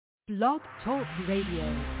Blog Talk Radio.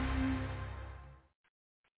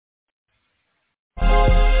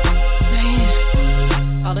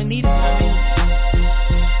 Man, all I need is my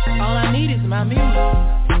music. All I need is my music.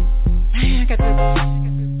 Man, I got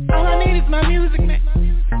this. All I need is my music, man.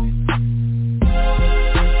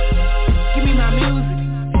 Give me my music,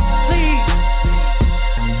 please.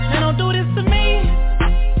 Man, don't do this to me.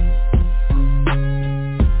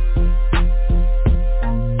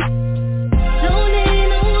 Don't need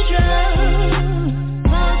no drugs,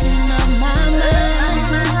 fucking up my mind.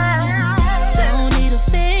 Don't need a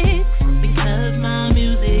fix because my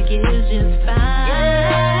music is just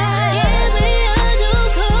fine. Give me a new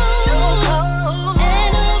code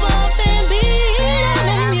and a bump and beat. I'm a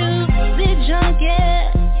music junkie.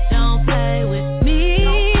 Don't play with me.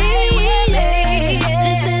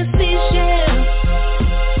 This is Seashell.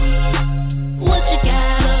 What you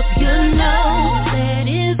got up your nose? That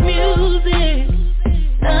is music.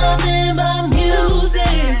 Nothing but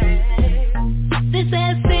music. This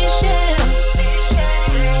is Seashell.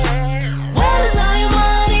 Where does all your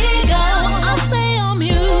money go? I say on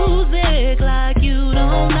music like you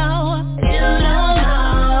don't know. You don't know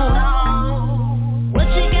what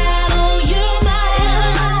you got on your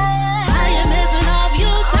mind. How you messing up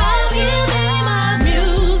your time? Give me my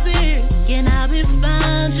music and I'll be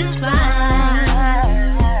fine, just fine.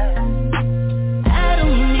 I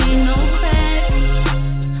don't need no crack.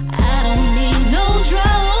 I don't need no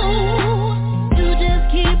drugs. You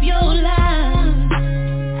just keep your line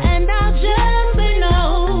and I'll just say no.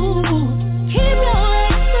 Keep your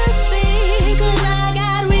ecstasy, 'cause I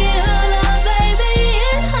got real love, baby,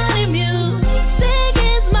 and honey music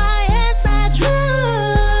is my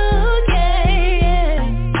anti-drug, yeah.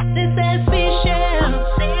 This is Seashell.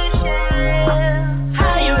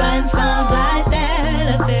 How you writing songs like that?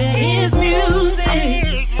 If there is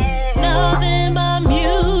music, nothing but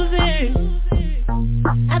music.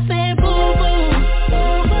 I say boo boo,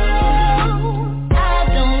 I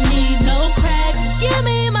don't need no crack. Give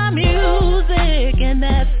me my music, and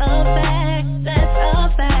that's a fact. That's a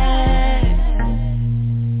fact.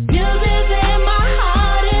 Music's in my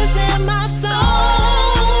heart, it's in my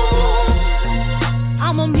soul.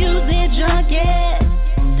 I'm a music junkie,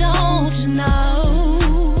 don't you know?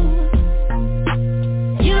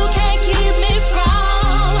 You can't keep me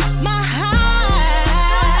from my high.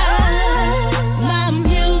 My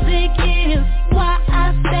music is why I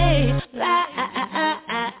stay live.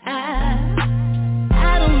 I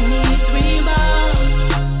don't need 3 bars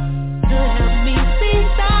to help me see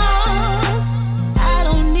stars. I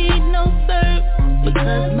don't need no syrup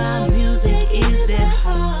because my music is that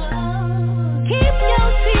hard. Keep your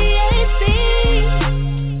THC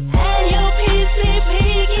and your PCP.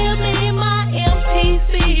 Give me my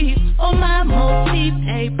MPC or my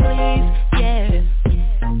multi-pay, please. Yeah,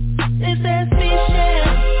 this is Seashell.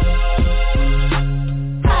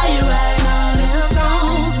 How you writing all them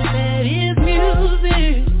songs? That is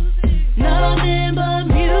music, nothing but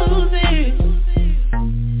music.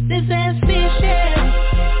 This is Seashell.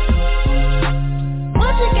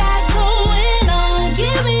 What you got going on?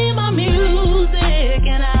 Give me my music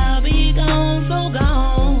and I'll be gone, so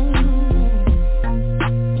gone.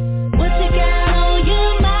 What you got on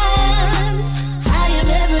your mind? How you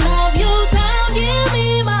living off your time? Give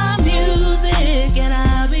me my music and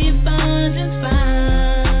I'll be fine, just fine.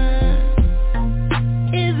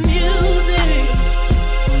 It's music.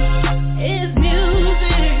 It's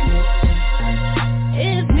music.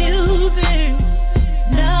 It's music.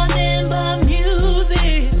 Nothing but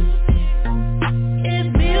music. It's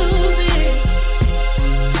music.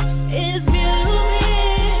 It's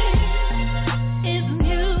music. It's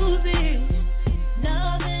music.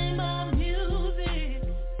 Nothing but music.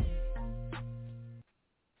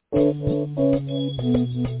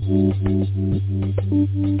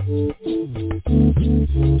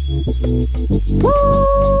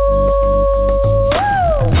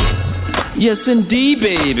 Yes, indeed,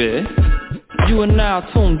 baby. You are now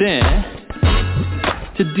tuned in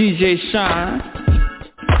to DJ Shine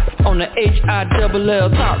on the HILL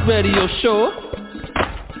Top Radio Show.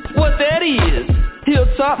 What that is,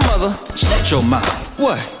 Hilltop, mother, shut your mouth.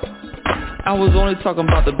 What? I was only talking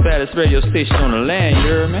about the baddest radio station on the land, you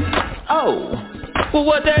heard me? Oh, well,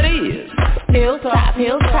 what that is? Hilltop,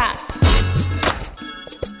 Hilltop.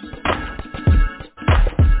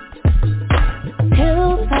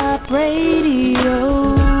 Hilltop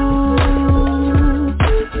Radio.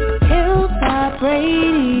 Hilltop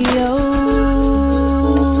Radio.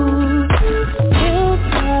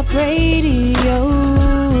 Hilltop Radio.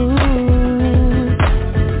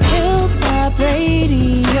 Hilltop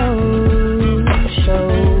Radio Show.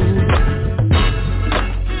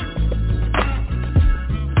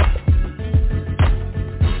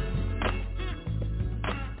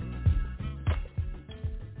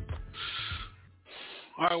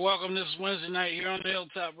 Welcome this Wednesday night here on the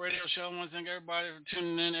Hilltop Radio Show. I want to thank everybody for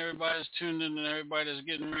tuning in. Everybody that's tuned in and everybody that's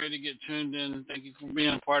getting ready to get tuned in. Thank you for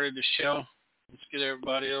being a part of the show. Let's get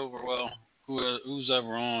everybody over. Well, who's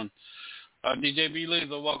ever on. DJ B.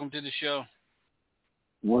 Lethal, welcome to the show.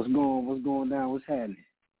 What's going down? What's happening?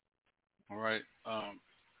 All right. How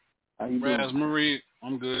you Raz doing? Marie,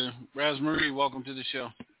 I'm good. Raz Marie, welcome to the show.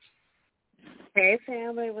 Hey,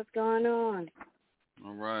 family, what's going on?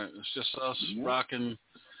 All right. It's just us rocking.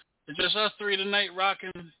 It's just us three tonight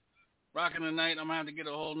rocking tonight. I'm going to have to get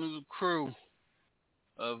a whole new crew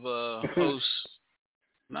of hosts.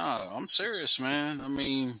 Nah, I'm serious, man. I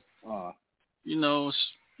mean, you know,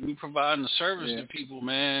 we providing a service to people,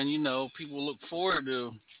 man. You know, people look forward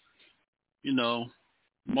to, you know,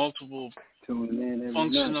 multiple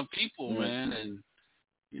function of people, man. And,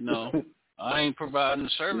 you know, I ain't providing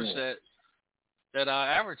the service that I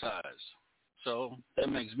advertise. So that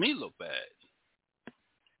makes me look bad.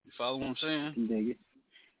 You follow what I'm saying?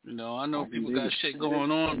 You know, I know people got shit going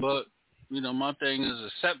on, but, you know, my thing is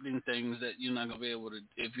accepting things that you're not going to be able to,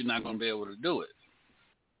 if you're not going to be able to do it.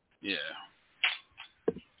 Yeah.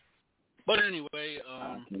 But anyway,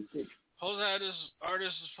 Jose, this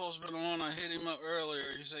artist is supposed to be on. I hit him up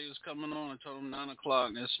earlier. He said he was coming on. I told him 9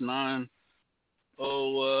 o'clock. It's 9:06.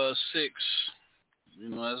 You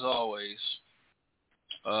know, as always.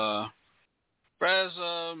 Braz,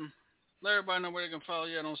 let everybody know where they can follow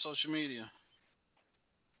you at on social media.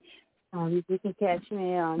 You can catch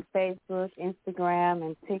me on Facebook, Instagram,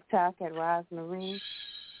 and TikTok at Rosemarie.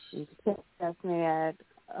 You can catch me at,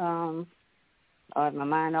 my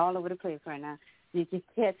mind all over the place right now. You can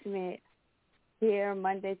catch me here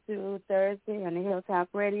Monday through Thursday on the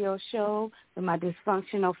Hilltop Radio Show with my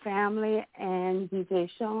dysfunctional family and DJ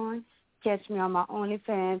Sean. Catch me on my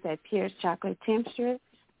OnlyFans at Pierce Chocolate Temptress.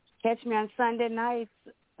 Catch me on Sunday nights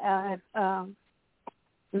at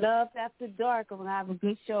Love After Dark. I'm going to have a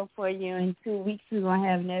good show for you. In 2 weeks, we're going to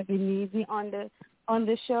have Nebby Neezy on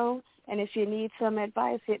the show. And if you need some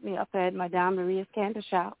advice, hit me up at Madame Maria's Candle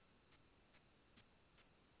Shop.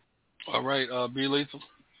 All right, B. Lethal.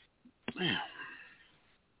 Man.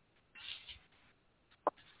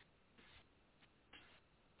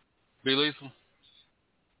 B. Lethal.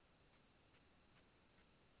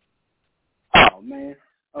 Oh, man.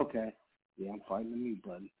 Okay. Yeah, I'm fighting the mute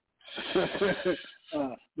button.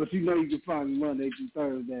 But you know you can find me Monday through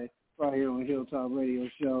Thursday right here on the Hilltop Radio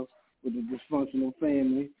Show with the Dysfunctional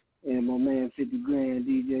Family and my man 50 Grand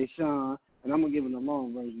DJ Sean. And I'm going to give him a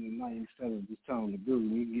long version tonight instead of just telling the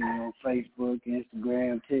Google. You can get me on Facebook,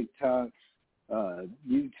 Instagram, TikTok,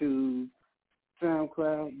 YouTube,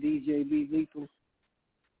 SoundCloud, DJ B Lethal.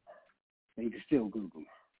 And you can still Google me.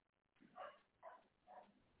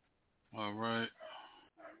 All right.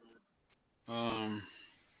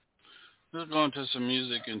 Let's go into some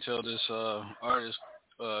music until this artist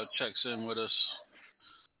checks in with us.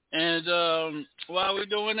 And while we're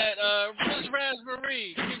doing that, Miss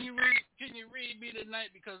Raspberry, can you read me tonight,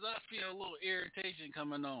 because I feel a little irritation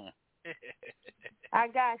coming on. I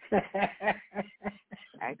got you.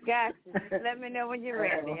 I got you. Just let me know when you're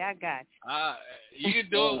ready. I got you. You can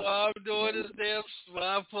do it while I'm doing this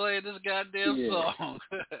while I'm playing this goddamn song.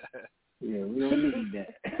 Yeah, we don't need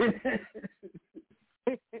that.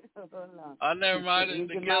 I never mind.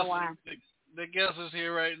 The guest is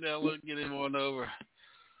here right now. Let's get him on over.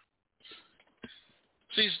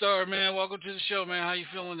 C-Star, man, welcome to the show, man. How you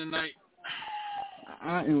feeling tonight?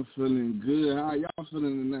 I am feeling good. How y'all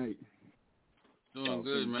feeling tonight? Doing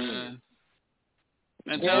good, man.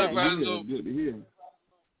 And tell everybody, good to hear.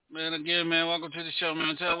 Man, again, man, welcome to the show,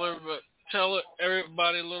 man. Tell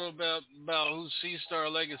everybody a little bit about who C-Star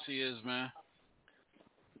Legacy is, man.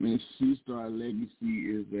 Man, C-Star Legacy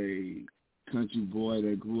is a country boy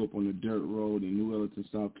that grew up on the dirt road in New Orleans,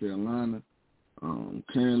 South Carolina.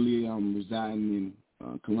 Currently, I'm residing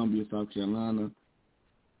in Columbia, South Carolina.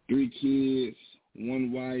 3 kids,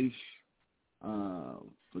 1 wife,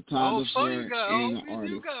 photographer, and an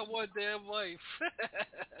artist. You got one damn wife.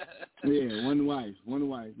 Yeah, one wife.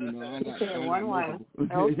 You know, I got one wife.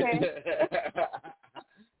 Okay.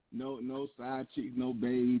 No side chicks, no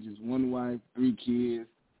babes. Just 1 wife, 3 kids.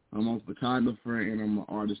 I'm a photographer and I'm an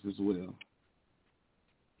artist as well.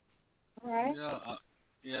 All right.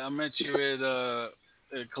 Yeah, I met you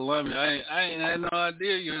at Columbia. I ain't had no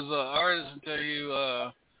idea you was an artist until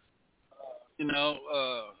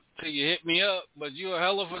till you hit me up. But you a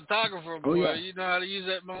hell of a photographer, boy. Oh, yeah. You know how to use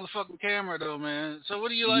that motherfucking camera, though, man. So what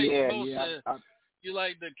do you like most? You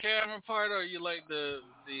like the camera part, or you like the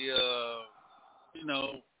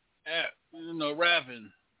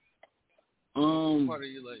rapping? What part do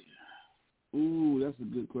you like? Ooh, that's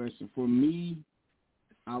a good question. For me,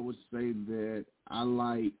 I I would say that I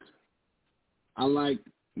like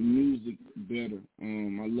music better.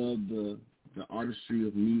 I love the artistry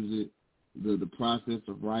of music, the process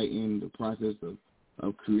of writing, the process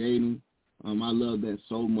of creating. I love that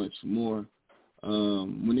so much more.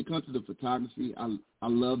 When it comes to the photography, I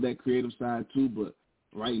love that creative side too, but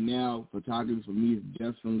right now, photography for me is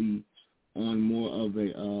definitely on more of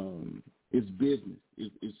a it's business.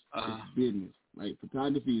 It's business. Like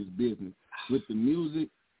photography is business. With the music,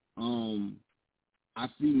 I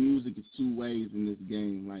see music as two ways in this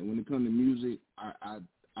game. Like when it comes to music, I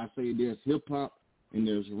say there's hip hop and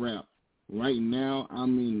there's rap. Right now,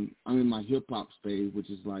 I'm in my hip hop stage, which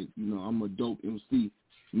is like, I'm a dope MC,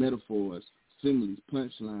 metaphors, similes,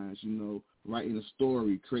 punchlines, writing a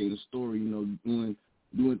story, creating a story, doing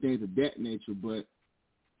things of that nature. But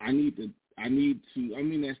I'm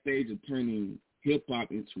in that stage of turning hip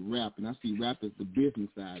hop into rap, and I see rap as the business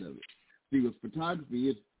side of it. See, with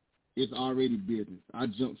photography, it's already business. I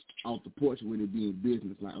jumped off the porch with it being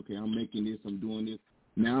business. Like, okay, I'm making this, I'm doing this.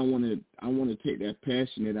 Now I want to take that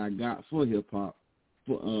passion that I got for hip hop,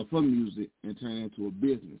 for music, and turn it into a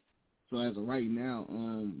business. So as of right now,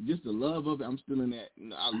 just the love of it, I'm still in that.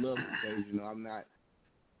 I love it because I'm not.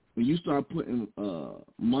 When you start putting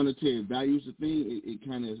monetary values to things, it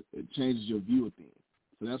kind of changes your view of things.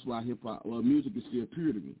 So that's why music is still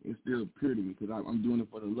pure to me. It's still pure to me because I'm doing it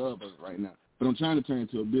for the love of it right now. But I'm trying to turn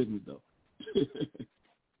it into a business though.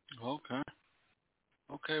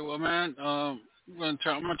 Okay. Well, man, I'm gonna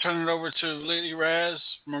turn it over to Lady Raz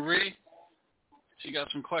Marie. She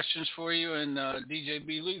got some questions for you, and DJ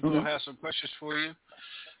B. Lee will have some questions for you,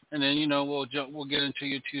 and then we'll get into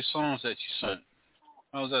your two songs that you sent.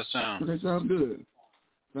 How does that sound? Okay, sounds good.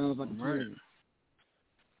 Sounds like a plan.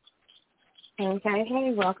 Okay,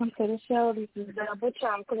 hey, welcome to the show. This is Double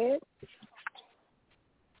Chocolate.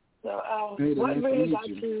 So, what really got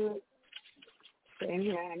you? Same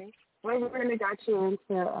here, honey. What really got you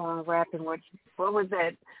into rapping? What was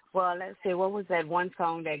that? Well, let's say, what was that one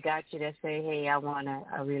song that got you that say, hey, I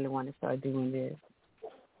really want to start doing this?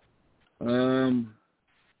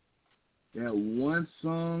 That one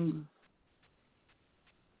song.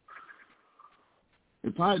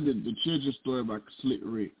 It's probably the Children's Story by Slick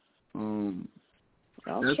Rick.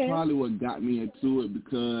 That's probably what got me into it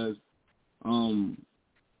because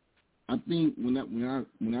I think when I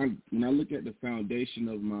look at the foundation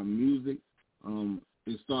of my music,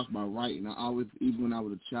 it starts by writing. I always, even when I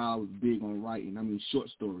was a child, was big on writing. I mean, short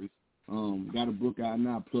stories. Got a book out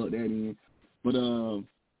now, plug that in. But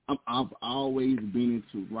I've always been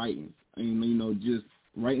into writing, and just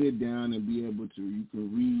writing it down and be able to, you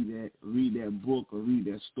can read that book or read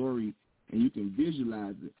that story, and you can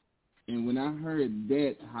visualize it. And when I heard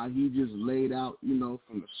that, how he just laid out, from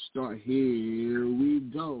the start, here we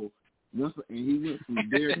go, and he went from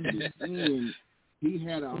there to the end. He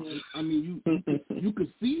had you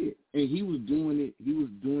could see it, and he was doing it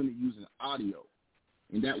using audio,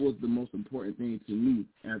 and that was the most important thing to me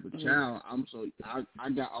as a child. I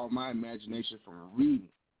got all my imagination from reading.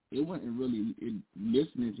 It wasn't really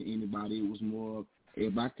listening to anybody. It was more of,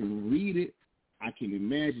 if I can read it, I can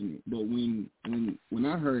imagine it. But when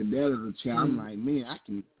I heard that as a child, I'm like, man, I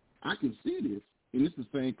can see this. And it's the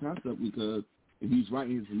same concept because if he's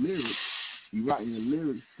writing his lyrics, he's writing the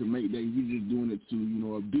lyrics to make that he's just doing it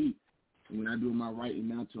to, a beat. And when I do my writing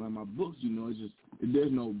now to my books, it's just,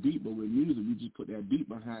 there's no beat, but with music, we just put that beat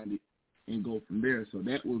behind it and go from there. So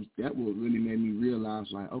that was really made me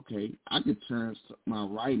realize, like, okay, I could turn my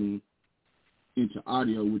writing into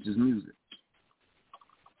audio, which is music.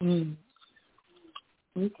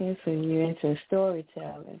 Okay, so you're into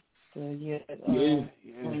storytelling. So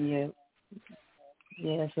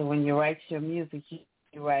so when you write your music,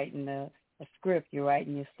 you're writing a script, you're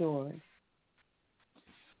writing your story.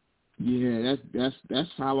 Yeah,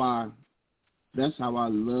 that's how I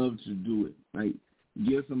love to do it. Like,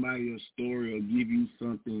 give somebody a story or give you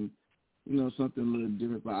something, something a little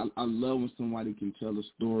different. But I love when somebody can tell a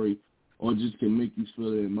story or just can make you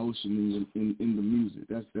feel the emotion in the music.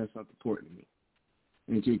 That's something important to me.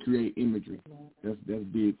 And can create imagery. That's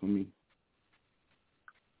big for me.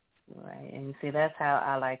 Right, and see, that's how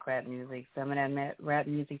I like rap music. Some of that rap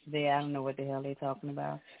music today, I don't know what the hell they're talking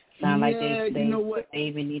about. Sound like they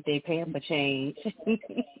even need their pamper change.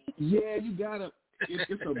 Yeah, you gotta.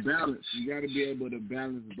 It's a balance. You gotta be able to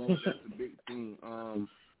balance both. That's a big thing.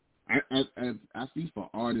 I see for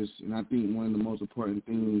artists, and I think one of the most important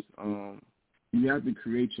things, you have to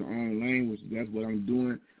create your own language. That's what I'm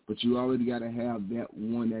doing. But you already got to have that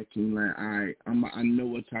one that can, like, all right, I know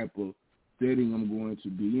what type of setting I'm going to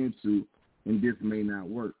be into, and this may not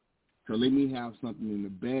work. So let me have something in the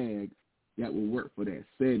bag that will work for that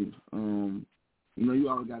setting. You know, you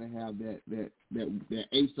always got to have that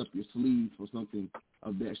ace up your sleeve for something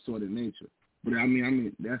of that sort of nature. But I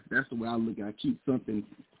mean, that's the way I look at it. I keep something,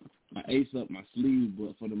 an ace up my sleeve,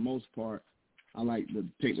 but for the most part, I like to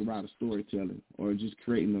take the route of storytelling or just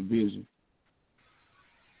creating a vision.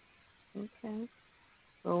 Okay.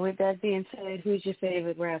 Well, with that being said, who's your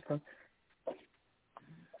favorite rapper?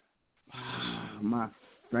 My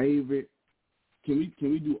favorite. Can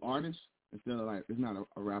we do artists instead of like it's not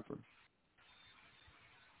a rapper?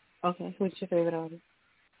 Okay. Who's your favorite artist?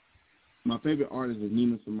 My favorite artist is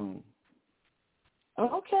Nina Simone.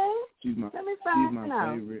 Okay. She's my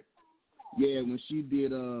favorite. Yeah, when she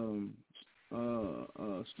did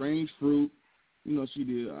Strange Fruit, you know, she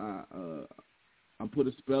did I Put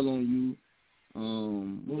a Spell on You.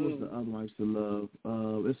 What was the other one I used to love?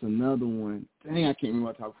 It's another one. Dang, I can't remember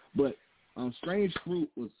what I talked about. But Strange Fruit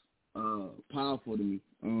was powerful to me.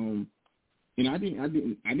 And I didn't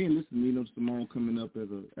listen to Nina Simone coming up as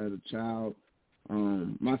a child.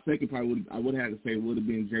 My second probably I would have to say would have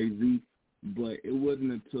been Jay-Z, but it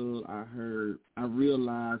wasn't until I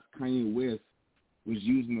realized Kanye West was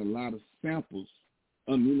using a lot of samples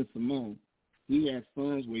of Nina Simone. He had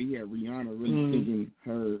songs where he had Rihanna really singing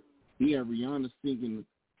her. He had Rihanna singing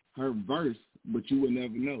her verse, but you would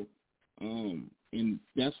never know. And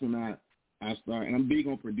that's when I started. And I'm big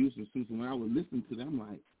on producers too. So when I would listen to them, I'm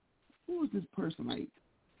like, who is this person? Like,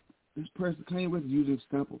 this person, Kanye West is using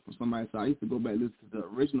samples from somebody. So I used to go back and listen to the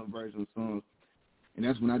original version of songs. And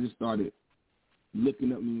that's when I just started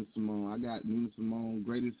looking up Nina Simone. I got Nina Simone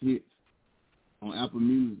Greatest Hits on Apple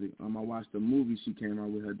Music. I watched the movie she came out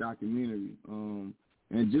with, her documentary,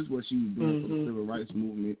 and just what she was doing for the civil rights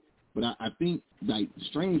movement. But I think like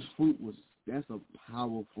Strange Fruit that's a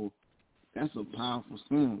powerful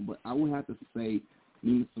song. But I would have to say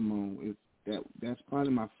Nina Simone that's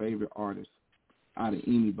probably my favorite artist out of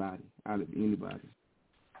anybody.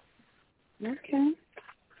 Okay.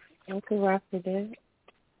 I could rock with that.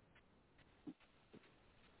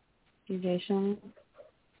 DJ Sean?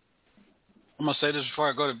 I'm going to say this before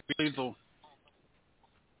I go to Lethal.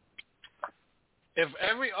 If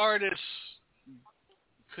every artist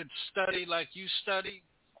could study like you studied,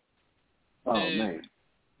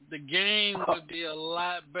 the game would be a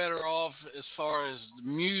lot better off as far as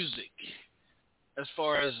music, as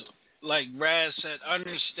far as, like Raz said,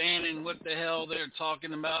 understanding what the hell they're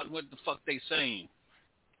talking about and what the fuck they saying.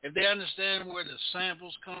 If they understand where the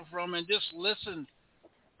samples come from and just listen,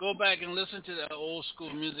 go back and listen to that old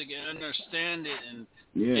school music and understand it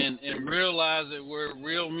and realize it where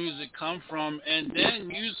real music come from, and then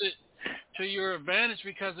use it to your advantage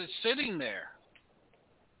because it's sitting there.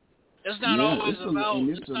 It's not always about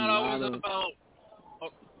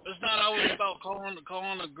calling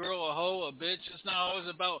a girl a hoe, a bitch. It's not always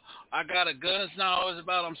about I got a gun. It's not always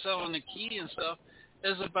about I'm selling the key and stuff.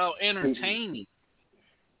 It's about entertaining.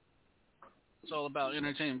 It's all about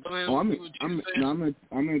entertainment. Go ahead.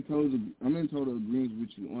 I'm in total agreement with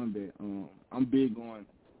you on that. I'm big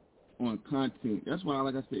on content. That's why,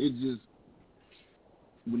 like I said, it just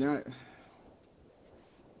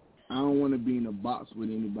I don't want to be in a box with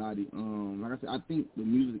anybody. Like I said, I think the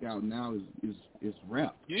music out now is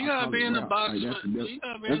rap. You gotta be in the box. You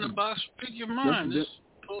gotta be in the box. Speak your mind. Just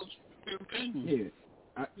your opinion.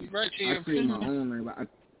 Yeah, I say my own name, but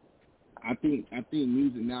I think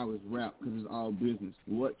music now is rap because it's all business.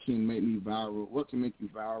 What can make me viral? What can make you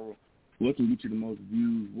viral? What can get you the most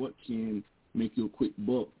views? What can make you a quick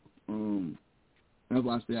buck? That's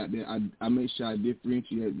why I say out there, I make sure I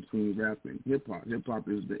differentiate between rap and hip hop. Hip hop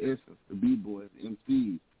is the essence, the b-boys, the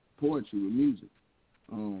MCs, poetry with music,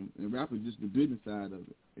 and rap is just the business side of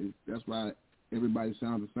it. That's why everybody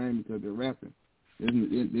sounds the same because they're rapping. They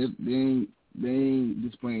ain't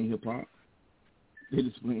displaying hip hop. They're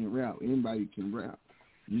displaying rap. Anybody can rap.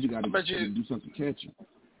 You just got to do something catchy.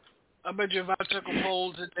 I bet you if I took a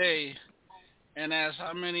poll today and asked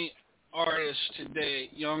how many artists today,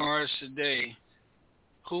 young artists today,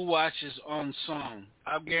 who watches Unsung,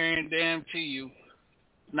 I guarantee you,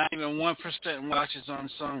 not even 1% watches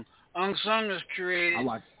Unsung. Unsung is created.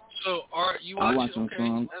 So art you watch it? Okay,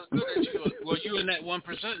 Unsung. that's good. Well, you in that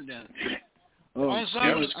 1% then.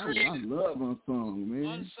 Unsung is created. I love Unsung,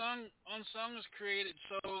 man. Unsung is created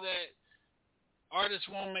so that artists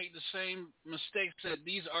won't make the same mistakes that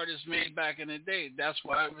these artists made back in the day. That's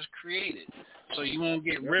why it was created. So you won't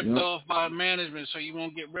get ripped off by management. So you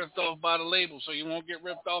won't get ripped off by the label. So you won't get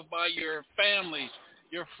ripped off by your family,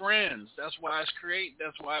 your friends. That's why it's created.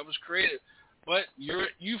 That's why it was created. But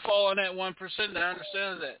you fall in that 1% that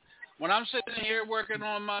understands that. When I'm sitting here working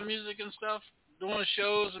on my music and stuff, doing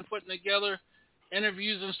shows and putting together,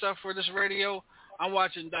 interviews and stuff for this radio, I'm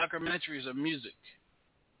watching documentaries of music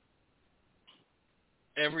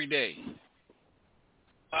every day.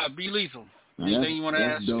 Be Lethal. Anything you want to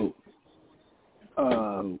ask? Dope.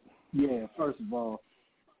 Yeah, first of all,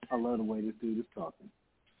 I love the way this dude is talking.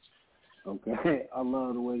 Okay? I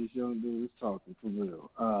love the way this young dude is talking, for real.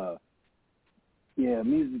 Yeah,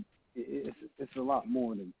 music, it's a lot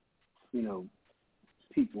more than, you know,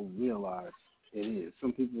 people realize it is.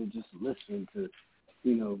 Some people just listen to,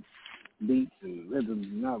 you know, beats and rhythms,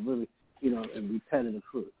 not really, you know, and repetitive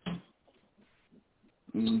hooks.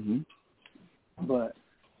 Mhm. But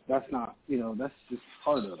that's not, you know, that's just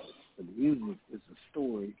part of it. The music is a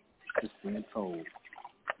story that's being told.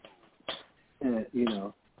 And, you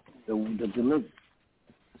know, the delivery.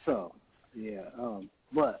 So, yeah,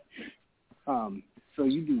 so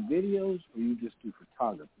you do videos or you just do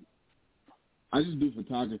photography? I just do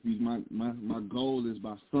photography. My goal is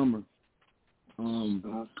by summer.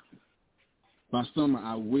 By summer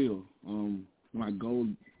I will. My goal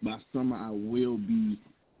by summer I will be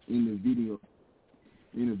in the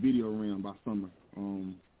video realm by summer.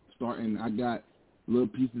 Starting, I got little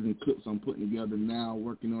pieces and clips I'm putting together now,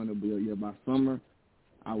 working on it. But yeah, by summer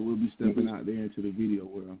I will be stepping out there into the video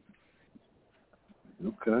world.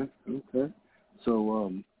 Okay.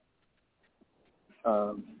 So,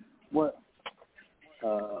 what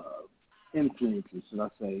influences, should I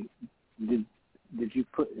say, did you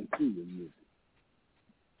put into your music?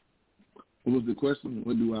 What was the question?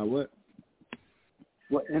 What do I what?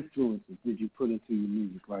 What influences did you put into your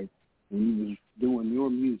music? Like, when you was doing your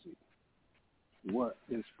music, what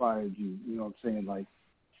inspired you? You know what I'm saying? Like,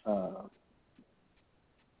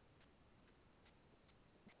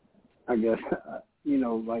 I guess, you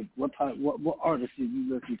know, like, what artists did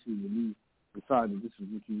you listen to when you decided this is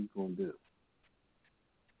what you was going to do?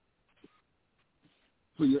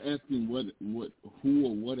 So you're asking who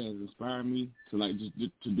or what has inspired me to, like, just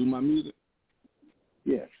to do my music?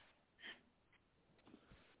 Yes.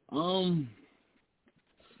 Let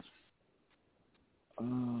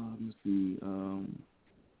me see.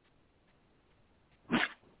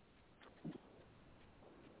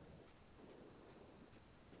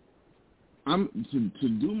 To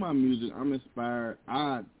do my music, I'm inspired.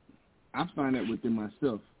 I find that within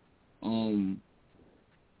myself. I'm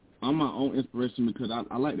my own inspiration because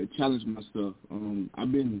I like to challenge myself.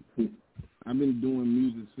 I've been doing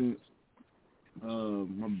music since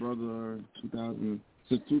my brother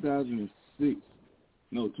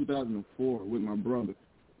 2004 with my brother.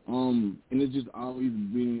 And it's just always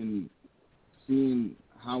been seeing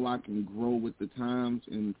how I can grow with the times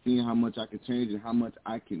and seeing how much I can change and how much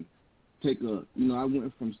I can take I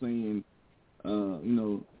went from saying,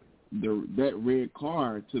 that red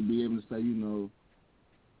car to be able to say,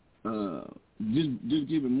 just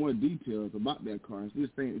giving more details about that car. Instead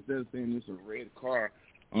of saying it's a red car,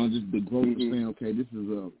 just the growth of saying, okay, this is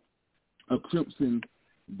a crimson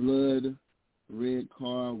blood red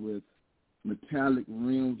car with metallic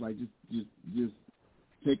rims, like just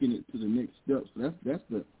taking it to the next step. So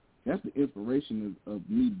that's the inspiration of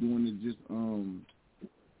me doing it.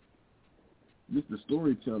 Just the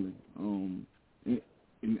storytelling. And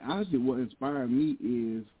honestly, what inspired me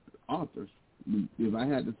is authors. If I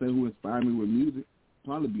had to say who inspired me with music,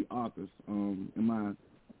 probably be authors. Where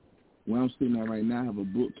I'm sitting at right now, I have a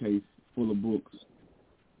bookcase full of books.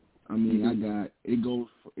 I mean, I got it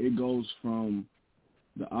goes from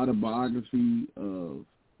the autobiography of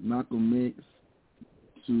Malcolm X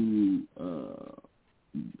to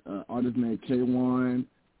artist named K1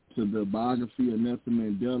 to the biography of Nelson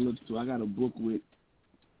Mandela. So I got a book with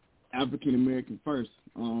African American first.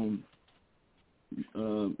 And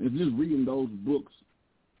just reading those books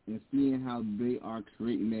and seeing how they are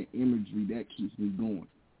creating that imagery, that keeps me going.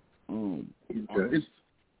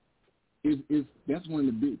 It's that's one of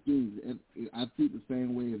the big things. I think the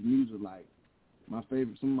same way as music. Like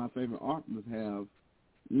some of my favorite artists have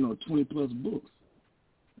 20 plus books.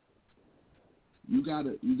 You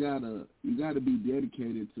gotta be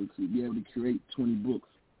dedicated to be able to create 20 books,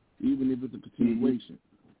 even if it's a continuation.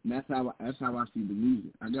 And that's how I see the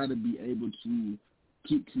music. I gotta be able to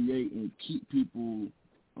keep creating and keep people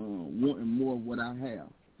wanting more of what I have.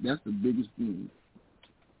 That's the biggest thing.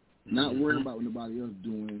 Not worrying about what nobody else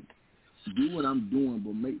doing. Do what I'm doing,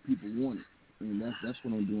 but make people want it. And that's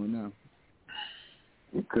what I'm doing now.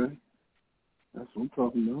 Okay. That's what I'm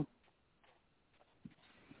talking about.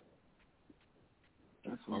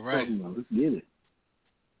 Talking about. Let's get it.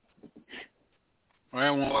 All right,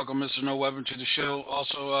 I want to welcome Mr. No Weapon to the show.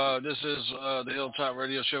 Also, this is the Hilltop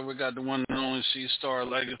Radio Show. We got the one and only C-Star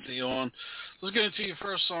Legacy on. Let's get into your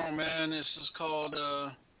first song, man. This is called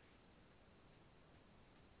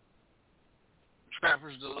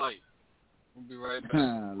Trapper's Delight. We'll be right back.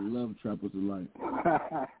 I love Trapper's Delight. Okay.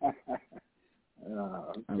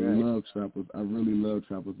 I love Trapper's. I really love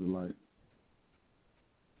Trapper's Delight.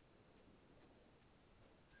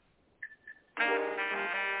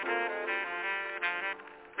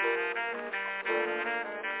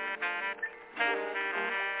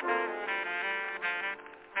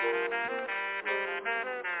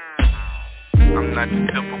 I'm not your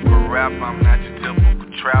typical rapper, I'm not your typical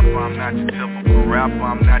trapper, I'm not your typical rapper,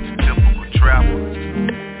 I'm not your typical trapper.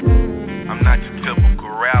 I'm not your typical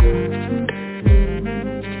rapper.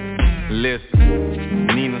 Listen,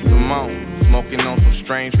 Nina Simone, smoking on some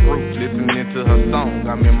strange fruit, listening to her song.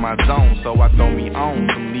 I'm in my zone, so I throw me on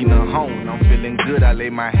some Nina Hone. I'm feeling good, I lay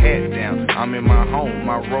my hat down. I'm in my home,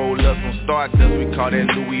 my roll up on Stardust. We call that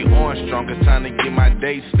Louis Armstrong. It's time to get my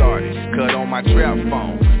day started. Cut on my trap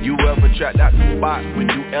phone. You ever trapped out the spot with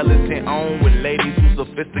you Ellison on, with ladies who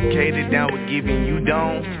sophisticated down with giving you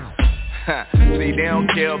dome? See, they don't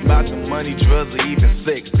care about the money, drugs, or even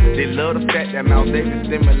sex. They love the fact that Mount David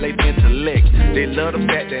stimulates intellect. They love the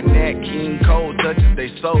fact that Nat King Cole touches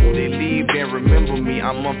their soul. They leave and remember me,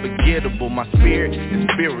 I'm unforgettable. My spirit is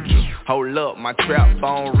spiritual. Hold up, my trap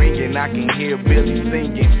phone ringing, I can hear Billy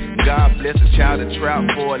singing. God bless a child of trap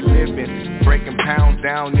for a living. Breaking pounds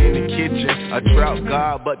down in the kitchen. A trap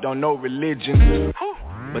God, but don't know religion.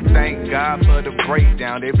 But thank God for the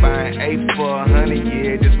breakdown. They buying 8 for 100,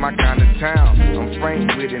 yeah, this my kind of town. I'm frank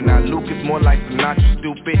with it, now Luke is more like Sinatra,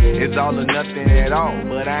 stupid. It's all or nothing at all,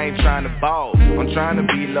 but I ain't trying to ball. I'm trying to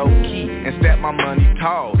be low key and stack my money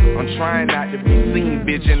tall. I'm trying not to be seen,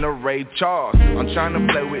 bitch, in a Ray Charles. I'm trying to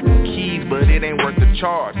play with the keys, but it ain't worth the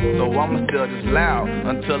charge. So I'ma sell this loud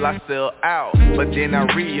until I sell out. But then I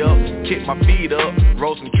re-up, kick my feet up,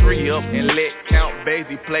 roll some tree up, and let Count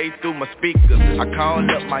Basie play through my speakers. I call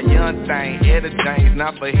up my young thing, Etta James,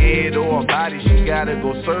 not for head or body. She gotta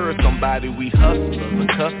go serve somebody. We hustlers,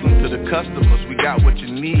 accustomed to the customers. We got what you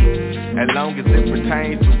need, as long as it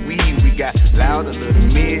pertains to weed. We got loud, a little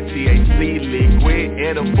mid, THC, liquid,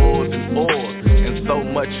 edibles, and oils, and so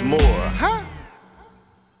much more. Huh?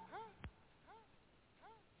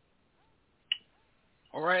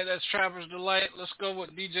 All right, that's Trapper's Delight. Let's go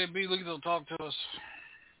with DJ B. Lethal. Talk to us.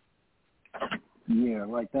 Yeah,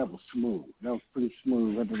 like that was smooth. That was pretty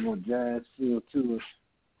smooth. Had a little jazz feel to it.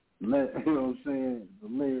 You know what I'm saying? The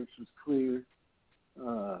lyrics was clear.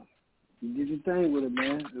 You did your thing with it,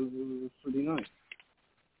 man. It was pretty nice.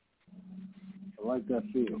 I like that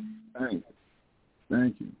feel.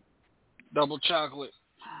 Thank you. Double chocolate.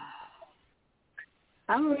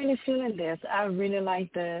 I'm really feeling this. I really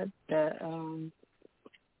like the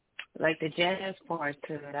jazz part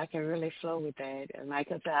to it. I can really flow with that. And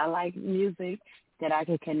like I said, I like music that I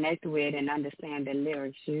can connect with and understand the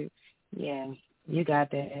lyrics. You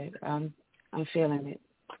got that. I'm feeling it.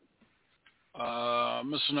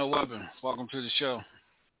 Mr. No Weapon, welcome to the show.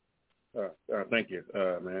 Thank you,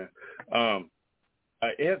 man.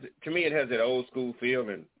 To me, it has that old school feel,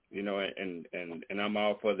 and you know, and I'm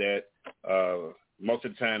all for that. Most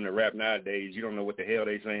of the time, the rap nowadays, you don't know what the hell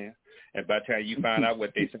they saying, and by the time you find out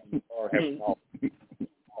what they saying,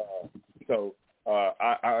 so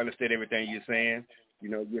I understand everything you're saying. You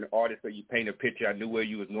know, you're an artist, so you paint a picture. I knew where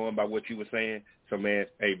you was going by what you were saying. So, man,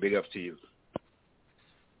 hey, big ups to you.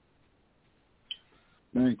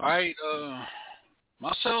 Thank you. All right,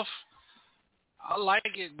 myself, I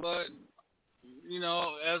like it, but you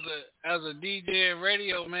know, as a DJ and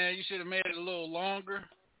radio, man, you should have made it a little longer.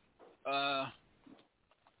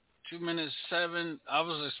 2 minutes 7. I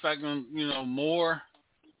was expecting, more,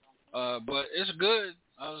 but it's good.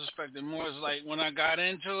 I was expecting more. It's like when I got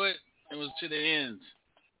into it, it was to the end.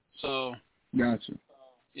 So. Gotcha.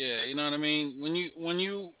 Yeah, you know what I mean. When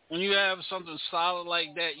you have something solid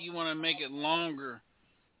like that, you want to make it longer.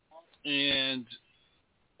 And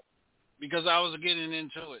because I was getting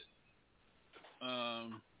into it,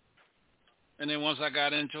 and then once I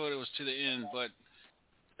got into it, it was to the end. But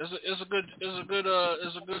it's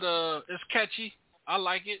catchy. I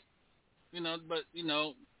like it, But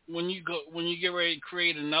when you get ready to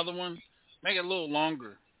create another one, make it a little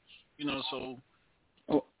longer, So.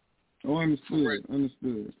 Oh, understood.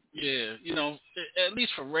 Yeah, at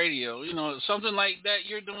least for radio, something like that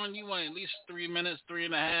you're doing, you want at least 3 minutes,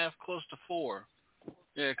 3.5, close to 4.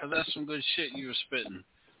 Yeah, because that's some good shit you were spitting.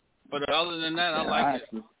 But other than that, I like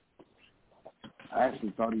it. I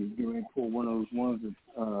actually thought he was getting ready to pull one of those ones that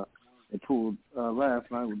they pulled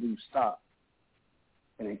last night with "Do Stop,"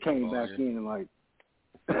 and it came back in and like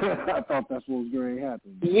I thought that's what was going to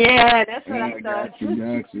happen. Yeah, that's what I thought. Got you.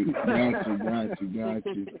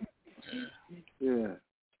 Yeah.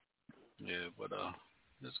 Yeah, but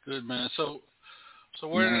that's good, man. So So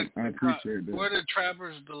where I appreciate that. Where did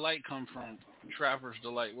Trapper's Delight come from? Trapper's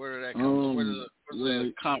Delight. Where did that come from? Where's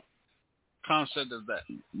the concept of that?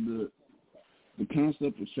 The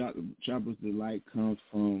concept of Trapper's Delight comes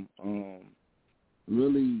from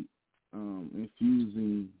really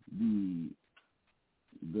infusing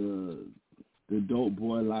the dope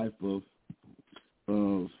boy life of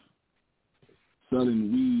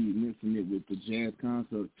selling weed, mixing it with the jazz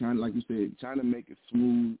concept, trying to make it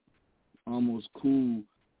smooth, almost cool,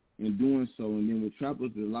 in doing so. And then with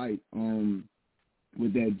Trapper's Delight,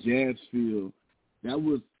 with that jazz feel, that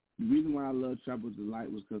was the reason why I love Trapper's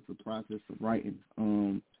Delight was because the process of writing.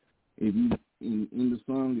 If you in the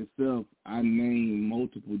song itself, I named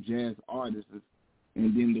multiple jazz artists,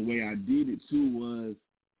 and then the way I did it too was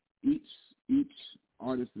each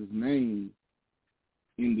artist's name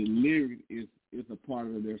in the lyric is a part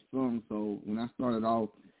of their song. So when I started off,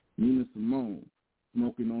 Nina Simone,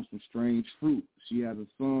 Smoking on Some Strange Fruit, she has a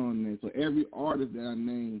song there. So every artist that I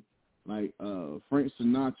named, like Frank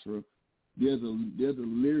Sinatra, there's a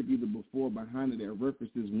lyric either before or behind it that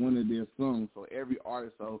references one of their songs. So every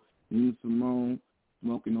artist, so Nina Simone,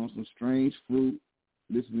 Smoking on Some Strange Fruit,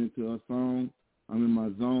 listening to her song, I'm in my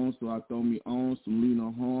zone, so I throw me on some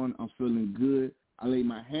Lena Horne, I'm feeling good, I lay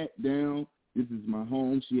my hat down, this is my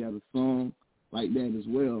home. She has a song like that as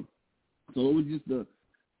well. So it was just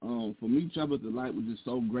for me, Trapper's Delight was just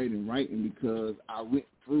so great in writing because I went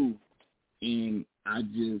through and I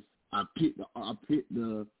picked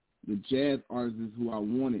the jazz artists who I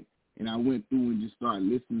wanted, and I went through and just started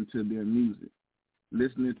listening to their music,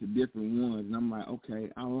 listening to different ones, and I'm like, okay,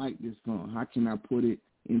 I like this song. How can I put it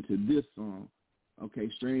into this song? Okay,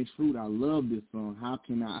 Strange Fruit, I love this song. How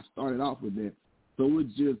can I started off with that? So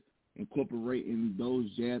it's just incorporating those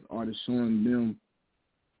jazz artists, showing them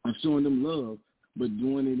love, but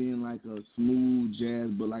doing it in like a smooth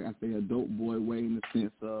jazz, but like I say, a dope boy way, in the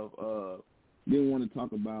sense of didn't want to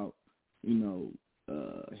talk about,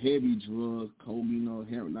 heavy drugs, coke, lean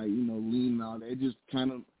and all that. Just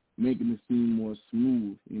kind of making it seem more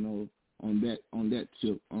smooth, on that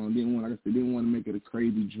tip. Didn't want to make it a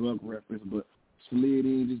crazy drug reference, but slid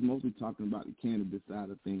in, just mostly talking about the cannabis side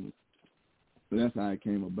of things. So that's how it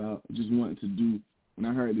came about. Just wanting to do. When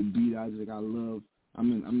I heard the beat, I was like,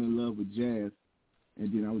 I'm in love with jazz,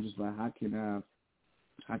 and then I was just like, how can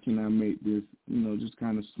I make this, just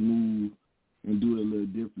kind of smooth and do it a little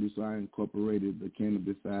differently? So I incorporated the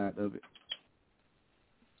cannabis side of it.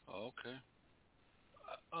 Oh, okay.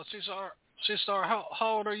 C-Star, how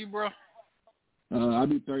old are you, bro? I'll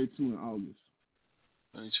be 32 in August.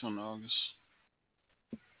 32 in August.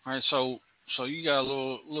 All right, so you got a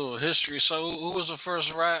little history. So who was the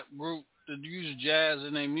first rap group to use jazz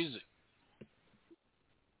in their music?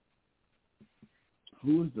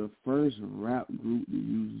 Who was the first rap group to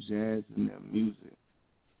use jazz in their music?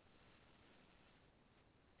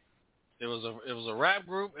 It was a rap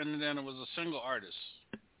group, and then it was a single artist.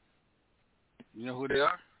 You know who they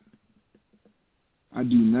are? I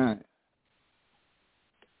do not.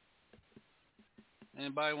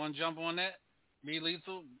 Anybody want to jump on that? Be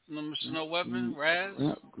Lethal, Mr. No Weapon, Raz?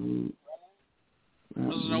 Rap group.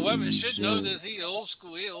 Mr. No Weapon should know this. He old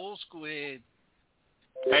school head.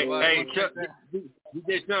 Hey, Chuck,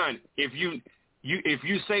 DJ Sean, if you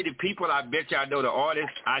say the people, I bet you I know the artist.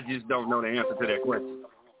 I just don't know the answer to that question.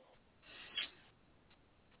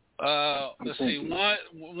 Let's see.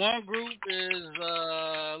 One group is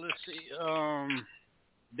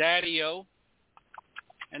Daddy-O,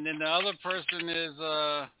 and then the other person is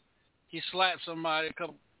he slapped somebody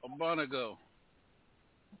a month ago.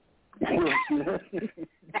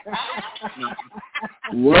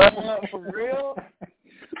 What? For real?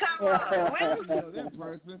 Come on, That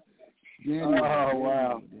person. Oh,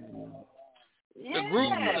 wow. The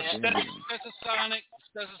group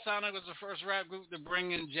Stetsasonic was the first rap group to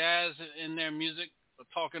bring in jazz in their music,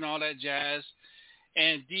 talking all that jazz.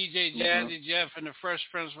 And DJ Jazzy Jeff and the Fresh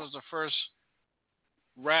Prince was the first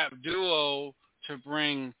rap duo to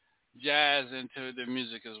bring jazz into their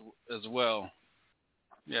music as well.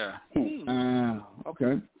 Yeah.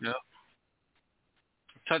 Okay. Yep.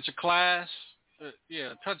 Touch of Class.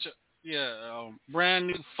 Brand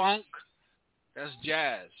New Funk. That's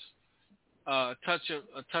jazz. Touch of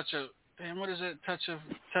what is it? Touch of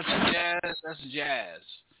Jazz. That's jazz.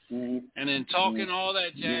 Mm-hmm. And then Talking All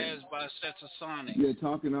That Jazz by Stetsasonic. Yeah,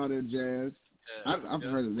 Talking All That Jazz. Yeah, I've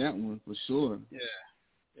heard of that one for sure. Yeah.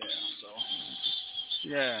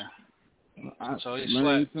 Yeah. So he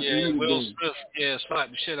learned slapped. Yeah, Will Smith. Yeah,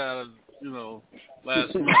 slapped the shit out of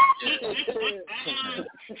last month. Yeah.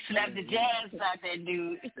 Slap the jazz out that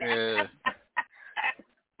dude. Yeah.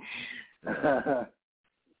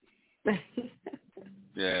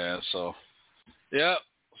 Yeah, so yeah.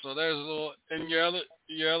 So there's a little and your other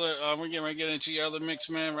we're getting ready to get into your other mix,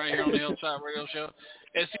 man, right here on the Hilltop Radio Show.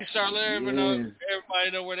 And Star, let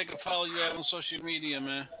everybody know where they can follow you at on social media,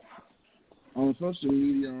 man. On social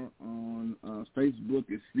media, on Facebook,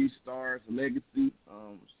 it's C Stars Legacy,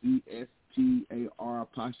 CSTAR'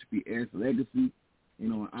 Legacy.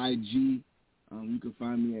 On IG, you can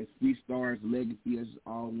find me at C Stars Legacy. That's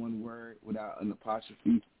all one word without an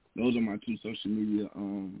apostrophe. Those are my two social media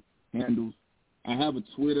handles. I have a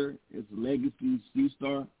Twitter. It's Legacy C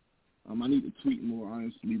Star. I need to tweet more,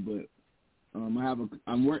 honestly, but I'm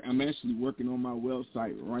actually working on my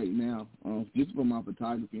website right now, just for my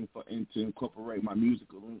photography and to incorporate my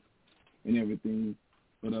musical link and everything.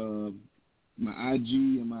 But my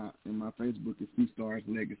IG and my Facebook is C Stars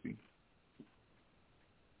Legacy.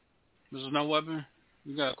 Mr. No Weapon,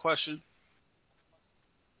 you got a question?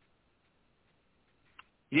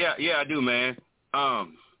 Yeah, I do, man.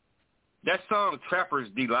 That song, Trapper's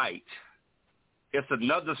Delight, it's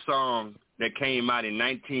another song that came out in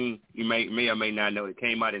you may or may not know, it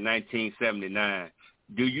came out in 1979.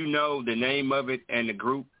 Do you know the name of it and the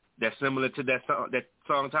group that's similar to that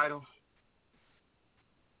song title?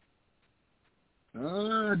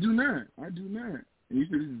 I do not. And you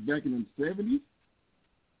said this is back in the 70s?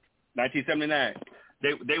 1979.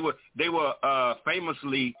 They were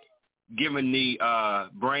famously given the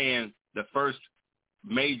brand the first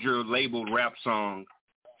major labeled rap song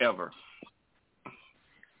ever.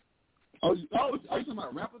 Are you talking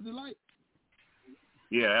about Rapper's Delight?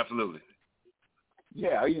 Yeah, absolutely.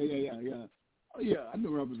 Yeah. Oh, yeah, I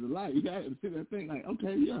know Rapper's Delight. You got to see that thing like,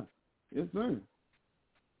 okay, yeah. Yes, sir.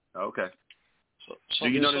 Okay. So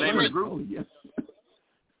do you know the name of the group? Oh, yes.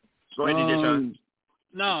 Go ahead, DJ Sean.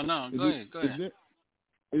 No, go ahead.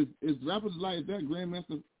 Is Rapper's Delight, is that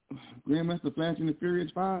Grandmaster Flash and the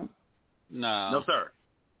Furious 5? No, sir.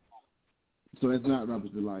 So that's not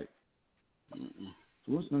Rapper's Delight. Mm-mm.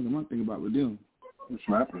 So what's something I'm thinking about with them? It's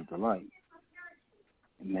Rapper's Delight.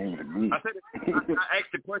 The name of the group. I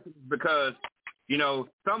asked the question because,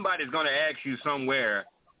 somebody's going to ask you somewhere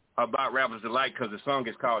about Rapper's Delight because the song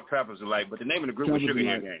is called Trapper's Delight, but the name of the group was Sugar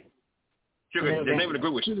Hill Gang. The name of the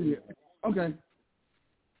group was Sugar Hill. Okay.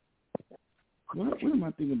 What am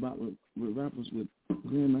I thinking about with rappers with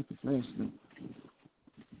Grandmaster Flash then?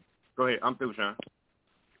 Go ahead. I'm through, Sean.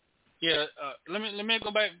 Yeah, let me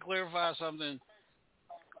go back and clarify something.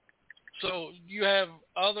 So you have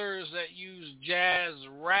others that use jazz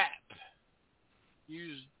rap,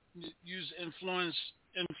 use influence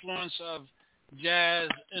of jazz,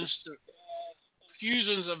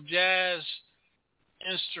 fusions of jazz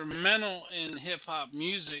instrumental in hip hop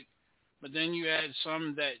music, but then you had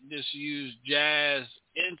some that just use jazz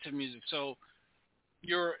into music. So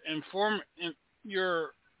your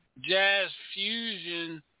jazz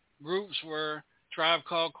fusion groups were Tribe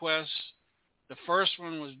Called Quest. The first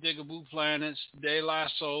one was Digaboo Planets, De La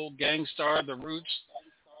Soul, Gangstar, The Roots,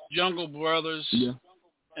 Jungle Brothers,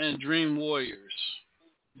 and Dream Warriors.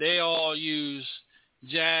 They all use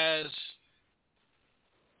jazz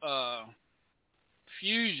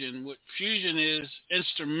fusion. What fusion is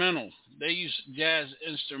instrumental. They use jazz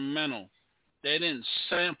instrumental. They didn't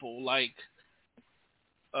sample like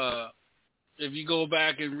if you go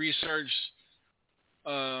back and research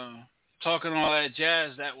Talking All That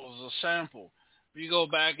Jazz, that was a sample. If you go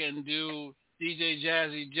back and do DJ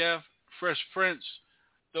Jazzy Jeff, Fresh Prince,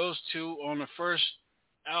 those two on the first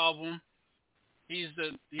album, he's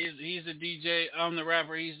the DJ, I'm the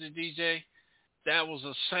rapper, he's the DJ. That was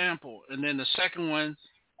a sample. And then the second one,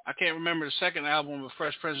 I can't remember the second album of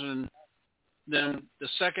Fresh Prince, and then the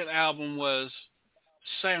second album was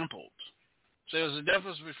sampled. So there's a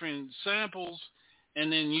difference between samples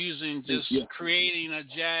and then using creating a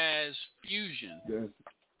jazz fusion. Yes.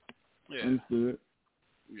 Yeah. Understood.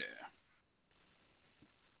 Yeah.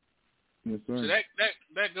 Yes, sir. So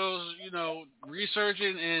that goes,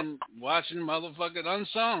 researching and watching motherfucking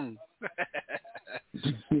Unsung.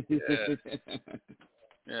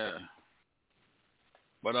 Yeah.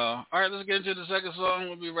 But all right, let's get into the second song.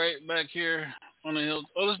 We'll be right back here on the hill.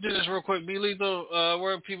 Oh, let's do this real quick. Be Lethal,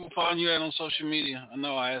 where people find you at on social media? I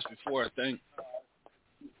know I asked before, I think.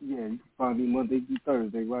 Yeah, you can find me Monday through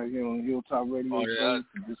Thursday right here on Hilltop Radio. Oh, yeah.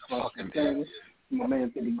 Fucking family. My man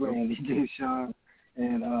 50 Grand, DJ Sean.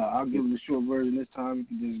 And I'll give you the short version this time.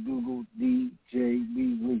 You can just Google DJ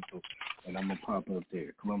Be Lethal, and I'm going to pop up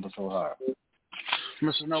there. Columbus, Ohio.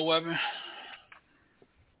 Mr. No Weapon.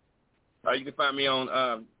 You can find me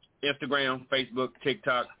on Instagram, Facebook,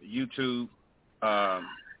 TikTok, YouTube.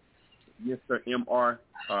 Yes, sir, MR,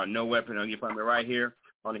 No Weapon. You can find me right here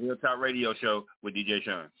on the Hilltop Radio Show with DJ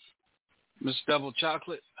Sean. Miss Double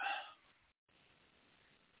Chocolate.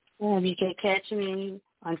 You can catch me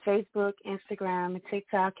on Facebook, Instagram, and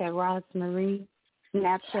TikTok at Rosemarie,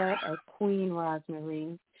 Snapchat at Queen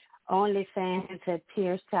Rosemarie, OnlyFans at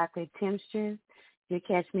Pierce Chocolate Tempsters. You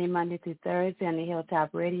catch me Monday through Thursday on the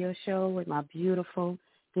Hilltop Radio Show with my beautiful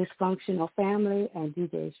dysfunctional family and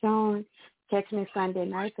DJ Sean. Catch me Sunday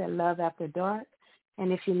nights at Love After Dark.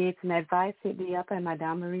 And if you need some advice, hit me up at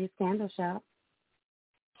Madame Marie's Candle Shop.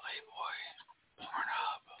 Playboy,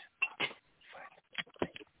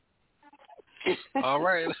 All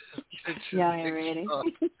right. Y'all ain't ready.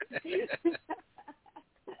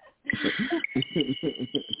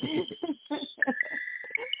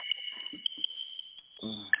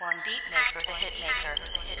 One beat maker, the hit maker.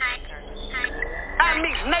 I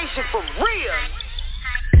mix nation for real.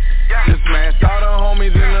 This man saw the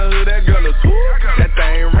homies in the hood, that girl is swoop. That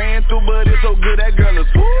thing ran through, but it's so good, that girl is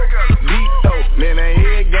swoop. Deep though, man, that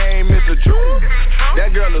head game is the truth.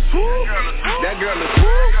 That girl is swoop. That girl is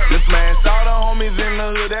swoop. This man saw the homies in the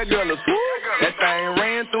hood, that girl is swoop. That thing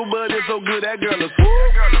ran through, but it's so good, that girl is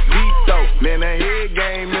swoop. Deep though, man, that head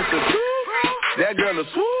game is the truth. That girl is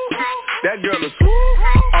swoop. That girl is swoop.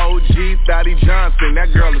 OG Thotty Johnson,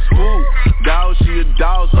 that girl is swoop. Dog, she a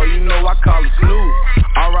dog, so you know I call her Snoop.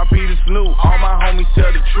 R.I.P. to Snoop, all my homies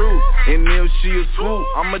tell the truth. And if she a swoop,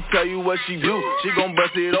 I'ma tell you what she do. She gon'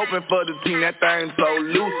 bust it open for the team, that thing so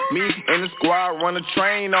loose. Me and the squad run a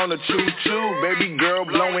train on the choo-choo. Baby girl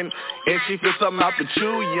blowing, and she feel something out the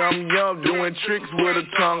chew. Yum, doing tricks with her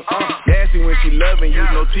tongue. Nasty when she loving, use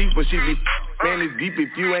no teeth when she be man, it's deep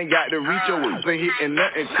if you ain't got to reach your waist. Ain't hitting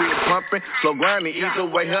nothing, quit pumping. So grinding, either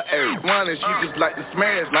way her ass running. She just like to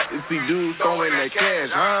smash, like to see dudes throwing that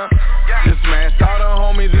cash, huh? This man saw the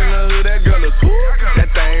homies in the hood, that girl is swoop.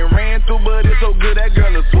 That thing ran through, but it's so good, that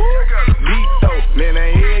girl is swoop. Deep though, man,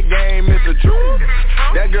 that head game is the truth.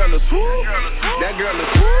 That girl is swoop. That girl is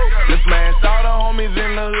swoop. This man saw the homies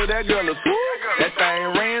in the hood, that girl is swoop. That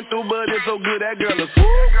thing ran through, but it's so good, that girl is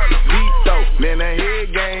swoop. Deep though, man, that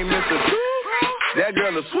head game is the truth. That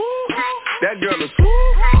girl is swoop. That girl is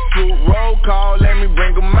swoop. Swoop roll call, let me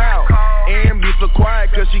bring 'em out. And be so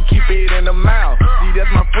quiet cause she keep it in the mouth. See,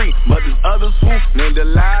 that's my freak, but this other swoop named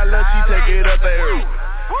Delilah, she take it up there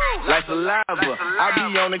like saliva. I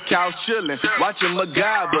be on the couch chillin', watching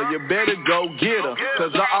MacGyver. You better go get her,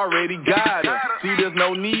 cause I already got her. See, there's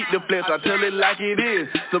no need to flex, I tell it like it is.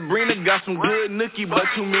 Sabrina got some good nookie, but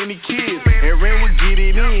too many kids. And Ren would get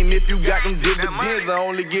it in if you got them dividends. I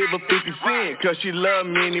only give her 50 cents, cause she love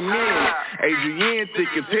many men. Adrienne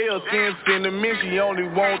thick as hell, spend a minute. She only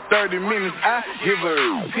want 30 minutes. I give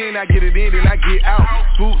her 10, I get it in, then I get out.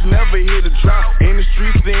 Fools never hit a drop. In the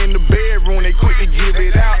streets, in the bedroom, they quick to give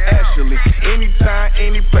it out. Actually, anytime,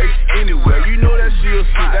 any place, anywhere. You know that she'll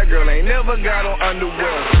see. That girl ain't never got on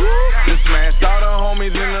underwear. This man saw the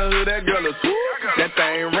homies in the hood, that girl is swoop. That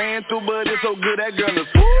thing ran through, but it's so good, that girl is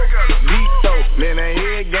swoop. Deep though, man, that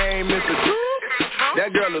head game is the truth.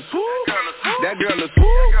 That girl is swoop. That girl is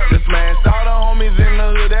swoop. This man saw the homies in the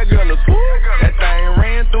hood, that girl is swoop. That thing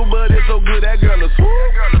ran through, but it's so good, that girl is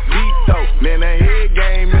swoop. Deep though, man, that head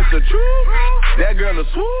game is the truth. That girl is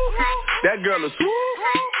swoop. That girl is swoop.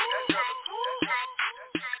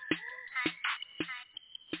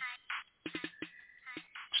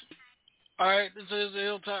 All right, this is the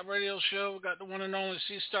Hilltop Radio Show. We got the one and only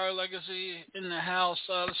C-Star Legacy in the house.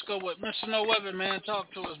 Let's go with Mr. No Weapon, man.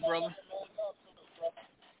 Talk to us, brother.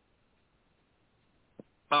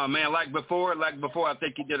 Man, like before, I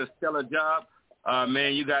think you did a stellar job.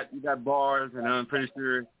 Man, you got bars, and I'm pretty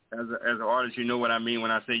sure as an artist, you know what I mean when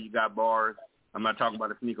I say you got bars. I'm not talking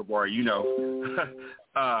about a sneaker bar, you know.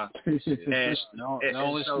 The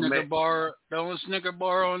only snicker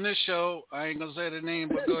bar on this show, I ain't gonna say the name,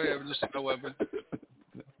 but go ahead, Mr. No Weapon.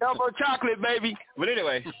 Double chocolate, baby. But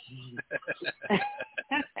anyway.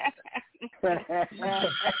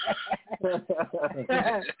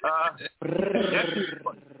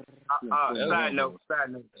 Side note,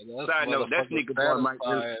 that sneaker bar might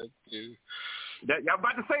be. Y'all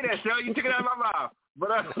about to say that, Shell. You took it out of my mouth. But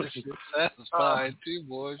satisfied too,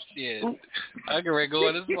 boy. Shit. I can go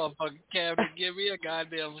in this motherfucking cabinet and give me a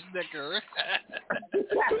goddamn snicker.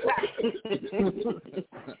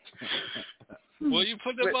 Well, you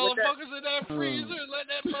put the motherfuckers in that freezer and let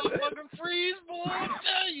that motherfucker freeze, boy. I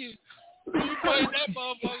tell you. You put that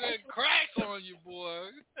motherfucker and crack on you, boy.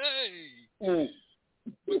 Hey.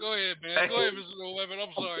 But go ahead, man. Go ahead, Mr. No Weapon.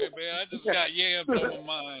 I'm sorry, man. I just got yams on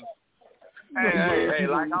my mind. Hey,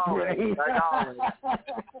 like always. But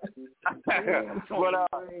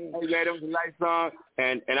hey, man, it was a nice song,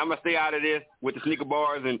 and I'm gonna stay out of this with the sneaker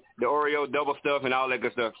bars and the Oreo double stuff and all that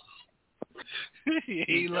good stuff. He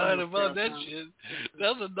ain't lying about that shit.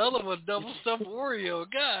 That's another one, double stuffed Oreo.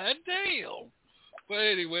 God damn. But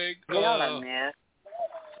anyway,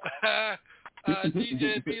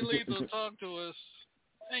 DJ B Lethal, talk to us.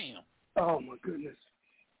 Damn. Oh my goodness.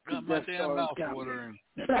 Got my damn mouth watering.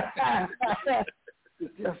 It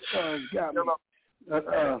just got me.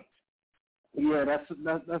 Yeah, that's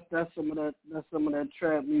some of that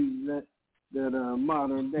trap music that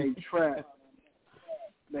modern day trap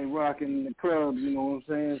they rocking in the clubs, you know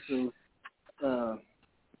what I'm saying? So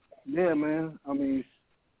yeah, man. I mean,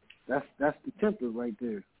 that's the template right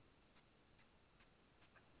there.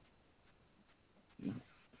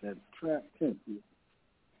 That trap template.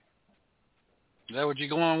 Is that what you're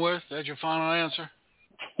going with? That's your final answer?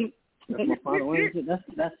 That's my final answer. That's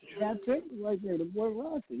the trap template right there. The boy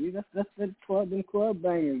rocking. That's them club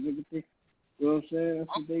bangers. You know what I'm saying? That's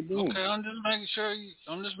what they doing. Okay, I'm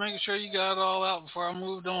just making sure you got it all out before I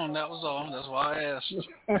moved on. That was all. That's why I asked.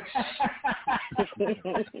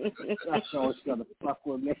 That's always gonna fuck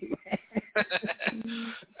with me. All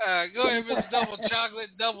right, go ahead, Miss Double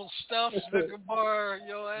Chocolate, Double Stuffed, Snicker Bar,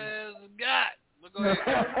 your ass got. Go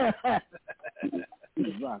ahead.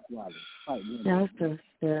 Rock Wally. That's so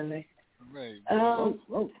silly. Right.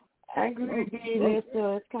 I agree with you.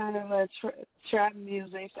 So it's kind of a trap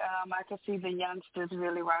music. I can see the youngsters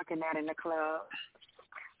really rocking that in the club.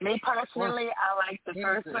 Me personally, I like the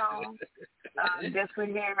first song. Just for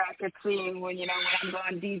here, I could see when I'm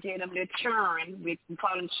going to DJ them the churn. We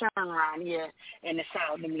call them churn around here in the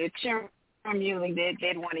South. Them the churn music,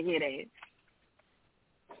 they'd want to hear that.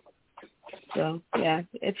 So yeah,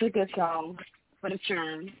 it's a good song for the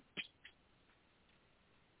churn.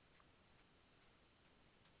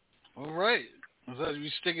 All right. Is that you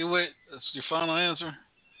sticking with? That's your final answer?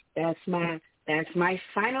 That's my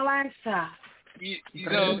final answer. You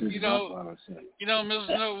know, Mrs.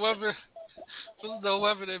 No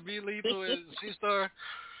Weapon that B Lethal is she started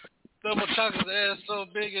Double Chocolate's ass so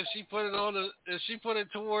big if she put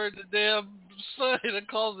it toward the damn sun it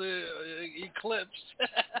calls it eclipse.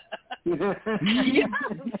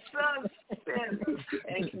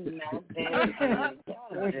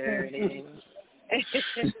 So dirty.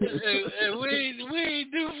 And we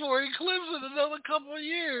ain't due for eclipse in another couple of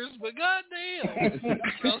years, but goddamn.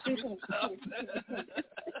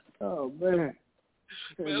 Oh man.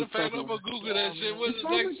 Matter of fact, I'm gonna Google that shit. When's the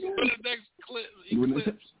next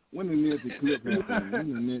eclipse? When the next eclipse happens? When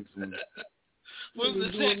the next one? When's the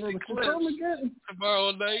next eclipse?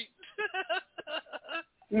 Tomorrow night.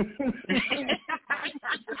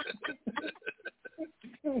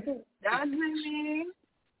 That's me.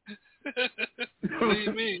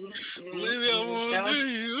 Believe me, I want to do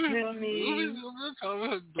you.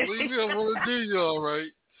 Believe me, I want to do you all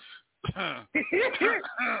right. Let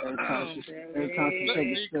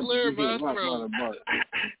me clear my throat.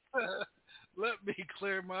 Let me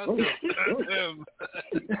clear my throat.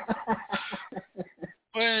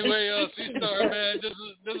 Well, anyway, C-Star, man, this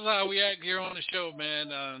is how we act here on the show,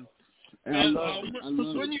 man. When's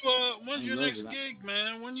your next gig,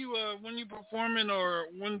 man? When you performing, or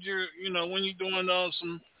when's your when you doing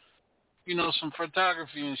some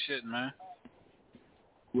photography and shit, man?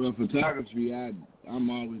 Well, photography, I'm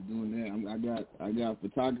always doing that. I got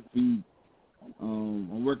photography.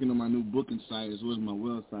 I'm working on my new booking site as well as my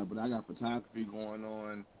website, but I got photography going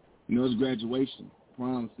on. It's graduation.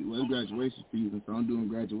 It's graduation season, so I'm doing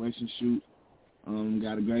graduation shoot.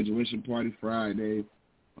 Got a graduation party Friday.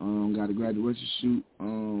 Got a graduation shoot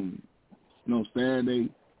Saturday,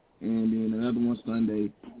 and then another one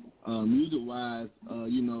Sunday. Music-wise,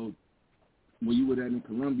 when you were at in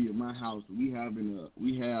Columbia, my house, we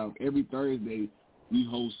have every Thursday we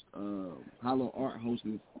host Hollow Art hosts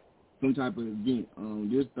some type of event.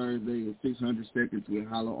 This Thursday is 600 Seconds with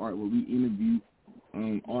Hollow Art, where we interview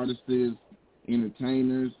artists,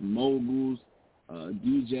 entertainers, moguls,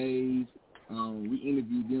 DJs. We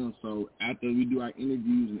interview them. So after we do our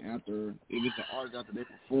interviews and after, if it's an artist after they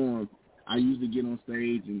perform, I usually get on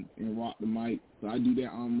stage and rock the mic. So I do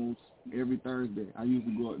that almost every Thursday. I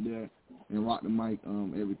usually go up there and rock the mic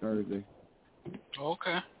every Thursday.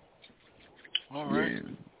 Okay. All right. Yeah.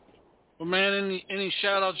 Well, man, any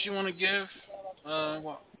shout-outs you want to give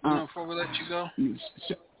before we let you go?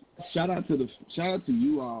 Shout out to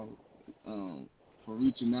you all for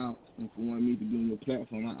reaching out and for wanting me to be on your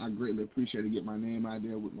platform. I greatly appreciate it. Get my name out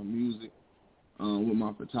there with my music, with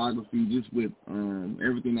my photography, just with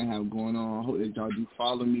everything I have going on. I hope that y'all do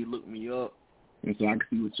follow me, look me up, and so I can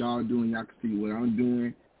see what y'all doing. Y'all can see what I'm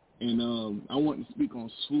doing. And I want to speak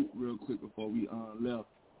on Swoop real quick before we left.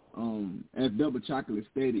 As Double Chocolate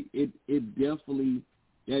stated, it definitely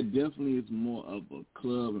that definitely is more of a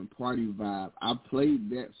club and party vibe. I played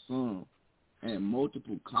that song at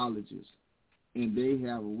multiple colleges, and they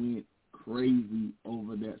have went crazy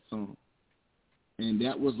over that song. And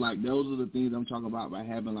that was like, those are the things I'm talking about by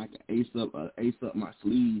having like an ace up my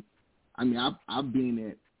sleeve. I mean, I've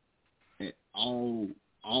been at all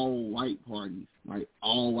white parties, like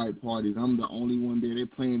all white parties. I'm the only one there. They're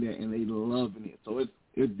playing that and they loving it. So it's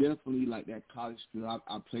definitely like that college feel.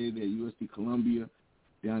 I played at USC Columbia,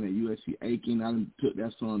 down at USC Aiken. I took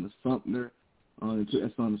that song to Sumter, and took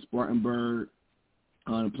that song to Spartanburg,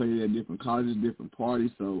 and played it at different colleges, different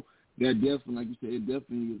parties. So that definitely, like you said, it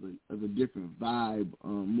definitely is a different vibe,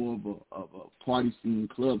 more of a party scene,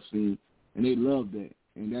 club scene, and they love that.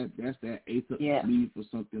 And that's that ace up sleeve for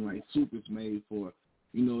something like Super's made for.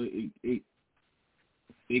 You know,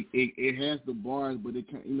 it has the bars, but it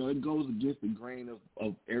can, you know, it goes against the grain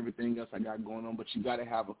of everything else I got going on. But you got to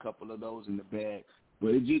have a couple of those in the bag.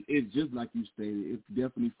 But it's just like you stated. It's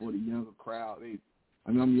definitely for the younger crowd. I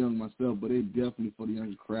mean, I'm young myself, but it's definitely for the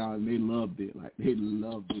younger crowd, and they loved it. Like, they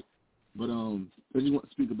loved it. But I just want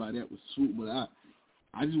to speak about that with Swoop. But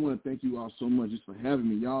I just want to thank you all so much just for having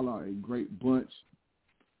me. Y'all are a great bunch.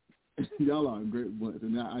 Y'all are a great bunch,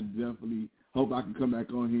 and I definitely hope I can come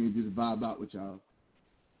back on here and just vibe out with y'all.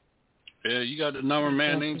 Yeah, you got the number,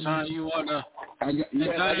 man. Anytime you wanna, Yeah,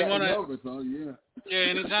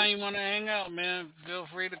 anytime you wanna hang out, man, feel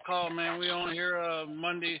free to call, man. We on here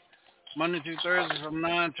Monday through Thursday from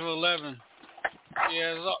 9 to 11.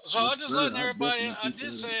 Yeah, so I just letting everybody. I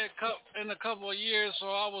did say in a couple of years, so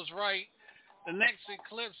I was right. The next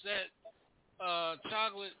eclipse that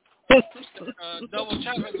chocolate. Double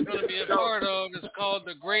Chocolate is going to be a part of. It's called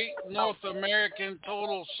the Great North American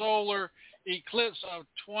Total Solar Eclipse of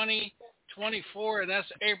 2024, and that's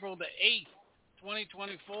April the 8th,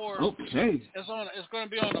 2024. Okay. It's going to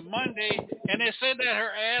be on a Monday, and they said that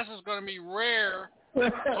her ass is going to be rare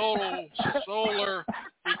total solar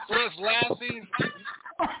eclipse lasting.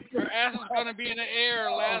 Her ass is going to be in the air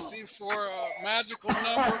lasting for a magical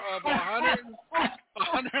number of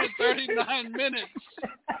 139 minutes.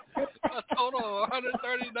 A total of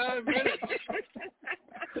 139 minutes.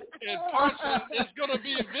 And parts of it's going to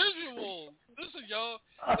be visual. Listen, y'all.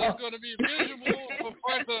 It's going to be visual for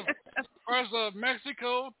parts of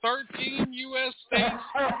Mexico, 13 U.S. states,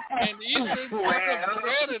 and eastern parts of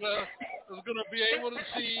Canada is going to be able to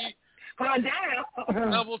see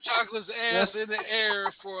Double Chocolate's ass in the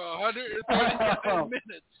air for 139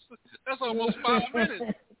 minutes. That's almost 5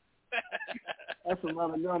 minutes. That's a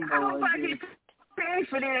lot of gumbo right there. Paid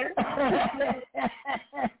for this.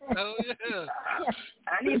 Hell yeah.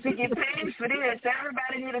 I need to get paid for this.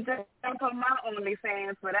 Everybody need to jump on my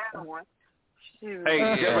OnlyFans for that one. Shoot.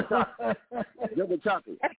 Hey, Double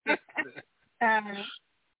Chocolate.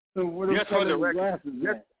 So what just for the record, so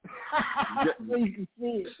you can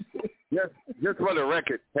see it. Just for the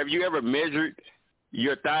record, have you ever measured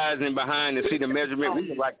your thighs and behind to see the measurement? We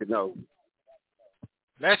would like to know.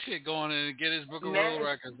 That shit going in and get his book of world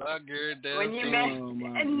records. I guarantee. When you measure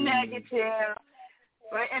negative,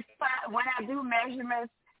 but when I do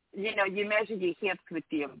measurements, you know, you measure your hips with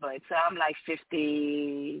your butt. So I'm like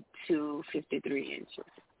 52, 53 inches.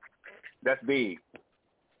 That's big.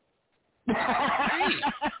 God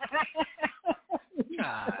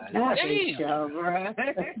damn. God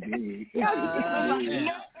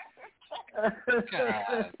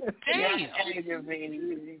damn.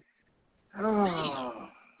 Oh.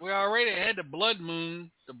 We already had the blood moon.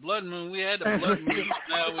 We had the blood moon.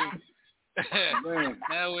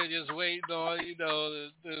 Now we're just waiting on, you know,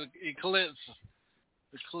 the eclipse.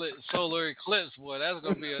 Solar eclipse, boy. That's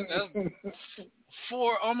gonna be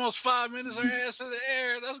almost 5 minutes her ass in the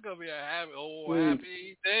air. That's gonna be a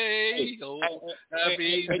happy day.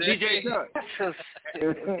 Happy day. DJ Sean.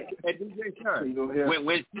 Hey, DJ Sean. You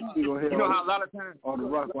know how a lot of times on the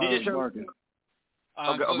rock DJ Sean. Market.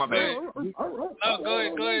 Okay, my bad. No,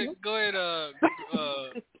 go ahead.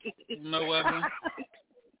 No weapon.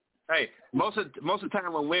 Hey, most of the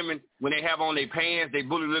time when women, when they have on their pants, they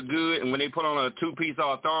booty look good, and when they put on a two-piece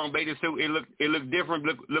or a thong bathing suit, it look different,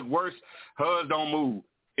 look worse. Hers don't move.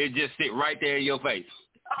 It just sit right there in your face.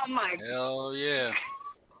 Oh my! Hell yeah!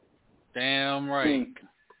 Damn right.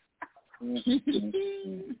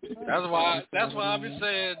 That's why I've been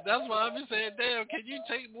saying. Damn, can you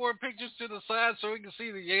take more pictures to the side so we can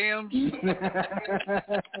see the yams?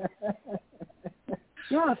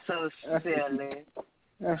 You're so silly.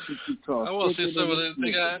 That's what you talk. I want to see some of this.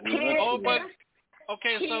 But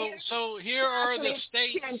okay, so here are the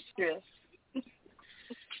states.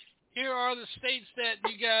 Here are the states that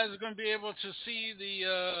you guys are going to be able to see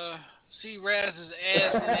see Raz's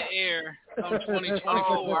ass in the air come 2024.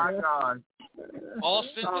 Oh my God.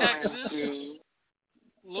 Austin, Texas,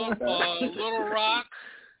 Little Rock,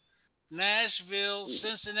 Nashville,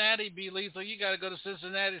 Cincinnati, be lethal. You got to go to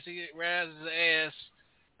Cincinnati to get Raz's ass.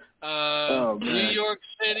 New York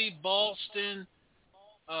City, Boston.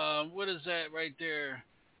 What is that right there?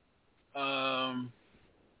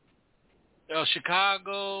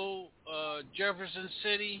 Chicago, Jefferson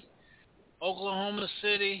City, Oklahoma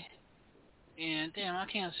City, and damn, I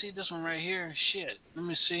can't see this one right here. Shit, let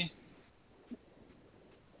me see.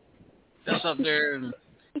 That's up there. And,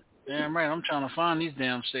 damn right, I'm trying to find these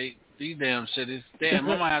damn cities. Damn,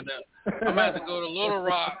 I might have to go to Little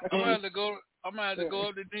Rock. I'm gonna have to go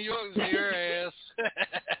up to New York to see her ass.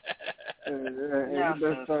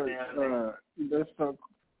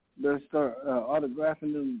 Let's start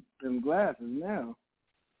autographing them glasses now.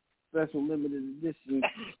 Special limited edition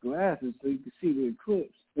glasses so you can see the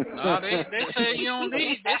eclipse. No, they say you don't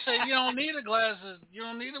need. They say you don't need the glasses. You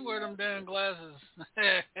don't need to wear them damn glasses.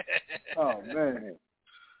 Oh man.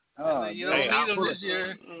 You don't need them this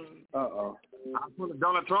year. Uh-oh. I'll pull a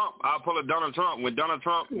Donald Trump. When Donald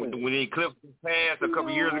Trump, when the eclipse passed a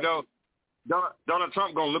couple years ago, Donald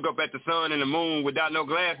Trump going to look up at the sun and the moon without no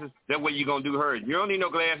glasses. That way you going to do her. You don't need no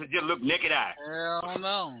glasses. Just look naked eye. Hell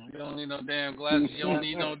no. You don't need no damn glasses. You don't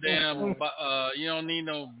need no damn, you don't need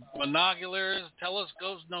no binoculars,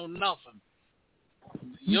 telescopes, no nothing.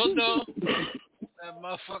 You'll know. That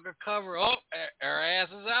motherfucker cover. Oh, her ass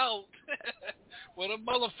is out. With a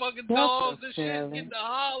motherfucking dogs and shit, getting the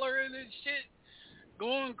hollering and shit,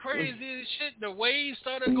 going crazy and shit. The waves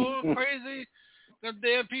started going crazy. Them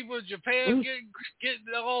damn people in Japan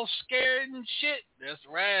getting all scared and shit. That's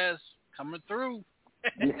Raz coming through.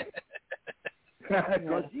 That's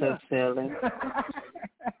so silly.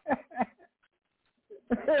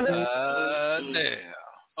 Damn.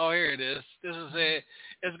 Oh, here it is. This is it.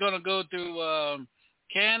 It's gonna go through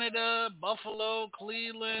Canada, Buffalo,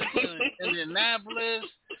 Cleveland, Indianapolis,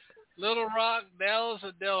 Little Rock, Dallas,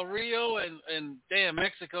 and Del Rio, and damn,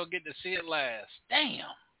 Mexico get to see it last. Damn.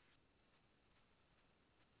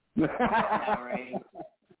 All right.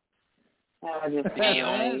 Hey,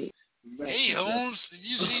 Holmes, did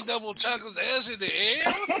you see Double Chocolate's ass in the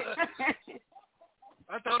air?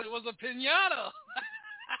 I thought it was a piñata.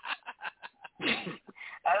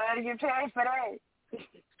 I better get paid for that.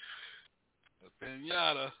 A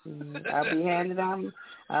piñata.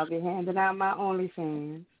 I'll be handing out my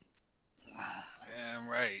OnlyFans. Damn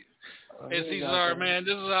right. Hey, Cesar, man,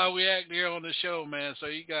 this is how we act here on the show, man. So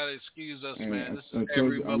you gotta excuse us, man. This is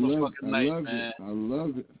every motherfucking night, man. I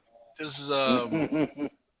love it. This is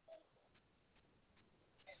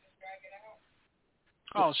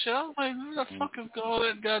Oh shit! I was like, where the fuck is all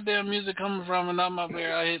that goddamn music coming from? And I'm up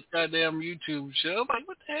here, I hit goddamn YouTube shit. I'm like,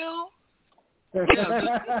 what the hell?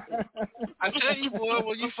 Yeah, I tell you, boy,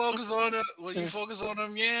 when you focus on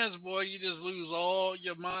them yams, boy, you just lose all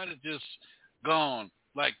your mind. It's just gone,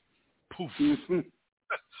 like poof,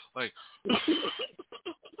 like.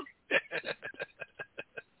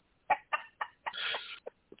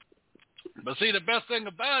 But see, the best thing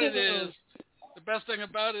about it is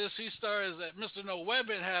C-Star is that Mr. No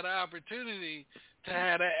Webbin had an opportunity to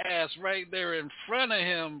have that ass right there in front of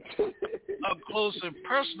him, up close and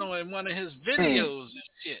personal in one of his videos and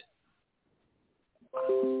shit.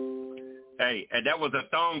 Hey, and that was a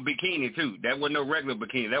thong bikini too. That wasn't no regular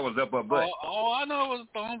bikini. That was up her butt. Oh, I know it was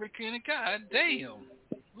a thong bikini. God damn!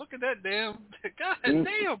 Look at that damn. God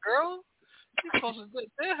damn, girl. You supposed to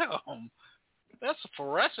damn. That's a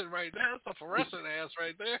fluorescent right there. That's a fluorescent ass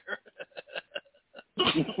right there.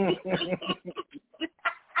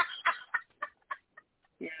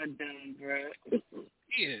 You're dumb, bro.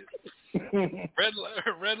 Yeah.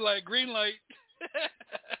 Red light, green light.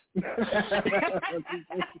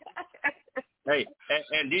 Hey,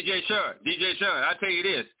 and DJ Sean, I tell you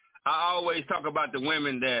this. I always talk about the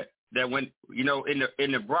women that when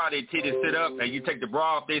in the bra they titties sit up and you take the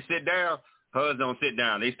bra off, they sit down. Hers don't sit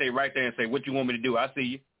down. They stay right there and say, "What you want me to do? I see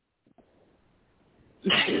you."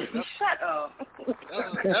 Shut up.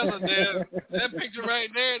 That's a damn, that picture right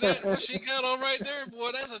there, that she got on right there,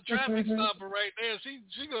 boy, that's a traffic stopper right there.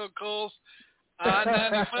 She gonna cause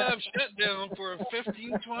I-95 shutdown for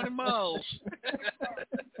 15, 20 miles.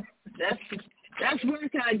 That's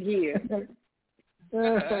workout gear.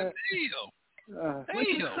 Damn. What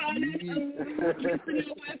you call it?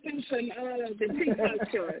 Weapons from the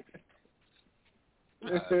TikTok short.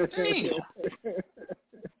 Damn.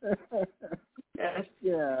 That's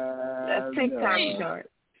TikTok short.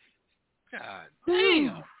 God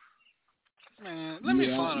damn. Man, let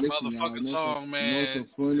me find a motherfucking song, man.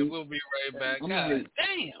 We'll be right back. God damn.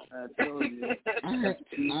 I told you. I had to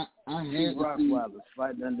see Rockwilder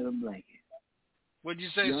right under the blanket. What'd you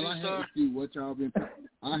say, I had to see what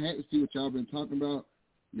y'all been talking about.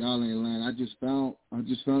 Y'all ain't lying. I just found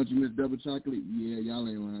you, Miss Double Chocolate. Yeah, y'all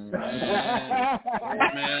ain't lying.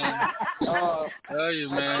 Man. Tell you,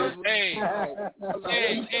 man. Hey,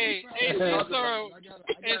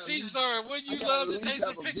 C-Star, wouldn't you love to take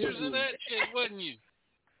some pictures of that shit, wouldn't you?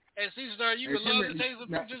 Hey, C-Star, you would love to take some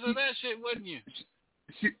pictures of that shit, wouldn't you?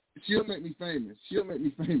 She'll make me famous.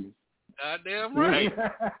 Goddamn right.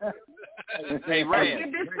 Hey, Raz. Let's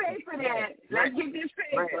get this paper then. Let's get this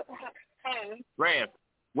paper. Raz,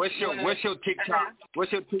 what's your TikTok?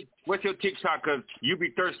 What's your TikTok? Cause you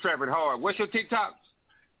be thirst trapping hard. What's your TikTok?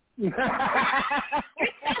 Raspberry.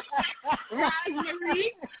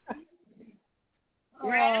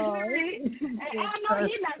 Raspberry. I know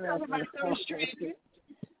you're not talking about thirst trapping.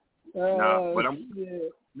 No, but I'm.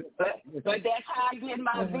 But that's how I get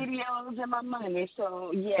my videos and my money.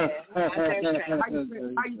 So yeah. How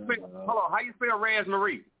you spell Raz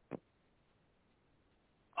Marie?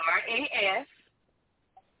 R-A-S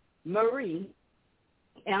Marie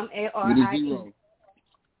M-A-R-I-E.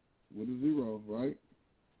 With a zero, right?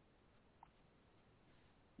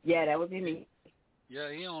 Yeah, that would be me. Yeah,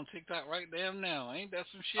 he on TikTok right damn now. Ain't that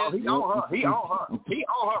some shit? Oh, he on her. He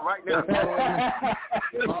on her right now.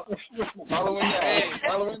 Follow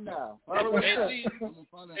him now. Hey,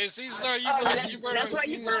 C-Star, you better. That's why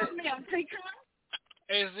you follow me on TikTok?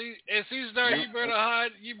 Hey, C-Star, you better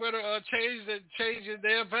hide. You better change your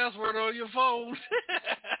damn password on your phone.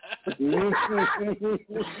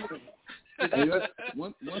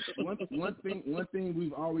 One thing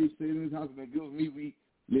we've always said in this house that gives me.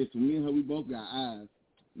 Listen, me and her, we both got eyes.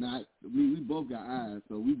 Now, we both got eyes,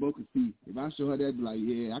 so we both can see. If I show her that, I'd be like,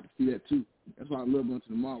 yeah, I can see that too. That's why I love going to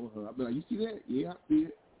the mall with her. I'd be like, you see that? Yeah, I see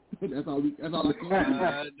it. That's all I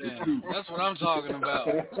can do. That's what I'm talking about.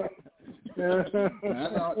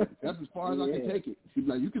 That's as far as I can take it. She'd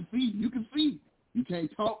be like, you can see. You can't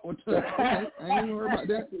talk or touch. I ain't even worried about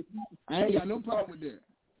that. I ain't got no problem with that.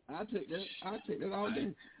 I take that all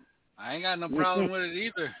day. I ain't got no problem with it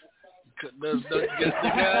either. The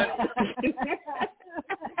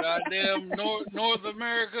goddamn North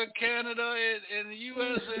America, Canada, and the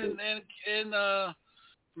U.S. and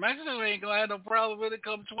Mexico ain't gonna have no problem with it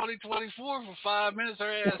come 2024 for 5 minutes.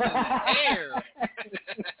 Her ass in the air.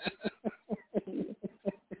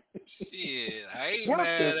 Shit, I ain't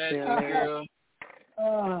mad at you, girl.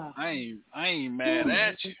 I ain't mad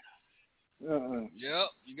at you. Yep,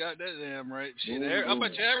 you got that damn right. Shit, I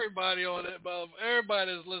bet you everybody on that,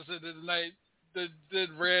 everybody that's listening tonight did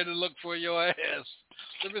read and look for your ass.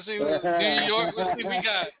 Let me see, New York. Let's see, we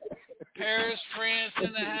got Paris, France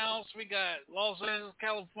in the house. We got Los Angeles,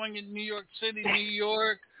 California, New York City, New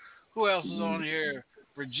York. Who else is on here?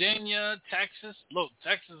 Virginia, Texas. Look,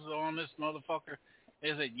 Texas is on this motherfucker.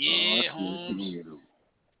 They said, yeah, Holmes.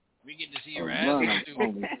 We get to see her ass come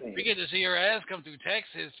through. We get to see her ass come through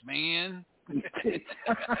Texas, man.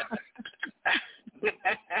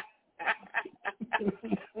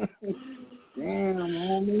 Damn,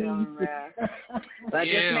 homie. But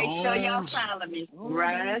just make sure y'all follow me,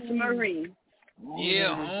 Raz Marie.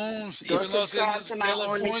 Yeah, Holmes. Go even though subscribe to my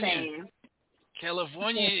California.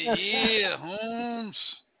 California, yeah, Holmes.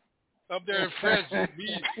 Up there in France,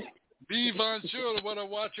 be Von Sure want to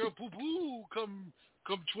watch your poo-poo come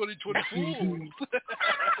 2024.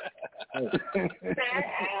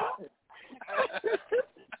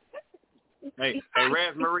 Hey,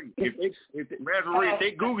 Raz Marie, if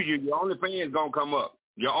they Google you, your OnlyFans gonna come up.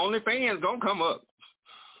 Your OnlyFans gonna come up.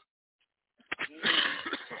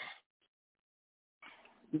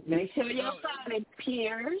 Make sure y'all follow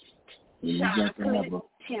Pierce Chocolate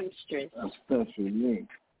Temptress. A special link.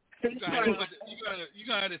 You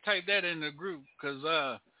gonna have to type that in the group, cause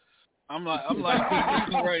I'm like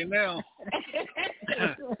right now.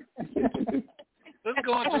 Let's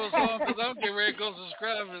go into a song, because I'm getting ready to go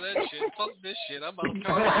subscribe to that shit. Fuck this shit. I'm about to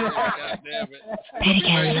talk about it. God damn it. Better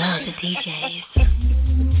get love the DJs.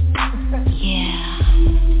 Yeah.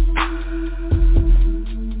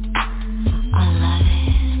 I love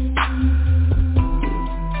it.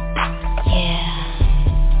 Yeah.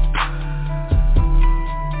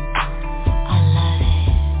 I love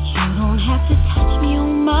it. You don't have to touch me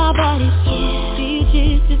on my body. Yeah.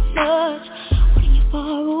 Just a touch. When you're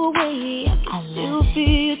far away, I can still feel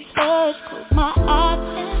your touch. Close my eyes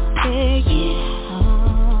and say, yeah.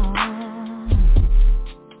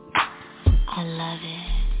 I love it.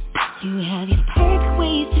 You have these perfect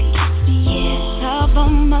ways to kiss me, yeah.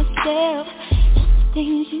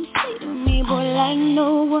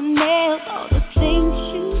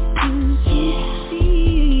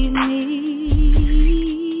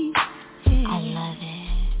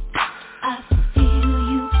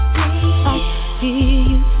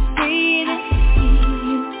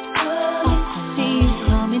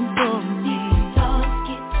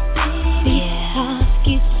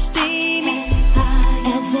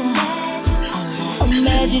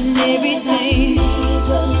 everything.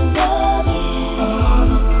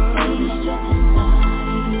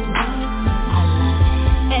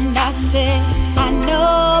 And I said, I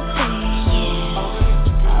know, baby,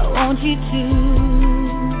 I want you to.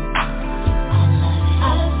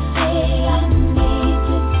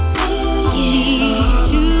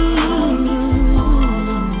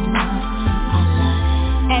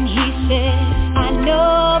 And he said, I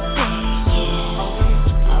know, baby,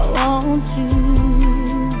 I want to.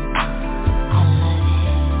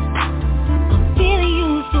 I'm feeling you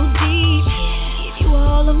so deep. Give you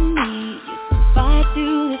all of me. You can fight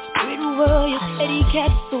through this pretty world. Your steady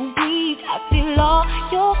catch so weak. I feel all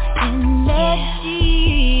your energy.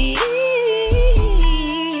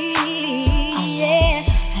 Yeah,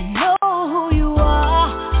 I know who you are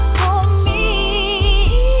for me.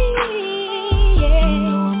 Yeah,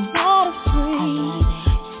 I'm not afraid.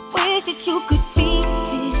 Wish that you could be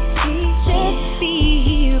here, just be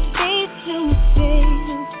here, face to face,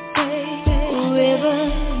 forever,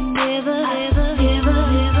 never, ever, ever,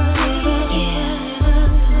 ever,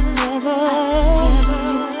 ever,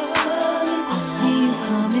 I see you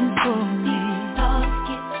coming for me.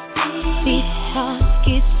 These hearts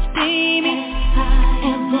get steaming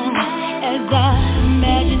as I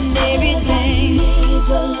imagine everything.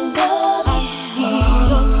 I see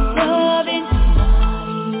your loving,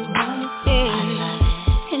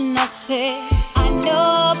 yeah. And I say, I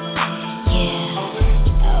know, yeah,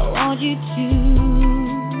 I want you to.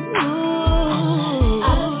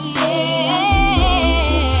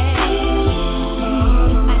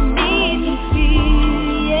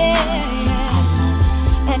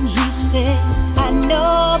 And he said, I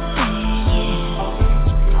know, baby,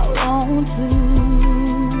 I want to.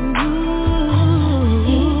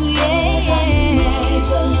 Yeah, I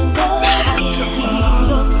see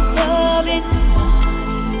your loving.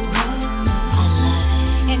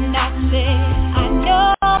 And I say, I know,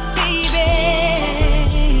 baby.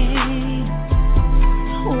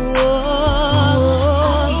 Whoa,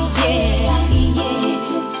 yeah. I feel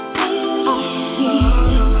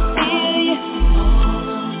you.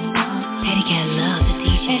 Petty cat love the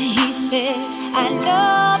DJ. And he said, I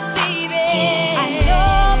know, baby. I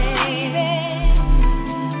know, baby.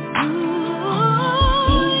 Ooh,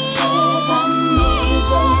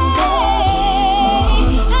 yeah.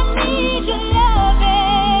 I need your loving.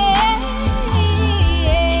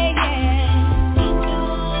 Yeah.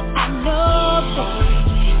 I know,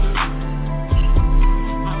 baby.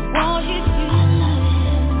 I want you to.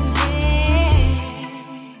 Yeah.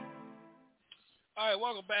 All right,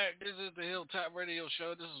 welcome back. This is the Hilltop Radio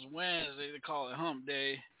Show. This is Wednesday. They call it Hump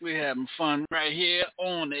Day. We're having fun right here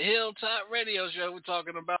on the Hilltop Radio Show. We're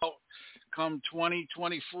talking about come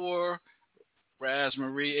 2024, Raz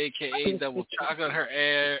Marie, a.k.a. Double Chocolate. Her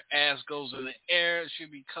ass goes in the air. She'll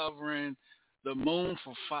be covering the moon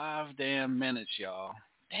for 5 damn minutes, y'all.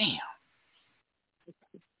 Damn.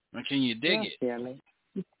 Now, can you dig it?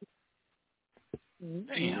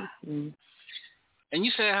 Damn. And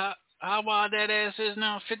you said how wide that ass is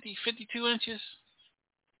now? 52 inches?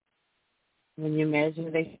 When you measure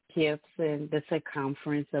the hips and the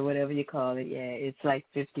circumference or whatever you call it, yeah, it's like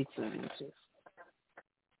 52 inches.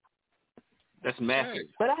 That's massive.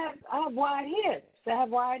 But I have wide hips. I have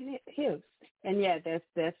wide hips, and yeah,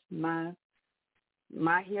 that's my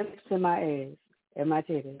hips and my ass and my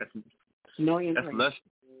titties. No imprint.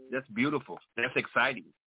 That's beautiful. That's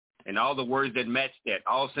exciting. And all the words that match that,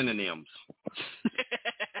 all synonyms.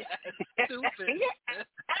 Stupid.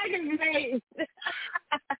 Aggravating.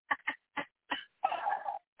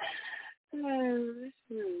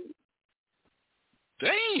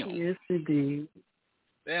 Damn. Yes, indeed.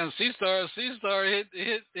 Damn, C-Star hit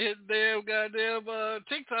damn goddamn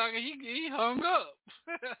TikTok and he hung up.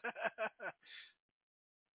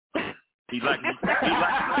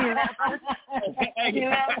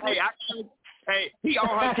 Hey, he on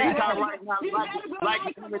her TikTok right now, like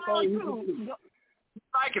everything.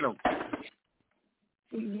 Liking him.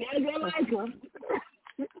 Yeah, they like him.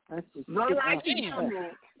 Go like him.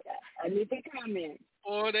 I need to comment.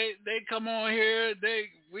 Or they come on here,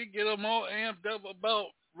 we get them all amped up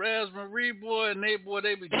about Raz Marie, boy, and they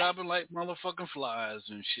be dropping like motherfucking flies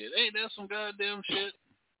and shit. Ain't that some goddamn shit?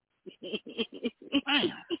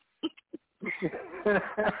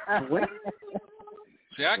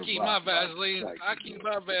 See, I keep my Vaseline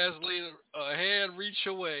a hand reach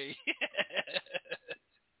away.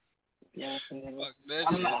 Yeah, Fuck that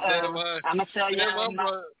I'm shit. gonna tell y'all.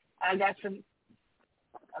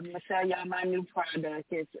 I'm gonna tell y'all my new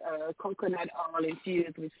product. It's coconut oil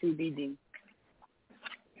infused with CBD.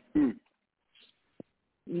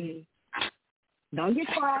 Don't get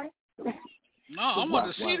quiet. No, I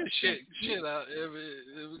want to see the shit.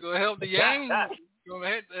 If we're gonna help the yang,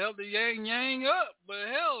 help the yang up. But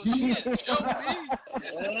hell, shit, show me.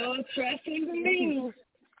 Oh, trust and believe.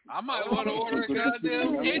 I might want to order a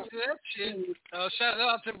goddamn case of that shit. Shout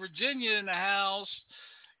out to Virginia in the house,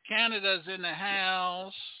 Canada's in the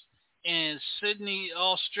house, and Sydney,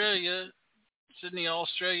 Australia,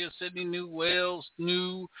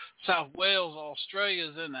 New South Wales,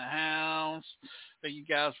 Australia's in the house. Thank you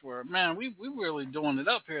guys for, man, we really doing it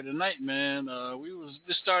up here tonight, man. We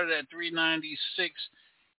started at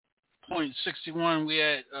 396.61. We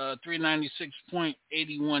at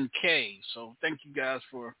 396.81K. So thank you guys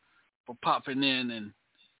for popping in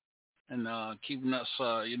and keeping us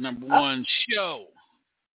your number one show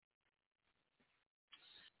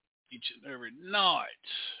each and every night.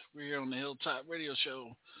 We're here on the Hilltop Radio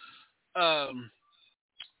Show.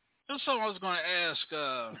 There's something I was going to ask.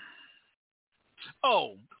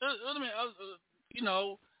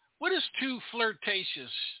 What is too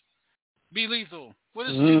flirtatious? Be Lethal. What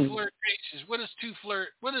is too flirtatious? What is too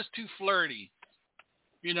flirty?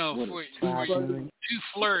 You know, too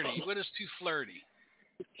flirty. What is too flirty?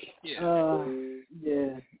 Yeah.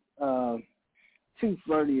 Too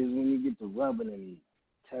flirty is when you get to rubbing and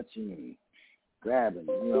touching and grabbing.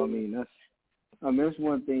 You know what I mean? That's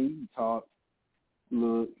one thing. You can talk,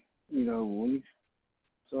 look. You know, when you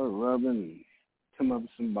start rubbing and come up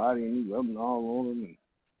with somebody and you rubbing all on them, and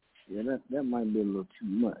yeah, that might be a little too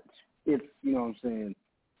much. If you know what I'm saying,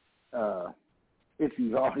 if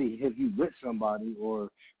you with somebody, or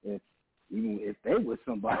if they with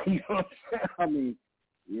somebody, you know what I'm saying? I mean,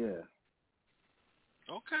 yeah.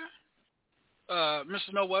 Okay.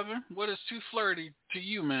 Mr. No Weapon, what is too flirty to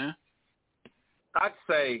you, man? I'd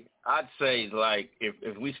say like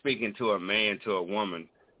if we speaking to a man, to a woman,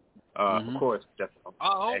 of course. That's, I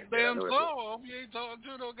hope damn so. I hope you ain't talking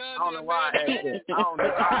to no goddamn. I don't know why I asked that. I don't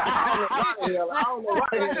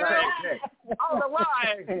know why I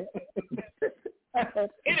asked that.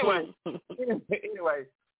 Anyway.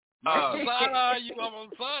 Side-eye you, I'm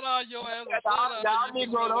gonna side-eye your ass.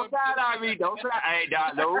 Negro, don't side-eye me. Don't side-eye. Hey,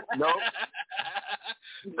 no.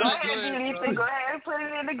 Go ahead, Felipe. Go ahead and put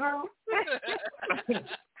it in the group.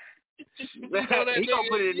 He gonna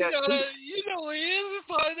put it in that. You know he is. It's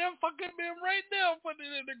probably that fucking man right now putting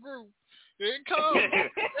it in the group. Here it comes.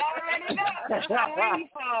 Already know. I'm waiting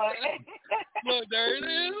for it. Look, there it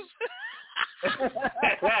is.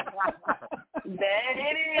 There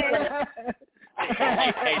it is.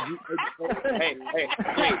 Hey,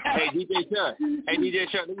 DJ Chuck, let me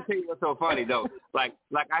tell you what's so funny though. Like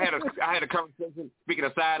I had a conversation, speaking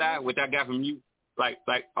of side eye, which I got from you. Like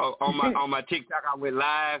on my TikTok, I went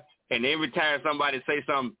live, and every time somebody say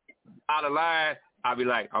something out of line, I'll be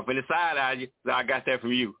like, I'm finna side eye you. So I got that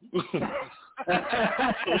from you.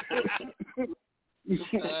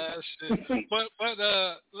 Shit. But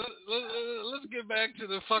let's get back to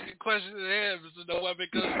the fucking question at hand, Mr. Noah,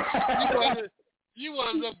 because you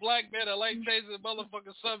was a black man that like changing the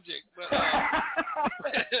motherfucking subject.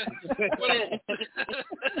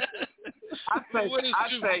 But what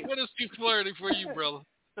is too flirty for you, brother?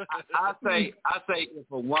 I say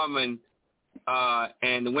if a woman,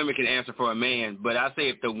 and the women can answer for a man, but I say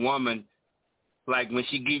if the woman, like when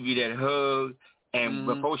she give you that hug, and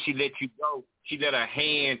before she let you go, she let her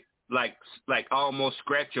hand like almost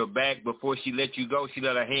scratch your back before she let you go. She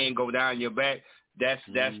let her hand go down your back. That's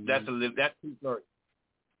too flirty.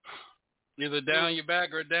 Either down your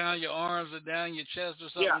back or down your arms or down your chest or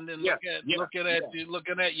something. Then looking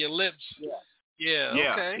at your lips. Yeah.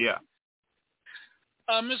 Okay. Yeah.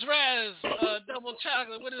 Miss Raz, double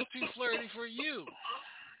chocolate. What is too flirty for you?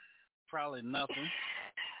 Probably nothing.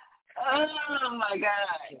 Oh my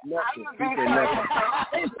God! Nothing.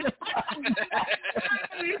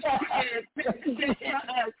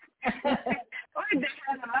 What the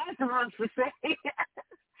hell am I supposed to say?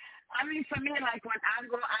 I mean, for me, like when I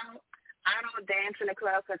go out, I don't dance in the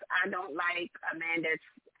club because I don't like a man that's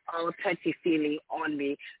all touchy-feely on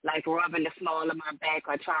me, like rubbing the small of my back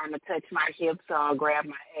or trying to touch my hips or grab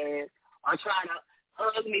my ass or trying to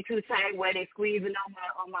hug me too tight where they squeezing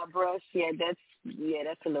on my breast. That's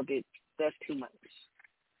a little bit, that's too much.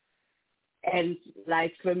 And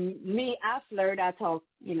like for me, I flirt, I talk,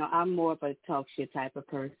 I'm more of a talk shit type of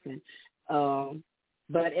person.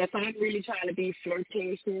 But if I'm really trying to be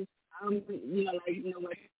flirtatious, what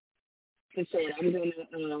to say, I'm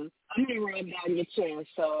gonna rub down your chest,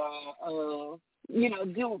 so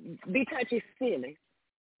be touchy feely.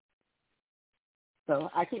 So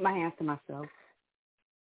I keep my hands to myself.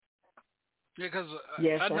 Yeah, because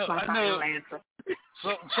that's my final answer.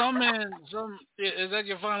 Some men, is that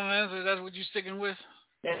your final answer? That's what you sticking with?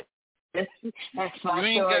 That's my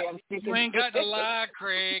story. I'm sticking. You ain't got to lie,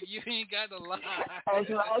 Craig. You ain't got to lie. That's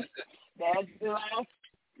my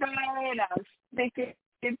story, and I'm sticking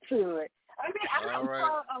to it. I mean,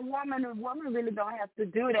 for a woman really don't have to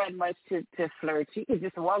do that much to flirt. She can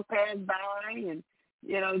just walk past by and,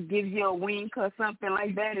 give you a wink or something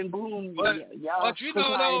like that, and boom, y'all. But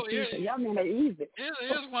though, y'all men are easy.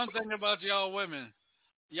 Here's one thing about y'all women.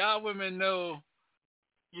 Y'all women know,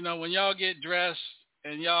 when y'all get dressed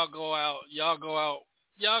and y'all go out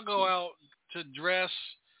to dress,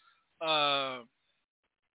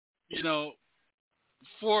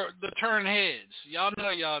 for the turn heads. Y'all know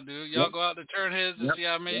y'all do. Y'all go out to turn heads to see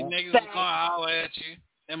how many niggas is gonna holler at you.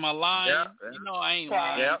 Am I lying? I ain't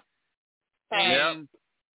lying.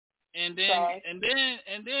 And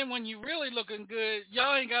then when you really looking good,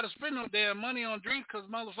 y'all ain't got to spend no damn money on drinks because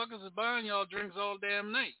motherfuckers is buying y'all drinks all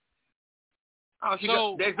damn night.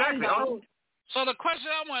 Exactly. So the question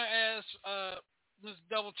I want to ask, Ms.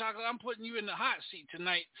 Double Chocolate, I'm putting you in the hot seat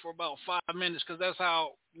tonight for about 5 minutes because that's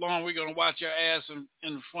how long we're going to watch your ass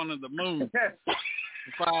in front of the moon.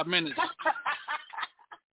 For 5 minutes.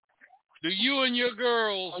 Do you and your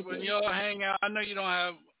girls, when y'all hang out, I know you don't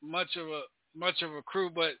have much of a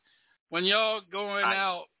crew, but when y'all going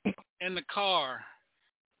out in the car,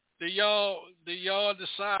 do y'all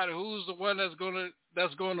decide who's the one that's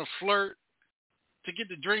gonna flirt to get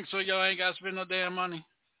the drink so y'all ain't got to spend no damn money?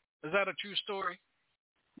 Is that a true story?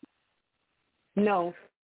 No,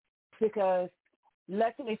 because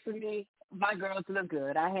luckily for me, my girls look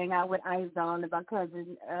good. I hang out with Ice Dawn and my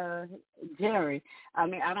cousin Jerry. I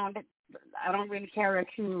mean, I don't really carry a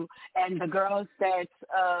crew. And the girls that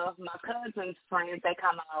my cousin's friends that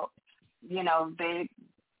come out, they on their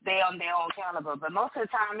own caliber. But most of the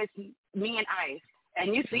time it's me and Ice.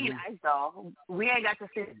 And you see Ice Dawn. We ain't got to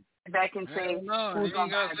sit back and say who's going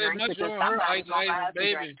to buy a drink because somebody's going to buy a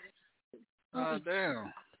drink. Oh,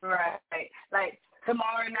 damn. Right. Like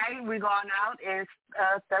tomorrow night we're going out. It's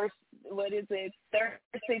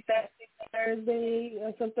Thursday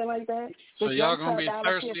or something like that. So y'all gonna be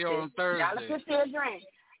thirsty on Thursday. $1.50 a drink.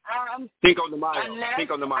 Think on the mile.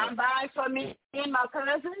 I'm buying for me and my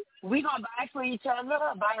cousin. We gonna buy for each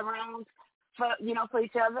other, buy rounds for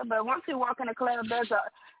each other. But once we walk in the club,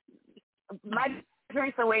 my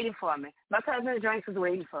drinks are waiting for me. My cousin's drinks is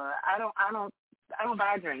waiting for her. I don't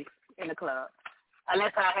buy drinks in the club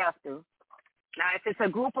unless I have to. Now, if it's a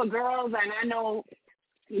group of girls and I know,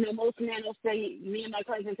 most men will say me and my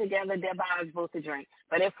cousin together, they'll buy us both a drink.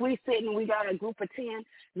 But if we sit and we got a group of 10,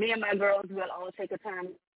 me and my girls will all take a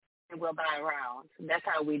turn and we'll buy rounds. That's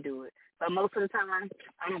how we do it. But most of the time,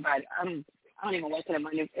 I don't even walk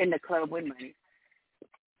in the club with money.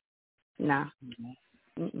 Nah.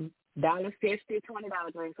 $1.50,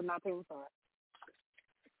 $20 drinks. I'm not paying for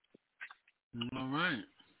it. All right.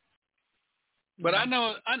 But I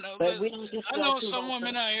know some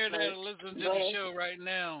women out here that are listening to the show right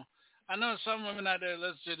now. I know some women out there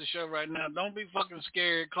listening to the show right now. Don't be fucking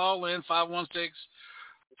scared. Call in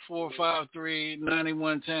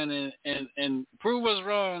 516-453-9110 and prove us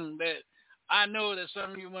wrong. That I know that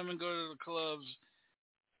some of you women go to the clubs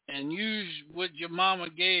and use what your mama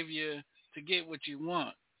gave you to get what you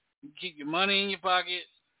want. You keep your money in your pocket.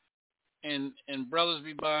 And brothers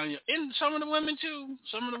be buying you. And some of the women, too.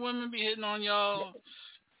 Some of the women be hitting on y'all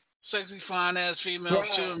sexy, fine-ass females,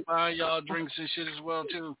 too, and buying y'all drinks and shit as well,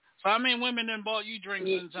 too. So how many women done bought you drinks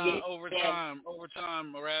in time, over time,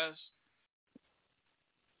 Maraz?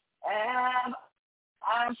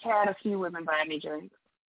 I've had a few women buy me drinks.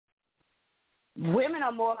 Women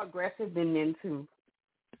are more aggressive than men, too.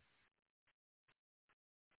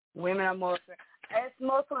 Women are more aggressive. It's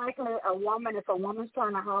most likely a woman. If a woman's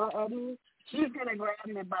trying to holler at me, she's gonna grab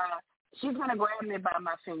me by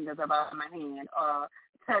my fingers or by my hand, or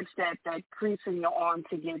touch that crease in your arm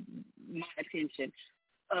to get my attention.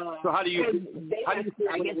 So how do you feel I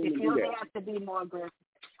guess they feel they have to be more aggressive.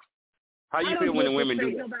 How do you feel when the women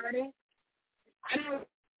do that? I don't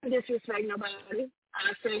disrespect nobody.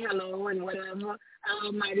 I say hello and whatever.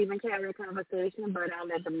 I might even carry a conversation, but I'll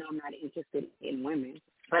let them know I'm not interested in women.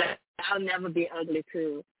 But I'll never be ugly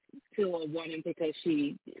to a woman because it's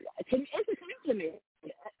a compliment.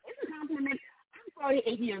 It's a compliment. I'm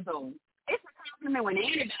 48 years old. It's a compliment when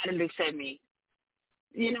anybody looks at me.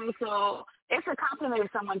 So it's a compliment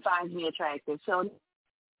if someone finds me attractive. So,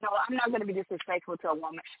 no, I'm not going to be disrespectful to a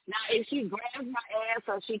woman. Now, if she grabs my ass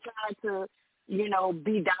or she tries to, be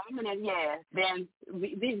dominant, then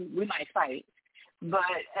we might fight.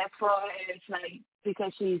 But as far as,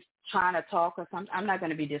 because she's trying to talk or something, I'm not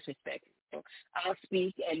going to be disrespectful. I'll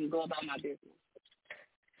speak and go about my business.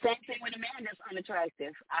 Same thing with a man that's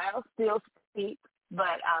unattractive. I'll still speak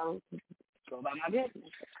but I'll go about my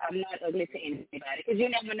business. I'm not ugly to anybody because you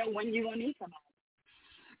never know when you're going to need somebody.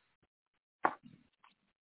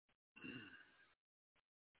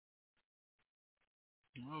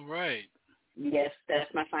 All right. Yes,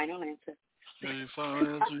 that's my final answer.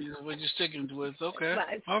 What you sticking with? Okay.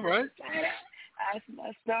 All right. I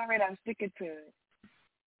started. I'm sticking to it.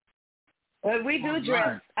 But we do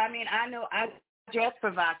dress. I mean, I know I dress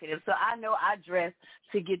provocative, so I know I dress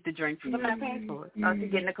to get the drink. I'm not paying for it. Or to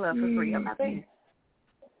get in the club for free. I'm not paying.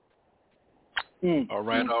 All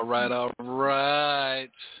right.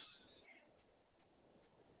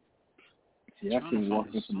 See, I can walk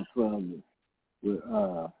into the club with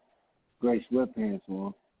gray sweatpants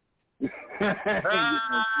on. With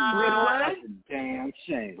what? Damn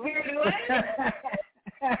shame. With what?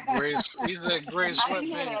 He said gray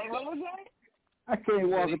sweatpants. What was that? I can't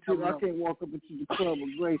walk up into the club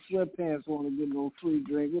with gray sweatpants on and get no free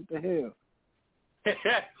drink. What the hell?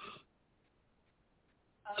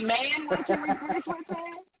 A man wants to wear gray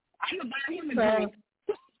sweatpants? I can buy him a drink.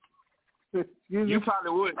 You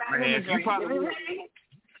probably would, man.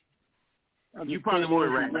 You probably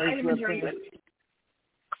would, right?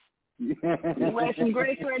 You wear some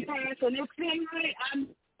gray sweatpants and it's been right. I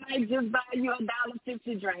might just buy you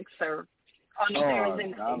 $1.50 drink, sir. On the Thursday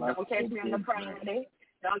night. Don't catch me on the Friday.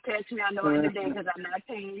 Don't catch me on the other day because I'm not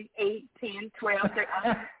paying 8, 10, 12, 13.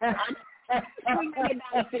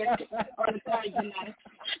 $300.50 on the Thursday night.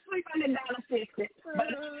 $300.50. But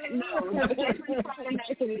no, don't catch me Friday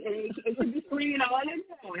night. It could be free and all in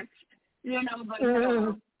one. You know, but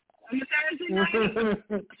no. On the Thursday night,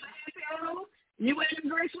 you wear the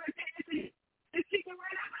gray sweatpants and the chicken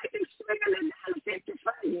right out. I can $300.50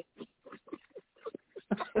 for you.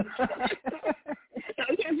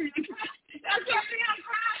 Don't catch me on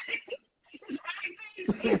Friday.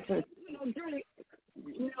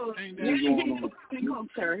 No,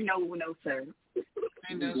 sir. No, sir.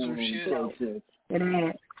 Ain't that some shit? It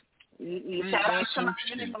ain't. You shout out to my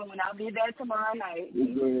honeymoon. I'll be there tomorrow night.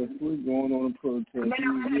 We're going on a protest.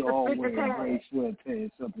 We all wear gray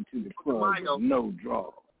sweatpants up into the club with no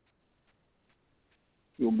draw.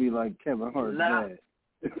 You'll be like Kevin Hart's dad.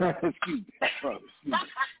 Excuse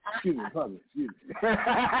me.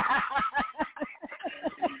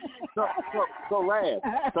 So Raz,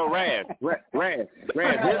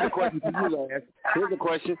 here's the question to you, Raz. Here's the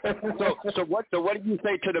question. So what do you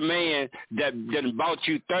say to the man that bought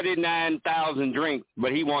you 39,000 drinks,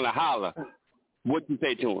 but he want to holler? What you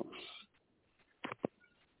say to him?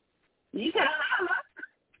 You can holler.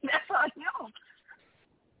 That's all you.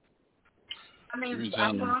 I mean,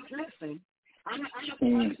 listen. I'm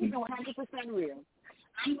going to keep it 100% real.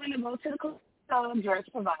 I'm going to go to the club dress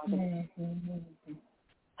provider.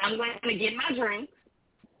 I'm going to get my drinks.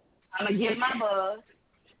 I'm going to get my buzz.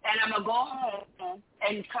 And I'm going to go home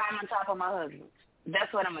and climb on top of my husband.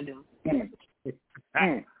 That's what I'm going to do.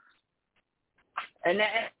 And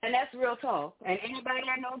that's real talk. And anybody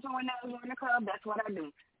that knows when I was in the club, that's what I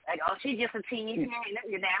do. Like, oh, she just a tease.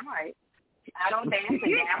 You're damn right. I don't dance.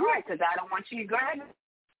 You're damn right because I don't want you to grab it.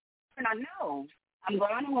 And I know I'm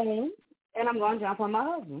going home and I'm going to jump on my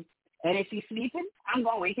husband. And if he's sleeping, I'm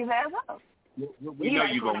going to wake his ass up. We know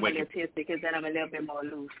you're going to wake him up. Because then I'm a little bit more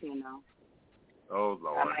loose, you know. Oh,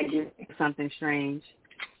 Lord. I might do something strange.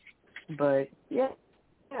 But, yeah,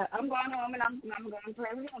 I'm going home and I'm going to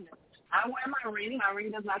play with him. I wear my ring. My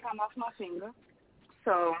ring does not come off my finger.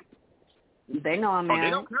 So they know I'm married. They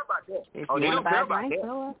don't care about that. If they don't care about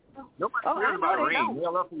that. Nobody cares about a ring.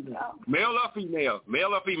 Male or female. Male or female.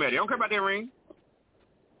 Male or female. They don't care about that ring.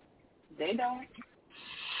 They don't.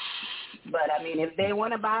 But, I mean, if they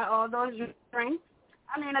want to buy all those drinks,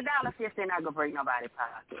 I mean, $1.50 not going to break nobody's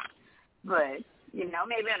pocket. But, you know,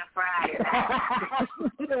 maybe on a Friday.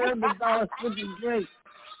 $1.50 drink.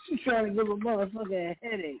 She's trying to give a motherfucker a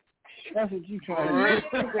headache. That's what you trying to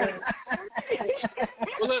do.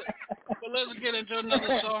 Well, let's get into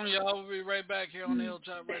another song, y'all. We'll be right back here on the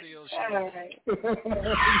Hilltop Radio Show. All right.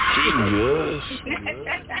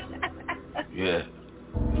 Yeah.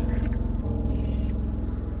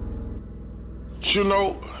 You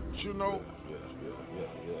know.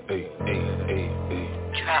 Hey.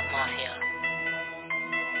 Trap on here.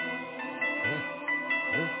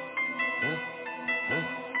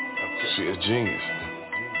 She a genius.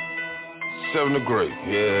 7 to grade,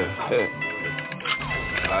 yeah.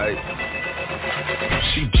 Alright.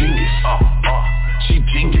 She genius, she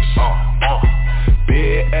genius,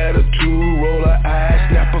 bad attitude, roll her eyes,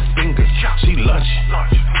 snap her fingers. She lunch,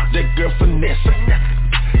 that girl finesse.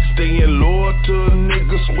 Staying loyal to a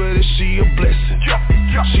nigga, swear that she a blessing.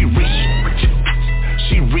 She rich,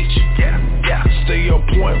 she reach it. Stay on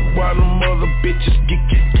point while them other bitches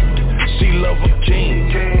geek it. She love a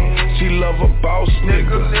king, she love a boss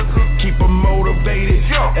nigga. Keep her motivated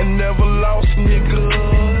and never lost nigga.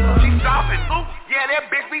 She saucy, ooh, yeah, that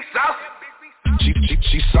bitch be saucy.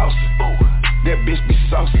 She saucy, ooh, that bitch be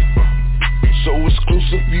saucy. So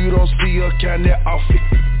exclusive, you don't see her kinda often.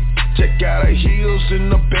 Check out her heels in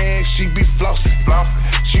the bag, she be flossing.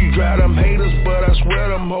 She drive them haters, but I swear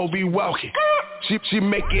them hoes be walking. She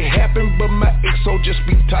make it happen, but my ex-o just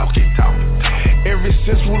be talking. Ever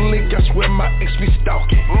since we link, I swear my ex be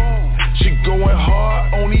stalking. She going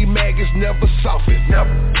hard on these maggots, never soften.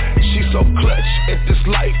 She so clutch at this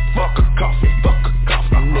life, fuck a coffin,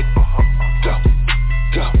 nigga. Go.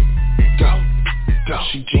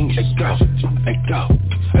 She genius, go.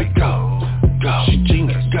 She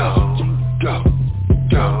genius, go.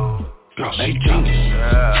 She genius.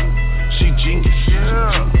 She genius.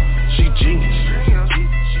 She genius.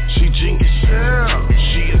 She genius.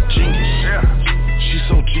 She a genius. She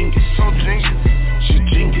so genius. She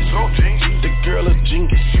genius. The girl a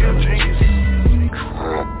genius.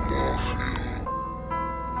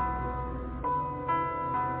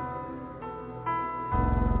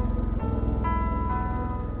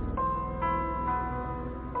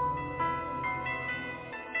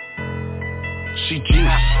 She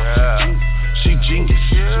genius. She genius.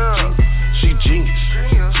 She genius.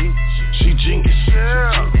 She genius.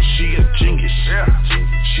 She a genius.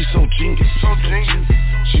 She so genius.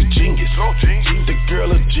 She genius. The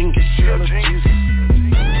girl a genius.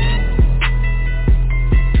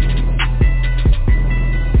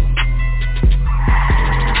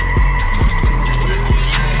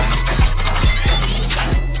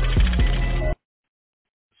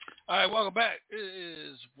 All right, welcome back. It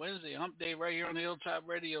is Wednesday, Hump Day, right here on the Hilltop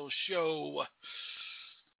Radio Show.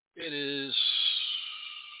 It is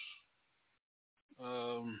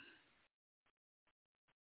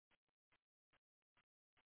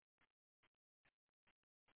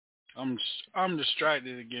I'm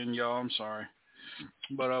distracted again, y'all. I'm sorry,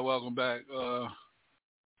 but welcome back. Well,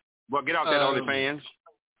 get off that OnlyFans.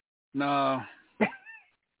 No.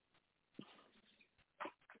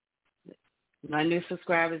 My new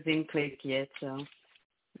subscribers didn't click yet, so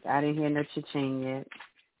I didn't hear no cha-ching yet.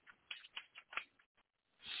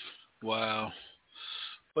 Wow.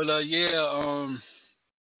 But yeah,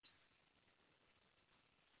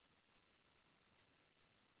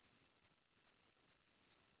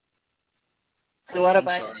 So what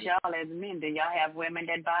about y'all as men? Do y'all have women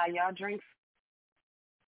that buy y'all drinks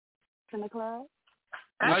in the club?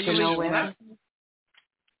 I used to.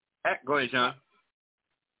 Go ahead, Sean.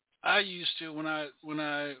 I used to when I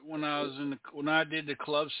did the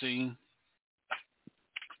club scene.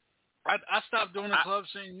 I stopped doing the club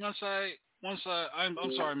scene I'm sorry,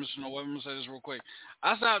 Mr. No, I'm gonna say this real quick.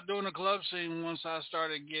 I stopped doing the club scene once I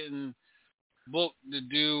started getting booked to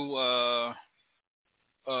do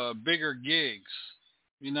bigger gigs.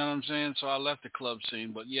 You know what I'm saying? So I left the club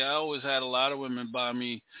scene. But yeah, I always had a lot of women buy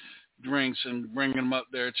me drinks and bring them up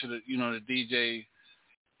there to the the DJ.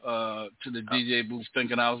 To the DJ booth,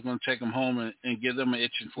 thinking I was going to take them home and give them an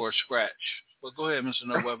itching for a scratch. But go ahead, Mr.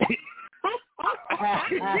 No Weather.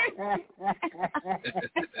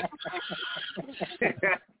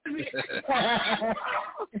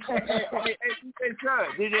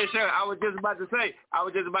 DJ Sean, I was just about to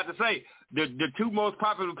say, the two most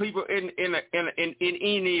popular people in any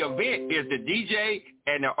event is the DJ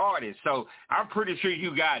and the artist. So I'm pretty sure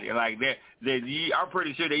you got it like that. I'm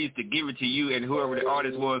pretty sure they used to give it to you and whoever the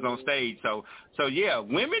artist was on stage. So yeah,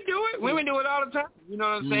 women do it. Women do it all the time. You know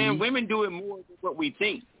what I'm saying? Women do it more than what we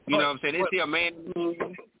think. You know what I'm saying? They see a man.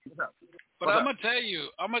 But I'm gonna tell you,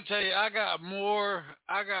 I got more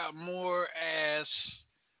ass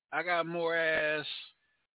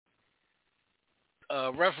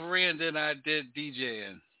refereeing than I did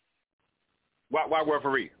DJing. Why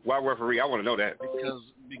referee? I want to know that.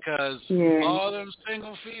 Because all them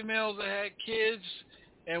single females that had kids,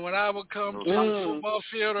 and when I would come to the football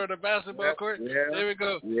field or the basketball court, they would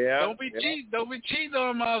go, "Don't be cheating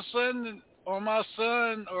on my son or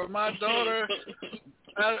my daughter."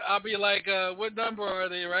 I'll be like, "What number are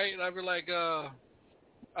they?" Right? And I'll be like, I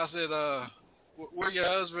said, "Where your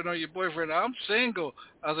husband or your boyfriend?" "I'm single."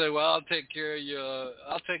 I said, "Well, I'll take care of your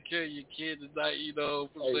kid tonight." You know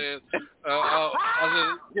what I'm saying? I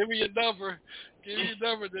said, "Give me your number.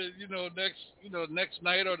 Next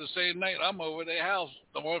night or the same night, I'm over their house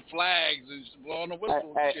throwing flags and blowing the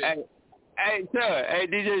whistle and shit." Hey, Sean. Hey,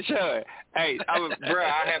 DJ Sean. Hey,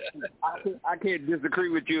 I can't disagree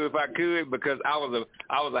with you if I could, because I was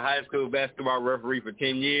a high school basketball referee for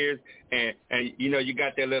 10 years, and you know, you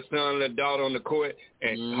got that little son, little daughter on the court,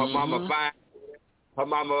 and her mama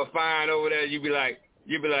fine over there. You be like,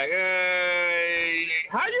 hey,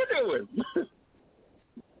 how you doing?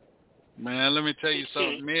 Man, let me tell you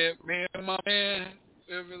something. Me and my man,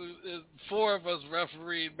 four of us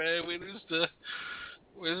refereed, man. We used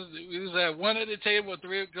to have one at the table,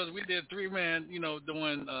 three, because we did 3-man, you know,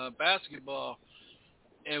 doing basketball,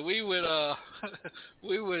 and we would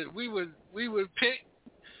we would pick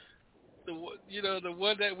the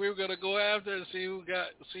one that we were gonna go after and see who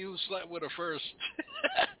slept with her first.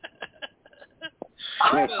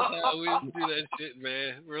 That's how we used to do that shit,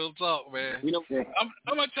 man. Real talk, man. You know, I'm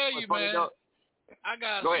gonna tell you, man. I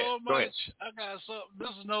got so much. This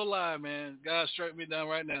is no lie, man. God strike me down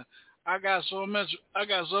right now. I got so much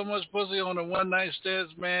pussy on the one night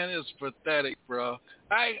stands, man. It's pathetic, bro.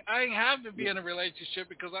 I ain't have to be in a relationship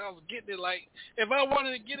because I was getting it like, if I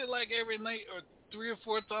wanted to get it like every night or 3 or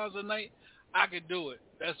 4 times a night, I could do it.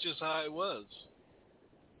 That's just how it was.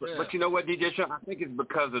 Yeah. But you know what, DJ Sean? I think it's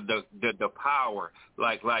because of the power.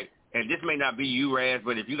 Like, and this may not be you, Raz,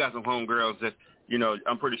 but if you got some homegirls that, you know,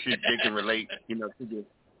 I'm pretty sure they can relate, you know, to this,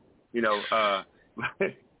 you know, but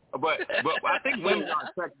I think women are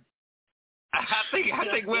attracted. I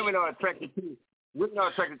think women are attracted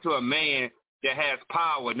to a man that has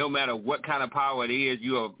power, no matter what kind of power it is.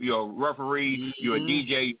 You're a referee, you're a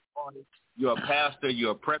DJ, you're a pastor,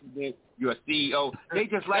 you're a president, you're a CEO. They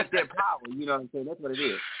just like that power. You know what I'm saying? That's what it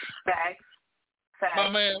is. Facts.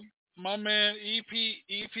 My man, EP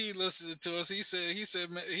listening to us. He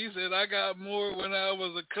said, I got more when I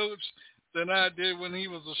was a coach than I did when he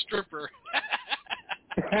was a stripper.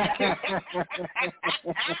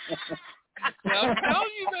 I'm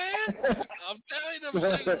telling you, man.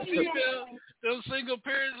 Them single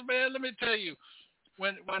parents, man. Let me tell you,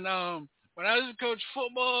 when I used to coach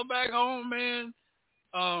football back home, man,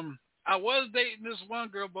 I was dating this one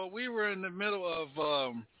girl, but we were in the middle of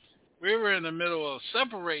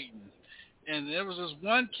separating, and there was this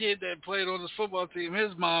one kid that played on this football team.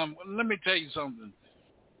 His mom, let me tell you something.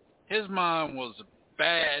 His mom was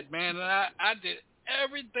bad, man, and I did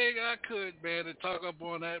everything I could, man, to talk up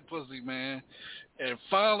on that pussy, man. And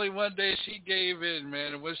finally, one day, she gave in,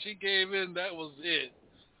 man. And when she gave in, that was it.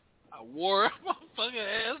 I wore her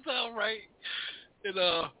motherfucking ass out, right? And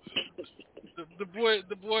the boy,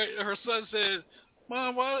 her son said,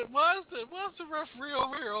 "Mom, why's the referee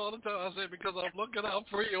over here all the time?" I said, "Because I'm looking out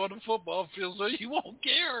for you on the football field, so you won't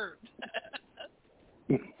get hurt."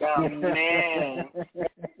 Oh, man.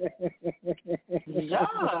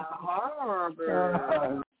 Y'all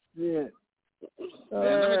horrible. Yeah.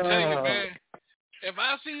 Man, let me tell you, man. If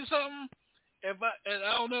I see something, and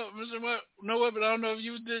I don't know, Mr. Noah, but I don't know if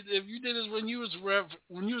you did this when you was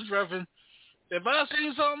reffing. If I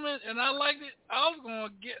seen something and I liked it, I was gonna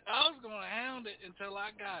hound it until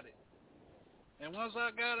I got it. And once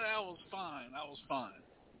I got it, I was fine.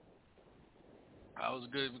 I was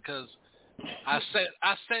good because I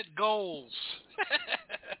set goals.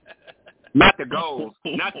 Not the goals,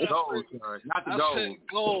 sir. Not the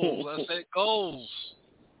goals. I set goals.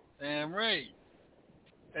 Damn right.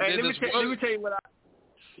 And hey, let me tell you what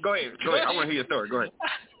Go ahead. I want to hear your story. Go ahead.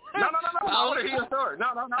 No. I want to hear your story. No.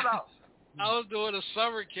 I was doing a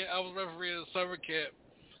summer camp. I was refereeing a summer camp,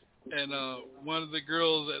 and one of the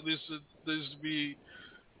girls that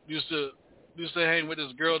used to hang with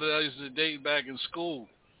this girl that I used to date back in school,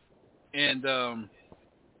 and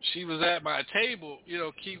she was at my table, you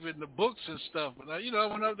know, keeping the books and stuff. And I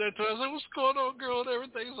went up there to her. I said, "What's going on, girl?" and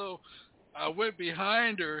everything. So I went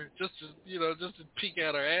behind her just to peek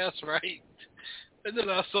at her ass, right? And then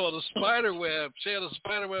I saw the spider web. She had a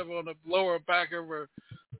spider web on the lower back of her.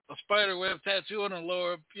 A spider web tattoo on the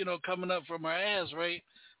lower, coming up from her ass, right?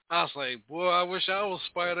 I was like, boy, I wish I was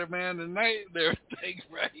Spider-Man tonight and everything,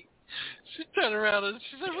 right? She turned around and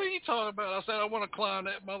she said, what are you talking about? I said, I want to climb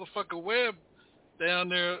that motherfucking web down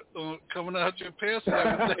there coming out your pants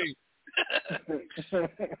and everything.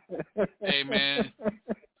 Hey, man.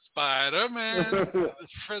 Spider-Man.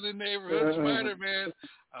 Friendly neighborhood Spider-Man.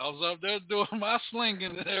 I was up there doing my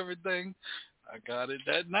slinging and everything. I got it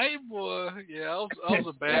that night, boy. Yeah, I was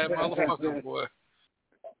a bad motherfucker, boy.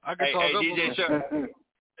 I could talk up DJ some...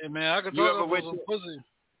 Hey, man, I could talk up some pussy.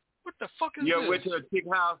 What the fuck is this? You went to a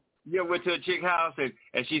chick house.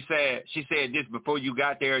 And she said this before you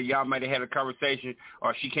got there. Y'all might have had a conversation,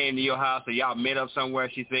 or she came to your house, or y'all met up somewhere.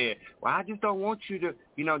 She said, well, I just don't want you to,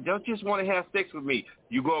 don't just want to have sex with me.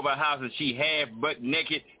 You go over her house, and she half butt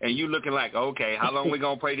naked, and you looking like, okay, how long we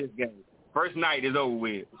going to play this game? First night is over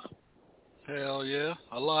with. Hell yeah,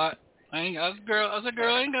 a lot. I was a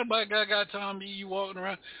girl, I ain't got time to be you walking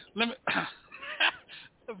around. Let me.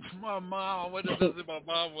 My mom went to visit my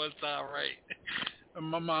mom one time, right? And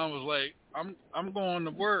my mom was like, "I'm going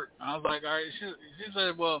to work." I was like, "All right." She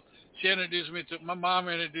said, "Well," my mom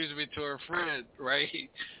introduced me to her friend, right?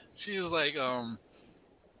 She was like, I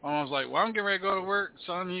was like, "Well, I'm getting ready to go to work,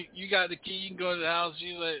 son. You got the key. You can go to the house."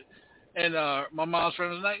 She's like, and my mom's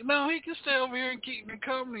friend was like, "No, he can stay over here and keep me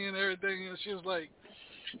company and everything." And she was like,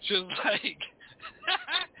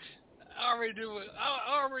 I already do it.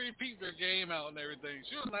 I already peeped her game out and everything.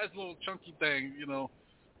 She was a nice little chunky thing, you know.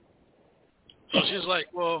 So she's like,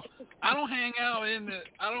 "Well, I don't hang out in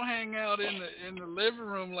the living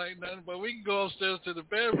room like nothing, but we can go upstairs to the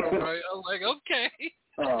bedroom, right?" I was like, "Okay."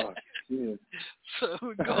 Oh, shit. So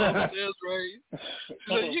we go upstairs, right? She's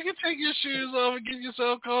like, "You can take your shoes off and get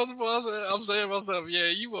yourself comfortable." I'm saying to myself, "Yeah,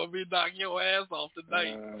 you want me to knock your ass off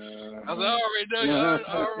tonight?" I said, "I already know you. I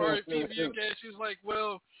already peeped your game." She's like,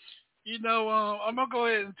 "Well, you know, I'm gonna go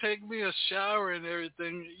ahead and take me a shower and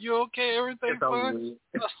everything. You okay? Everything fine?"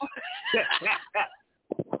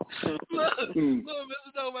 Look,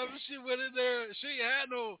 Mr. Nobody, she went in there.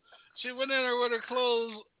 She went in there with her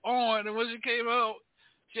clothes on, and when she came out,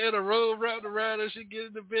 she had a robe wrapped around her. She get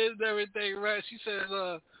in the bed and everything, right? She says,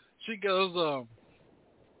 she goes,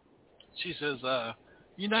 she says,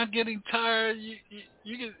 "You're not getting tired. You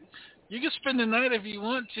can spend the night if you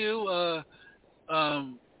want to."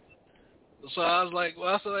 So I was like,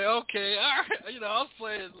 okay, all right. You know, I was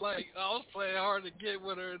playing hard to get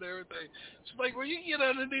with her and everything. She's like, "Well, you can get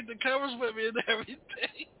underneath the covers with me and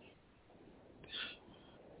everything."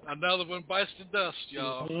 Another one bites the dust,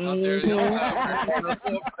 y'all. Out there,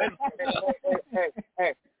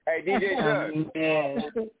 Hey, DJ Chuck.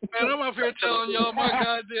 Man, I'm up here telling y'all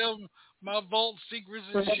my vault secrets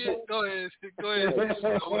and shit. Go ahead.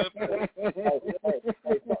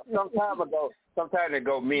 Some time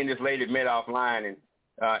ago, me and this lady met offline,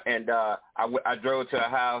 and I drove to her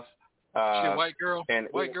house. She a white girl?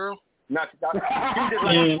 White girl? Not she just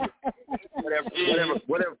like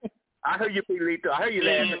whatever. I heard you, Lito. I heard you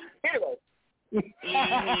laughing. Anyway,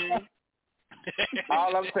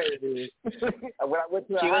 all I'm saying is, when I went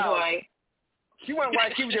to her house, white. She wasn't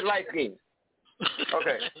white. She was just light skinned.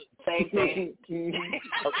 Okay. Same thing.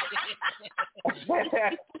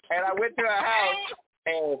 And I went to her house,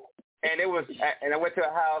 and I went to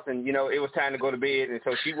her house, and you know it was time to go to bed, and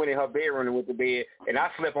so she went in her bedroom and went to bed, and I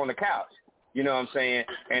slept on the couch. You know what I'm saying?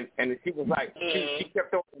 And she was like, she kept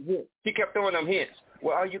throwing them hints. She kept throwing them hints.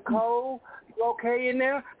 "Well, are you cold? You okay in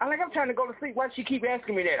there?" I'm like, "I'm trying to go to sleep. Why does she keep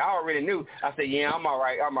asking me that?" I already knew. I said, "Yeah, I'm all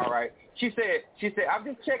right. She said, "I'm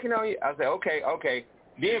just checking on you." I said, okay.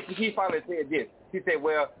 Then she finally said this. She said,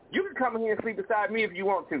 "Well, you can come in here and sleep beside me if you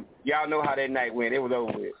want to." Y'all know how that night went. It was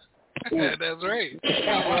over with. That's right.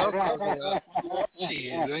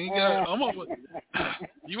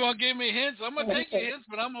 You want to give me hints? I'm gonna take your hints,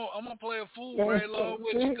 but I'm gonna play a fool right along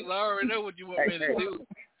with you because I already know what you want me to do.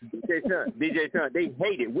 DJ Son, they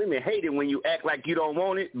hate it. Women hate it when you act like you don't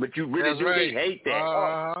want it, but you really That's do. right. They hate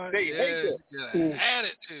that. They hate that.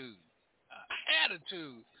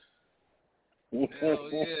 Attitude. Hell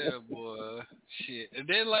yeah, boy. Shit. And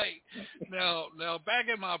then now back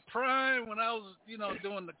in my prime when I was,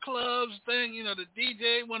 doing the clubs thing, the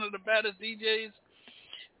DJ, one of the baddest DJs,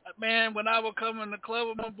 man, when I would come in the club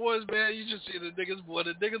with my boys, man, you should see the niggas, boy.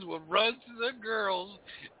 The niggas would run to the girls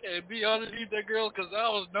and be underneath their girls because I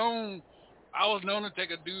was known to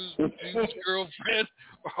take a dude's girlfriend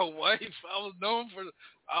or a wife. I was known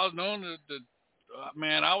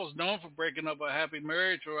for breaking up a happy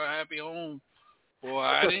marriage or a happy home. Boy,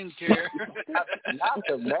 I didn't care. Not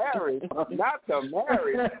the marriage.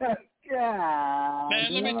 God.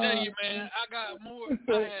 Man, let me tell you, man,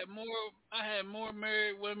 I had more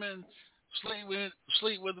married women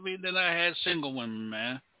sleep with me than I had single women,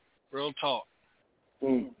 man. Real talk.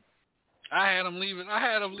 I had them leaving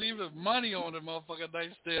money on the motherfucking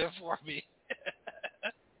nightstand for me.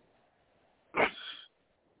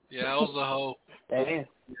 Yeah, I was a hoe. Damn.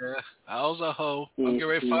 Yeah, I was a hoe. I'm getting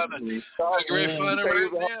ready to find it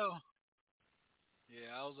right now.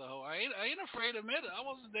 Yeah, I was a hoe. I ain't afraid to admit it. I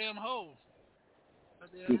was a damn hoe.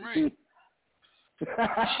 Damn right. Shit.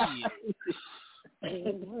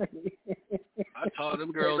 I taught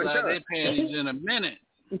them girls out their panties in a minute.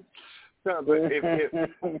 Son, but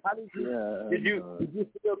did you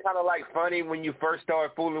feel kind of like funny when you first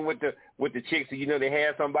started fooling with the chicks? And, they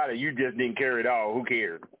had somebody, you just didn't care at all. Who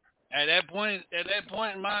cared? At that point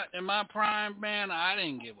in my prime, man, I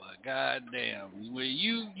didn't give a goddamn. When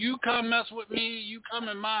you come mess with me, you come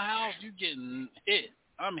in my house, you getting hit.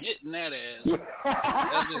 I'm hitting that ass.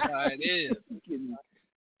 That's just how it is.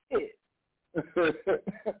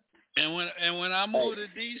 And when I moved to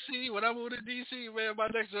DC, man, my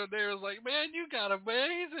next door neighbor was like, man, you got him,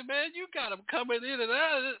 man. He said, man, you got him coming in and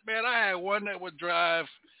out of it. Man, I had one that would drive,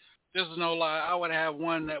 this is no lie, I would have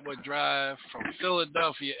one that would drive from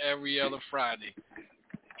Philadelphia every other Friday.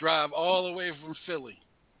 Drive all the way from Philly.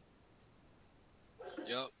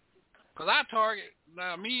 Yep. Because I target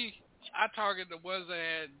the ones that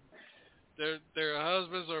had their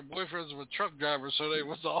husbands or boyfriends were truck drivers, so they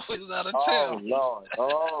was always out of town.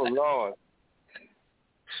 Oh Lord.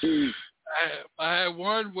 I had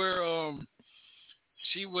one where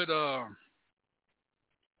she would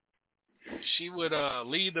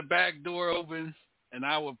leave the back door open, and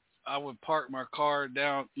I would park my car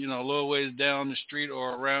down, a little ways down the street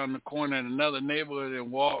or around the corner in another neighborhood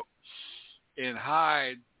and walk and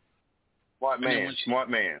hide. Smart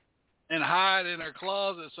man. And hide in her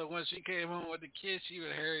closet, so when she came home with the kids, she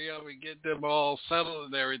would hurry up and get them all settled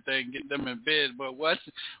and everything, get them in bed. But one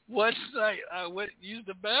night, I went use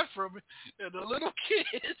the bathroom, and the little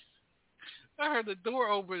kid, I heard the door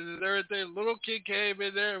open and everything. The little kid came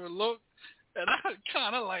in there and looked, and I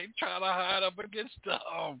kind of like trying to hide up against the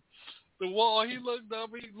wall. He looked up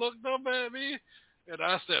at me, and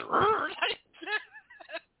I said, like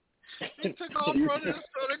that. He took off running and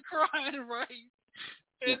started crying, right?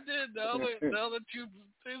 And then the other two,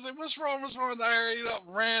 they said, what's wrong? I hurried up,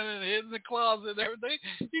 ran and hid in the closet and everything.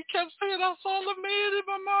 He kept saying, I saw the man in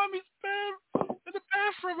my mommy's bed, in the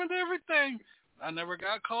bathroom and everything. I never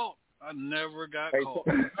got caught. I'm going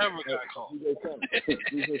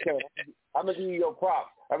to give you your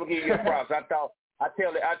props. I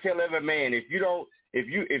tell every man, if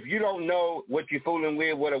you don't know what you're fooling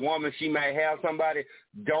with a woman, she might have somebody,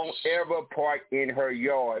 don't ever park in her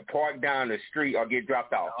yard. Park down the street or get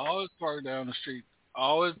dropped off. Always park down the street.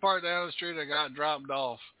 I got dropped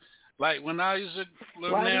off. Like when I used to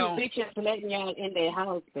live now. Why do you bitches letting y'all in their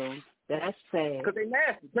house though? That's sad. Because they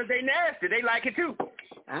nasty. They like it too.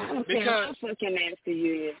 I don't care how fucking nasty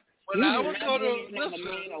you is. When I would go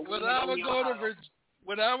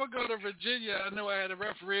to Virginia, I knew I had a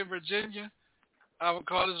referee in Virginia. I would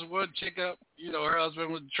call this one chick up. Her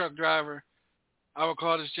husband was a truck driver. I would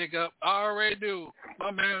call this chick up. I already knew.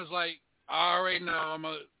 My man was like, I already know.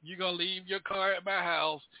 You're going to leave your car at my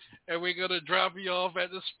house, and we're going to drop you off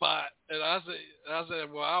at the spot. And I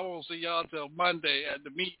said, well, I won't see y'all till Monday at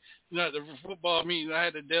the meet, at the football meeting. I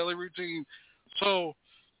had the daily routine. So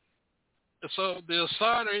the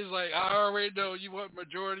assigner is like, I already know you want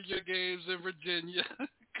majority of your games in Virginia.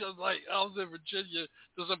 Because, I was in Virginia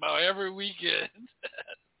just about every weekend.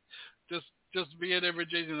 just being in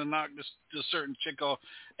Virginia to knock this certain chick off.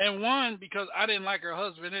 And one, because I didn't like her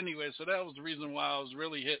husband anyway, so that was the reason why I was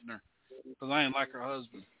really hitting her. Because I didn't like her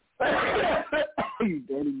husband. You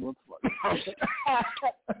dirty motherfucker.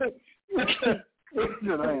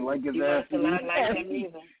 I ain't like his ass. You must not like him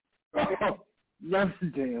either. That's a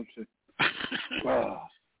damn shit. Wow.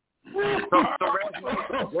 I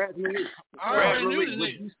already knew the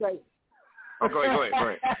nigga. Go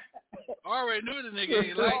ahead. I already knew the nigga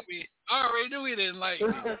didn't like me. I already knew he didn't like me.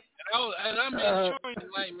 And I made sure he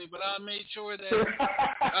didn't like me, but I made sure that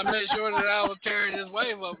I was tearing his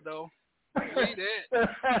wife up though. See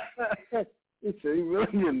that? He said he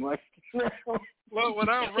really didn't like me. Well, when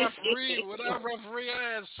I referee,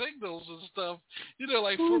 I had signals and stuff.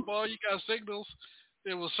 Like football, you got signals.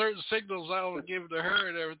 There were certain signals I would give to her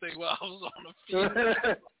and everything while I was on the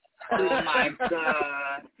field. Oh my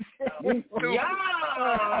God! Y'all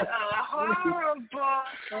horrible.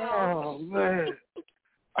 Oh man!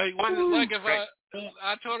 I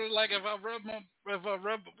told her if I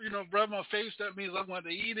rub my face, that means I want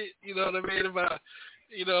to eat it. You know what I mean? If I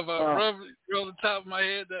rub the top of my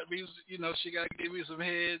head, that means she got to give me some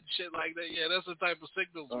head, shit like that. Yeah, that's the type of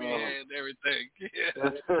signals we had and everything.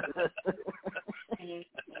 Yeah.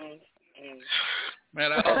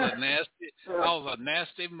 Man, I was a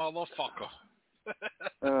nasty motherfucker.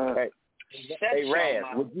 Hey,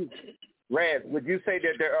 Raz, would you say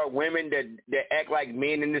that there are women that act like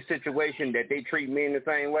men in this situation, that they treat men the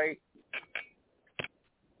same way?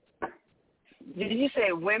 Did you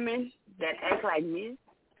say women that act like men?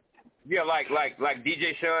 Yeah, like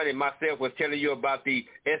DJ Sean and myself was telling you about the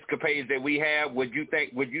escapades that we have. Would you say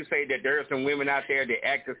that there are some women out there that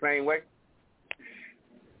act the same way?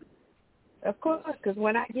 Of course, because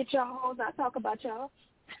when I get y'all hoes, I talk about y'all.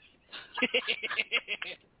 Ain't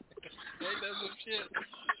that some shit?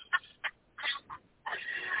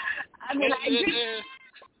 I mean,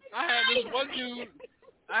 I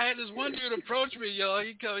had this one dude approach me, y'all.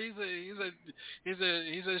 He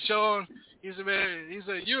said, Sean, He said, man,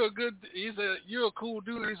 you're a cool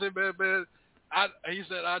dude. He said, man, he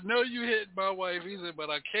said, I know you hit my wife. He said, but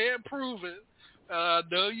I can't prove it. I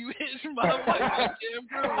know you hit my wife. I can't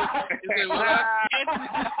prove it. He said,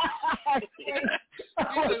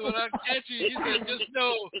 when I catch you, he said, just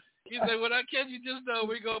know. He said, when I catch you, just know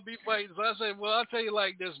we're going to be fighting. So I said, well, I'll tell you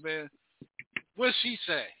like this, man. What'd she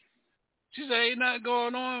say? She said, ain't nothing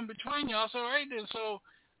going on between y'all. So, all right then. So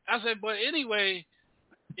I said, but anyway,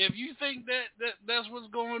 if you think that's what's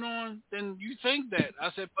going on, then you think that.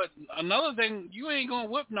 I said, but another thing, you ain't going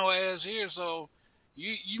to whip no ass here, so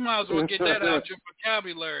you might as well get that out your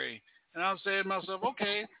vocabulary. And I'm saying to myself,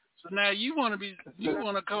 okay, so now you want to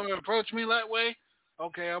come and approach me that way?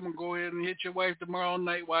 Okay, I'm going to go ahead and hit your wife tomorrow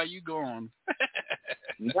night while you gone.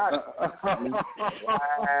 Wow.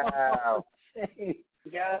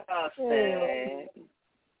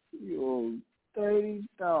 You dirty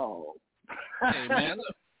dog.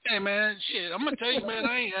 Hey man, shit, I'm gonna tell you, man,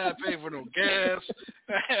 I ain't had to pay for no gas.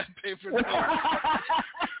 I had to pay for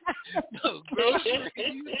no groceries.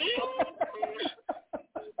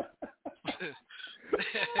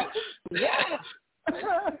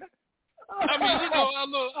 I mean, you know, I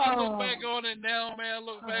look back on it now, man. I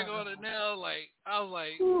look back on it now, like I was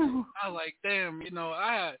like, damn, you know,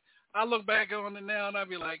 I look back on it now and I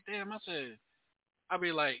be like, damn,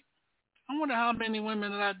 I wonder how many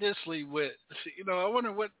women that I did sleep with. You know, I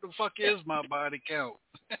wonder what the fuck is my body count.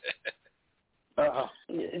 Oh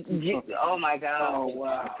my God! Oh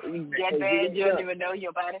wow! That bad? You don't even know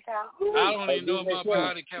your body count? I don't even know my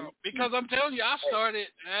body count because I'm telling you, I started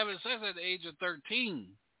having sex at the age of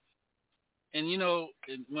 13. And you know,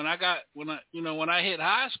 when I hit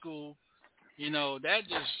high school, you know, that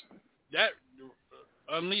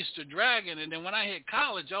unleashed the dragon. And then when I hit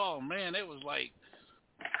college, oh man, it was like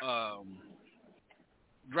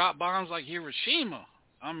drop bombs like Hiroshima.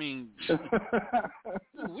 I mean, and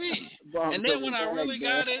then when I really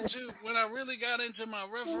got into my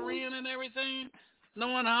refereeing and everything,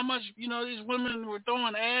 knowing how much, you know, these women were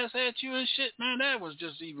throwing ass at you and shit, man, that was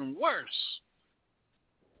just even worse.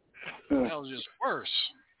 That was just worse.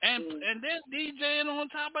 And then DJing on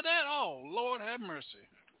top of that, oh Lord have mercy.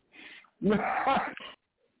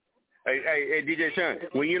 Hey, DJ Sean,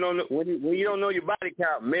 when you don't know your body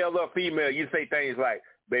count, male or female, you say things like,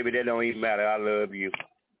 "Baby, that don't even matter. I love you."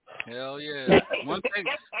 Hell yeah. One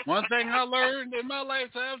thing I learned in my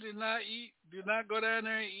lifetime: do not go down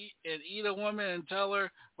there and eat a woman and tell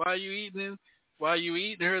her while you eating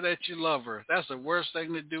her that you love her. That's the worst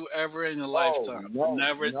thing to do ever in your lifetime.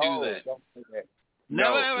 Never do that. Don't do that.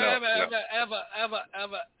 Never, ever.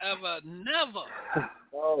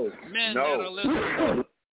 Men that are listening.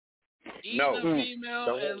 Eating a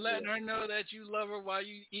female and letting her know that you love her while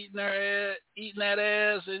you eating that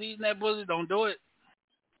ass and eating that pussy. Don't do it.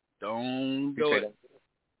 Don't do it.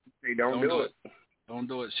 Don't do it. Don't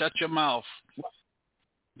do it. Shut your mouth.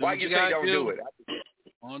 Why you say don't do it?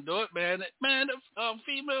 Don't do it, man. Man,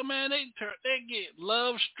 female, man, they get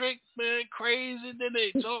love strict, man, crazy. Then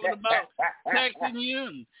they talking about texting you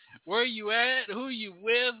and where you at, who you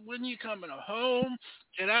with, when you coming home,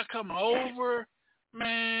 can I come over?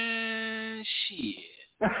 Man, shit.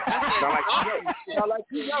 Sound like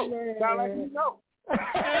you know.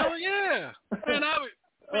 Hell yeah.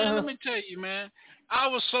 Man, let me tell you, man. I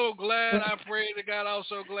was so glad. I prayed to God. I was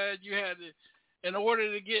so glad you had to. In order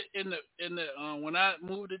to get in the when I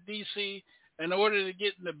moved to DC, in order to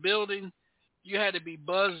get in the building, you had to be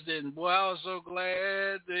buzzed in. Boy, I was so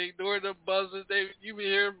glad they ignored the buzzing. You be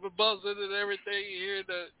hearing the buzzing and everything. You hear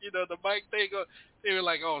the mic thing go. They were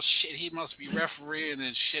like, oh shit, he must be refereeing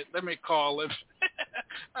and shit. Let me call him.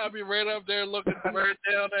 I'd be right up there looking right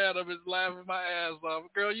down at him and laughing my ass off.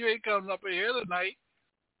 Girl, you ain't coming up in here tonight.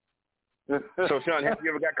 So Sean, have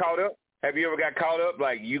you ever got caught up?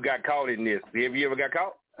 Like you got caught in this? Have you ever got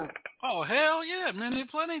caught? Oh hell yeah, plenty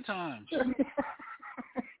times.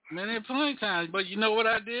 Plenty times. But you know what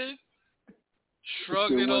I did?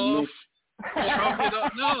 Shrugged it off.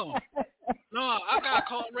 No, I got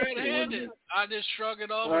caught red-handed. I just shrugged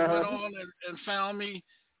it off and went on and found me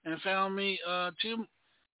two.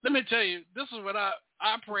 Let me tell you, this is what I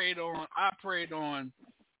prayed on. I prayed on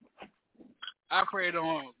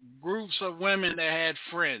groups of women that had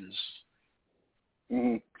friends.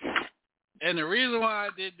 Mm-hmm. And the reason why I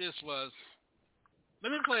did this was,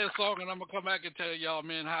 let me play a song and I'm gonna come back and tell y'all,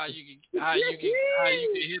 man, how you can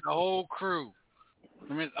hit a whole crew.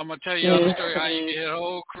 I'm gonna tell y'all the story how you can hit a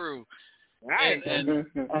whole crew. Right. And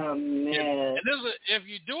oh man. And if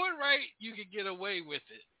you do it right, you can get away with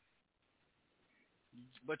it.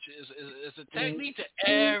 But it's a technique to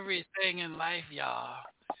everything in life, y'all.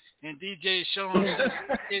 and DJ Sean has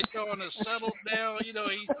settled down. You know,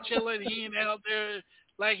 he's chilling. He ain't out there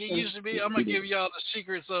like he used to be. I'm gonna give y'all the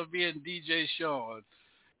secrets of being DJ Sean,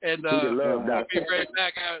 and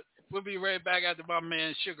we'll be right back after my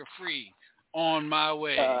man Sugar Free on my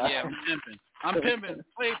way. Yeah, I'm pimping,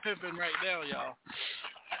 play pimping right now, y'all.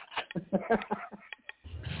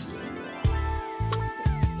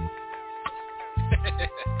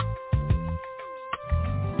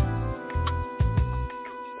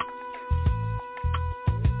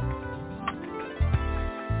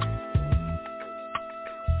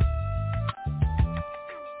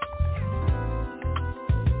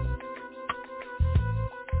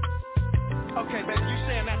 Okay, baby, you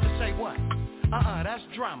saying that to say what? That's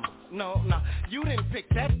drama. No, you didn't pick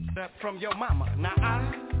that up from your mama. Now I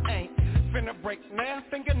ain't finna break nail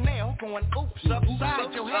fingernail going oops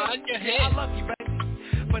upside your head. Yeah, I love you,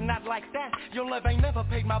 baby, but not like that. Your love ain't never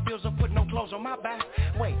paid my bills or put no clothes on my back.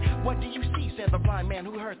 Wait, what do you see? Said the blind man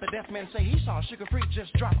who heard the deaf man say he saw Sugar Free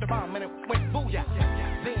just dropped the bomb and it went booyah.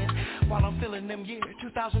 Then, while I'm feeling them year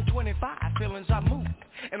 2025 feelings, I move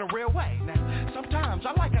in a real way. Now, sometimes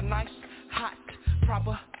I like a nice, hot,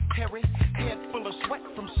 proper, hairy head full of sweat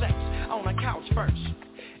from sex on a couch first.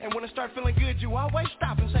 And when it start feeling good, you always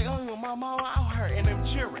stop and say, oh, mama, I hurt, and them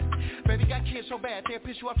cheering. Baby got kids so bad, they'll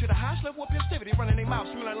piss you up to the highest level of festivity, running their mouth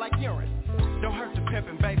smelling like urine. Don't hurt the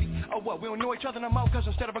pimpin', baby. Oh, what, we don't know each other no more, cause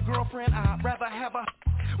instead of a girlfriend, I'd rather have a...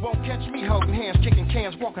 Won't catch me holding hands, kicking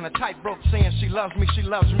cans, walking a tightrope, saying she loves me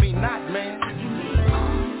not, man.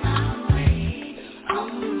 On my way,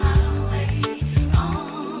 on my way,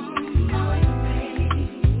 on my way.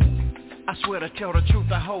 I swear to tell the truth,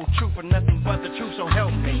 the whole truth, and nothing but the truth, so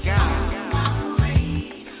help me God. On my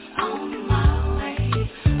way, on my way,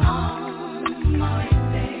 on my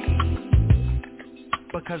way.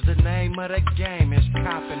 Because the name of the game is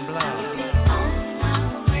cop and blood. On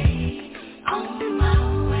my way, on my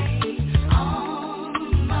way,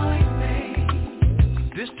 on my way.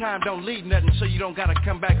 This time don't leave nothing so you don't gotta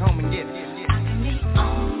come back home and get it. I can be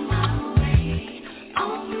on my way,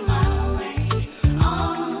 on my way,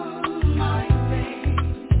 on my way.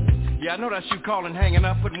 Yeah, I know that's you calling, hanging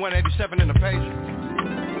up, putting 187 in the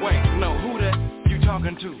pager. Wait, no, who the you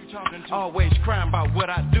talking to? Always crying about what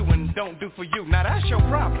I do and don't do for you. Now that's your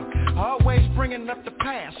problem. Always bringing up the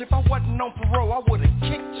past. If I wasn't on parole, I would've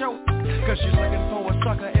kicked your... Cause you're looking for a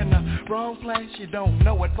sucker in the wrong place. You don't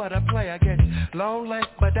know it, but a player gets lonely.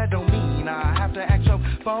 But that don't mean I have to act so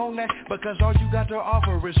phony, because all you got to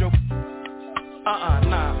offer is your...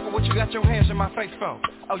 Nah. What you got your hands in my face for?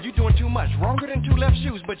 Oh, you doing too much. Wronger than two left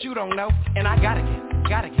shoes, but you don't know. And I gotta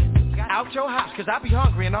get out your house, cause I be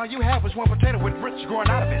hungry, and all you have is one potato with roots growing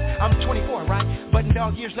out of it. I'm 24, right? But in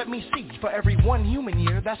dog years, let me see. For every 1 human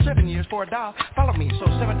year, that's 7 years for a dog. Follow me. So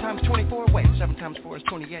 7 times 24, wait, 7 times 4 is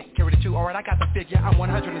 28. Carry the 2, alright, I got the figure. I'm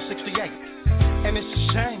 168. And it's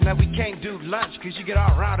a shame that we can't do lunch, cause you get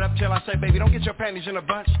all riled up till I say, baby, don't get your panties in a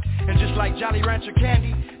bunch. And just like Jolly Rancher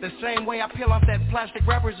candy, the same way I peel off that plastic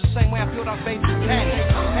wrapper is the same way I peeled off baby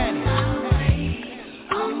panties. On my way,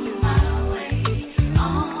 on my way.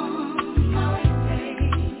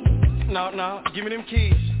 No, give me them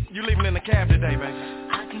keys. You leaving in the cab today, baby.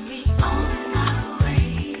 I can be on my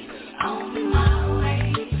way, on my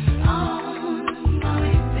way, on my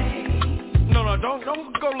way. No, don't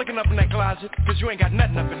go looking up in that closet, cause you ain't got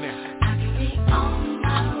nothing up in there. I can be on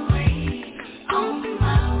my way, on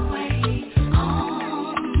my way,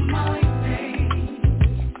 on my way.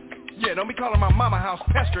 Yeah, don't be calling my mama house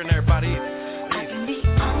pestering everybody either. I can be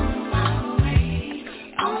on my way,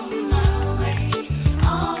 on my way,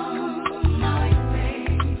 on my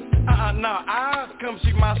way. No, I'll come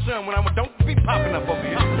see my son when don't be popping up over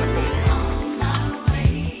here. On my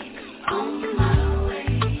way, on my way,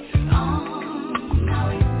 on my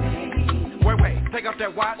way. Wait, take off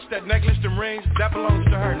that watch, that necklace, them rings, that belongs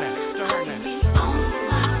to her now. To her now. On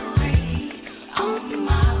my way, on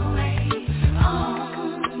my way,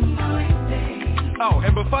 on my way. Oh,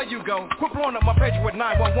 and before you go, quit blowing up my pager with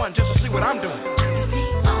 911 just to see what I'm doing.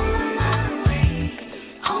 On my way,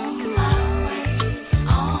 on my way,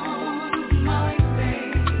 on my way.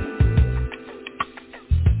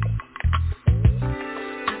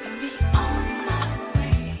 I can be on my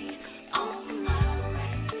way, on my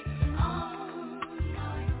way, on my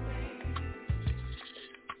way.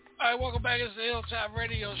 All right, welcome back. It's the Hilltop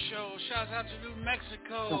Radio Show. Shouts out to New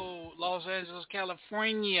Mexico, Los Angeles,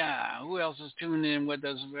 California. Who else is tuning in with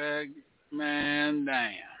us, man?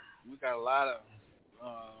 Damn. We got a lot of,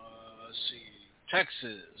 let's see,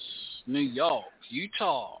 Texas, New York,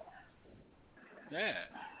 Utah. Yeah.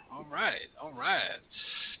 All right.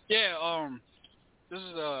 Yeah, this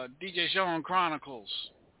is DJ Sean Chronicles.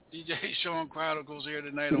 DJ Sean Chronicles here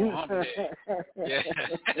tonight on Hump Day. Yeah.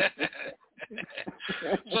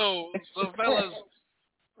 So fellas,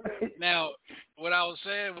 now what I was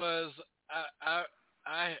saying was I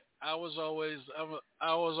was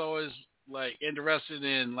always like interested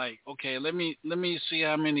in like, okay, let me see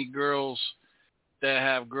how many girls that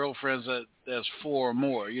have girlfriends that's 4 or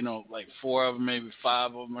more, you know, like 4 of them, maybe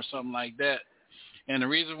 5 of them or something like that. And the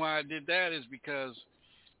reason why I did that is because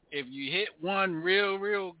if you hit one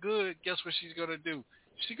real good, guess what she's going to do?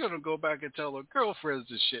 She's going to go back and tell her girlfriends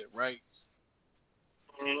this shit, right?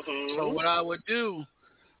 Mm-hmm. So what I would do,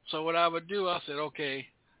 I said, okay,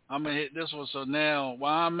 I'm going to hit this one. So now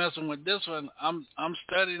while I'm messing with this one, I'm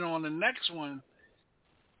studying on the next one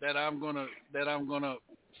that I'm going to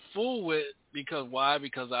fool with. Because why?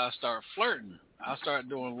 Because I start flirting. I start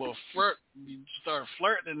doing a little flirt. You start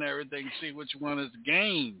flirting and everything, see which one is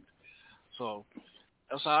gained. So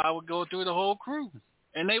that's how I would go through the whole crew.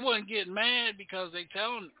 And they wouldn't get mad because they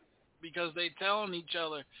telling each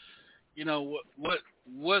other, you know,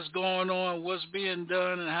 what's going on, what's being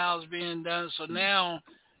done, and how it's being done. So now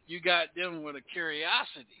you got them with a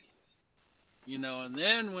curiosity, you know. And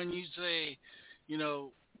then when you say, you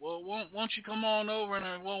know, well, won't you come on over?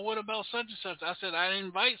 And well, what about such and such? I said, I didn't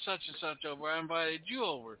invite such and such over. I invited you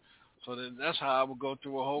over. So that's how I would go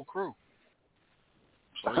through a whole crew.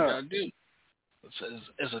 So you got to do.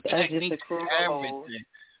 It's a technique for everything.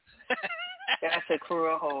 That's a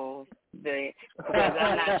cruel hole. Because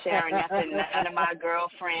I'm not sharing nothing with none of my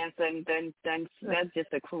girlfriends, and then that's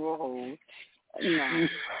just a cruel hole. No,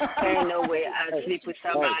 ain't no way I'd sleep with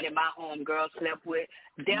somebody my homegirl slept with.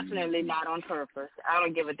 Definitely not on purpose. I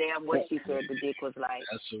don't give a damn what she said the dick was like.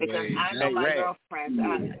 Because I know my girlfriends.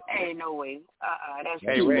 Ain't no way. That's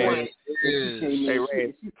Hey, Red. Hey,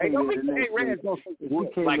 Red. Hey, don't be hey, Red.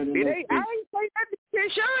 Like, I ain't say nothing.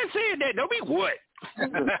 Sean said that. Don't be what?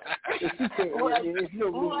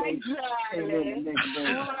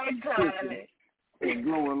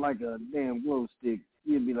 Glowing like a damn glow stick.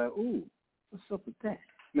 You'd be like, ooh. What's up with that?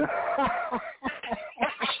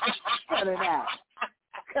 Cut it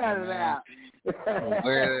out.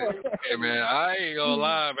 Hey, man, I ain't gonna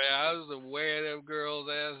lie, man. I was to wear them girls'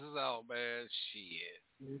 asses out, man.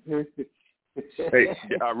 Shit. Hey,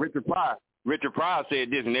 Richard Pryor said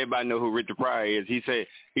this, and everybody know who Richard Pryor is. He said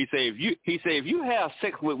if you have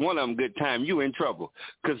sex with one of them good time, you in trouble.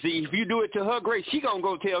 Cause see, if you do it to her, great, she gonna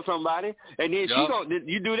go tell somebody, and then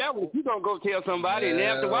you do that one, she gonna go tell somebody, and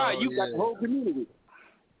after a while, you got the whole community.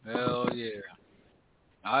 Hell yeah.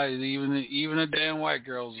 Even the damn white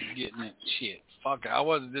girls was getting it. Shit. Fuck it. I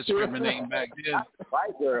wasn't discriminating back then.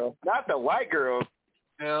 Not the white girl.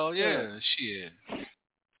 Hell yeah. Shit.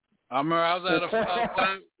 I remember I was at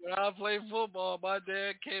when I played football, my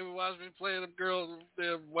dad came and watched me play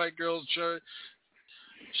the white girls' church.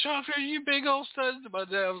 Sean, you big old studs. My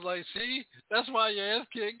dad was like, see, that's why your ass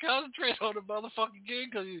can't concentrate on the motherfucking game,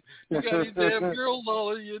 because you got these damn girls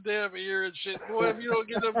all in your damn ear and shit. Boy, if you don't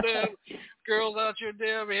get them damn girls out your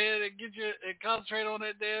damn head and concentrate on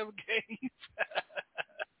that damn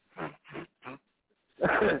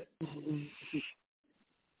game.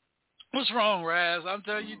 What's wrong, Raz? I'm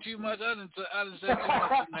telling you too much. I didn't say too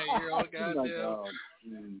much tonight. You're all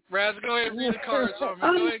goddamn. Raz, go ahead and read the cards for me.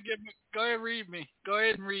 Go ahead and read me. Go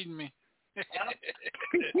ahead and read me.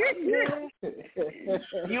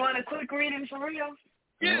 You want a quick reading for real?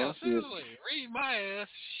 Yeah, seriously. Read my ass.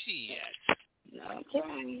 Shit.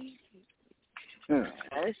 Okay.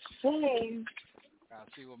 Let's see. I'll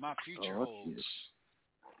see what my future holds.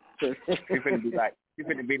 You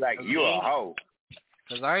finna be like you a hoe.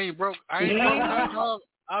 Cause I ain't broke. I've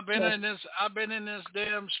been in this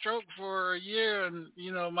damn stroke for a year, and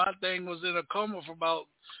you know my thing was in a coma for about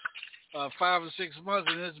 5 or 6 months,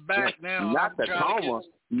 and it's back now. Not the coma.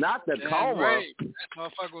 Right. That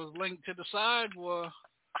motherfucker was linked to the side, boy.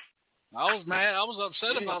 I was mad. I was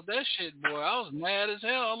upset about that shit, boy. I was mad as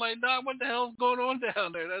hell. I'm like, Doc, what the hell's going on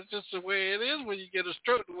down there? That's just the way it is when you get a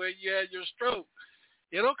stroke, the way you had your stroke.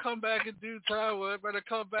 It'll come back in due time. Well, it better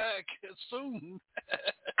come back soon.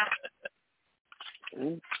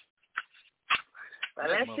 Well,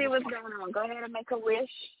 let's see what's going on. Go ahead and make a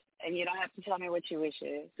wish, and you don't have to tell me what your wish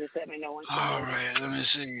is. Just let me know when. All right, let me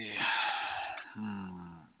see.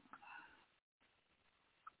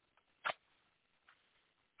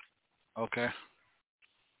 Okay.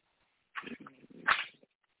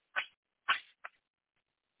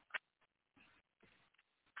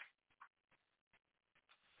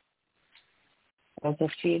 There's a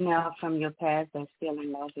female from your past that's still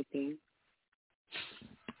in love with you.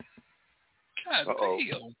 God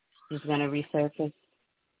damn. She's going to resurface.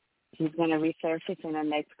 she's gonna resurface in the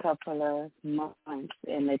next couple of months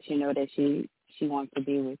and let you know that she wants to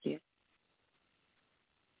be with you.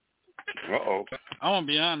 Uh-oh. I'm gonna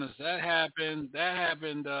be honest. That happened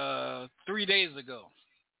 3 days ago.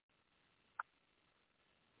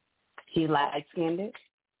 She light-skinned?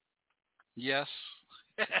 Yes.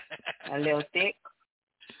 A little thick?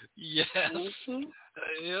 Yes. Mm-hmm.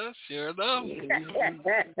 Yeah, sure enough.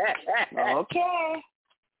 Okay.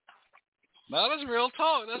 No, that's real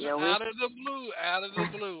talk. That's Yeah, out of the blue, out of the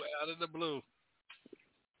blue, out of the blue.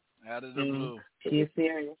 Out of the blue. She's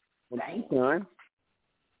serious. Thank you.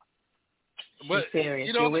 But She's serious.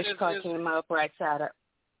 you know, Your wish card came up right side up.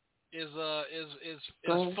 It's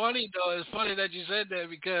funny though. It's funny that you said that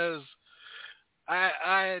because I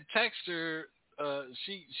had texted her.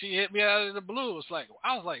 She hit me out of the blue. It's like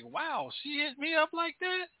I was like, wow, she hit me up like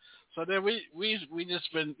that. So then we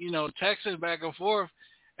just been texting back and forth,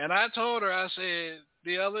 and I told her, I said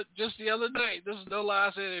the other night, this is no lie.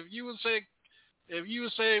 I said if you would say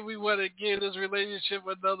we want to give this relationship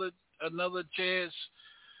another chance,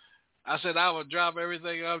 I said I would drop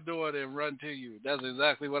everything I'm doing and run to you. That's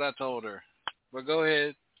exactly what I told her. But go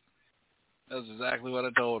ahead. That's exactly what I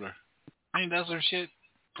told her. Ain't that some shit?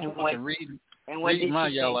 And what read did my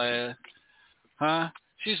she yellow say? ass. Huh?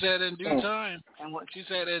 She said in due time. And what? She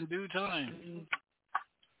said in due time.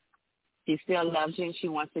 She still loves you and she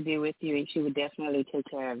wants to be with you and she would definitely take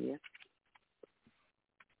care of you.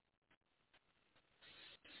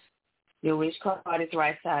 Your wish card is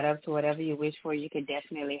right side up, so whatever you wish for, you could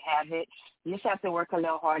definitely have it. You just have to work a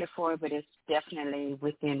little harder for it, but it's definitely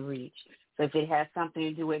within reach. So if it has something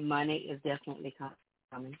to do with money, it's definitely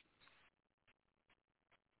coming.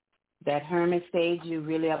 That hermit stage, you're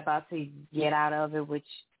really about to get out of it, which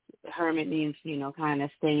hermit means, kind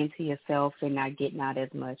of staying to yourself and not getting out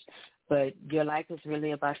as much. But your life is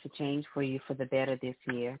really about to change for you for the better this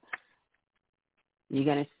year. You're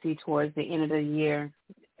going to see towards the end of the year,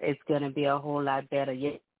 it's going to be a whole lot better.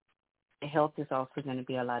 Your health is also going to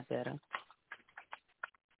be a lot better.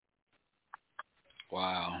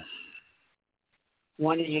 Wow.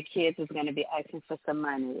 One of your kids is going to be asking for some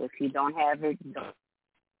money. If you don't have it,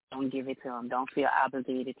 don't give it to them. Don't feel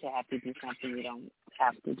obligated to have to do something you don't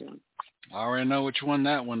have to do. I already know which one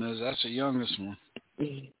that one is. That's the youngest one.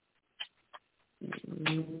 Mm-hmm.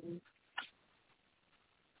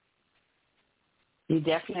 You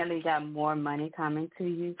definitely got more money coming to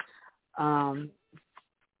you.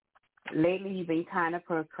 Lately, you've been kind of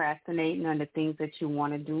procrastinating on the things that you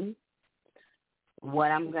want to do. What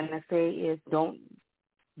I'm going to say is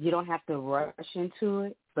you don't have to rush into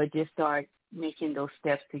it, but just start making those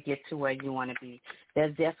steps to get to where you want to be.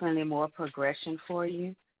 There's definitely more progression for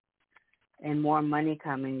you and more money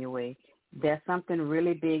coming your way. There's something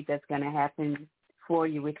really big that's going to happen for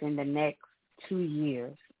you within the next 2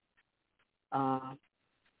 years.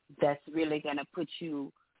 That's really going to put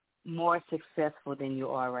you more successful than you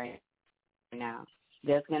are right now.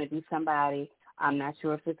 There's going to be somebody, I'm not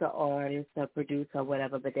sure if it's an artist, a producer, or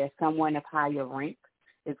whatever, but there's someone of higher rank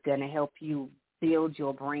that's going to help you build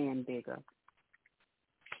your brand bigger.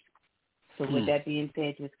 So with that being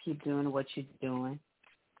said, just keep doing what you're doing.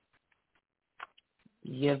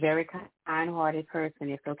 You're a very kind-hearted person.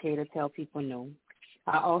 It's okay to tell people no.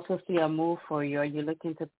 I also see a move for you. Are you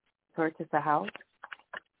looking to purchase a house?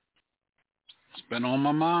 It's been on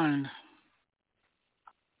my mind.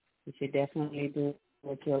 You should definitely do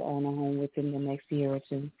it. You'll own a home within the next year or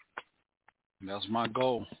two. That's my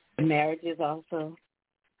goal. Marriage is also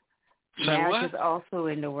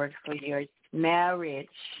in the works for your marriage.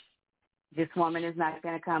 This woman is not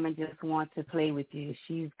going to come and just want to play with you.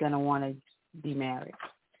 She's going to want to be married.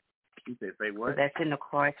 You say what? So that's in the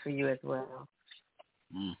cards for you as well.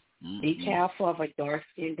 Be careful of a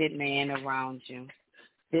dark-skinned man around you.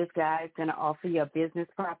 This guy is going to offer you a business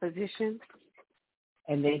proposition,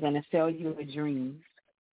 and they're going to sell you a dream.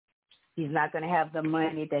 He's not going to have the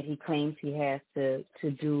money that he claims he has to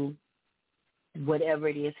do whatever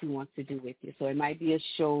it is he wants to do with you. So it might be a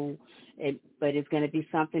show, but it's going to be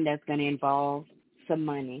something that's going to involve some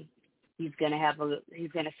money. He's going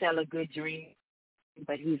to sell a good dream,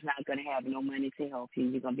 but he's not going to have no money to help you.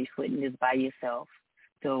 You're going to be footing this by yourself.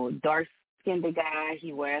 So dark-skinned guy,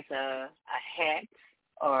 he wears a hat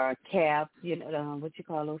or a cap, what you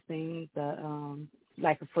call those things,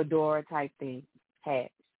 like a fedora type thing,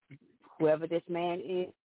 hat. Whoever this man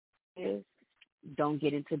is, don't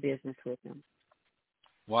get into business with him.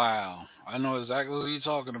 Wow. I know exactly what you're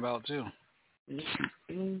talking about, too.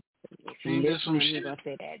 Mm-hmm. If you you did some listen, shit. you're going to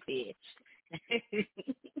say that bitch.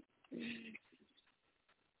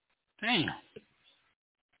 Damn.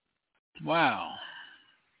 Wow.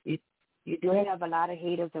 You you do have a lot of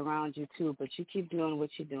haters around you too, but you keep doing what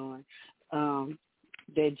you're doing.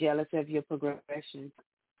 They're jealous of your progression.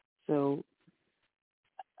 So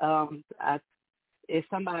it's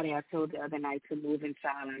somebody I told the other night to move in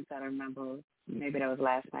silence. I don't remember. Maybe that was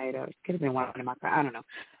last night, or it could have been one of my friends. I don't know.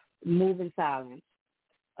 Move in silence.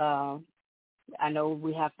 I know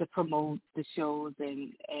we have to promote the shows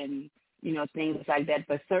and you know, things like that,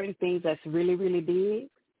 but certain things that's really, really big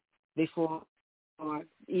before or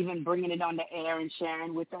even bringing it on the air and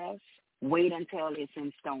sharing with us, wait until it's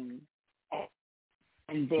in stone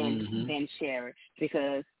and then share it.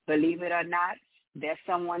 Because believe it or not, there's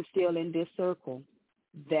someone still in this circle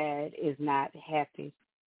that is not happy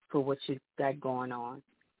for what you got going on.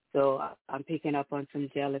 So I'm picking up on some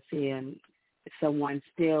jealousy and someone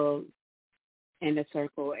still in the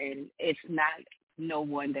circle, and it's not no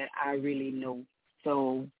one that I really know.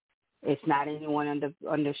 So it's not anyone on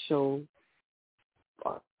the show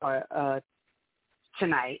or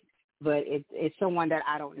tonight, but it's someone that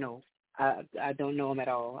I don't know. I don't know them at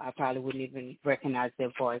all. I probably wouldn't even recognize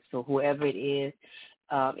their voice. So whoever it is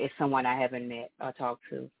someone I haven't met or talked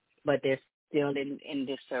to, but they're still in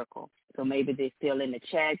this circle. So maybe they're still in the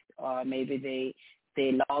chat, or maybe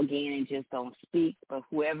they log in and just don't speak. But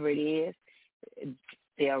whoever it is,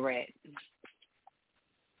 they're red.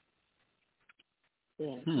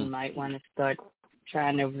 Yeah, you might want to start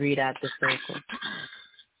trying to read out the circle.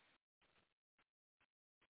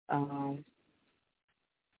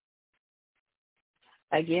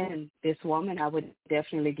 Again, this woman I would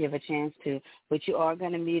definitely give a chance to, but you are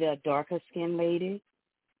going to meet a darker skinned lady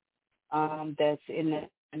that's in the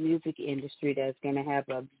music industry that's going to have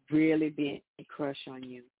a really big crush on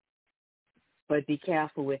you. But be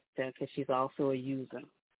careful with her because she's also a user.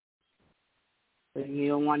 So you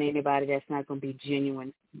don't want anybody that's not going to be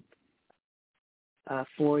genuine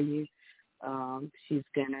for you. She's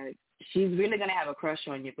really going to have a crush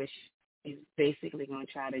on you, but she's basically going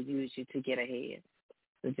to try to use you to get ahead.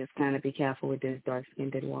 So just kind of be careful with this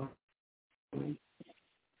dark-skinned woman.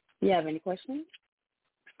 You have any questions?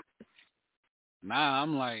 Nah,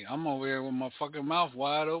 I'm over here with my fucking mouth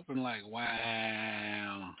wide open like,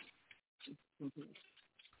 wow.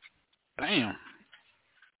 Damn.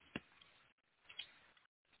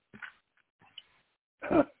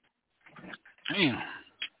 Damn.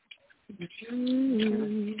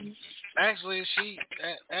 Actually,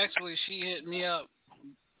 she hit me up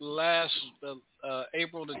last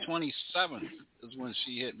April the 27th is when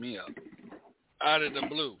she hit me up out of the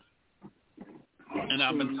blue, and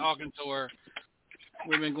I've been talking to her.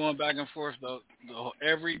 We've been going back and forth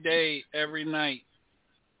every day, every night.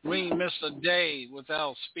 We ain't missed a day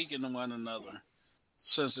without speaking to one another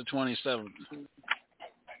since the 27th.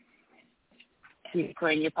 Keep her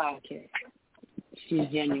in your pocket. She's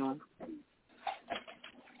genuine.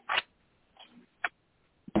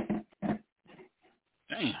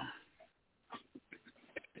 Damn.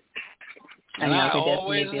 And I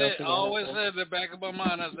always said in the back of my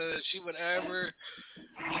mind, I said if she would ever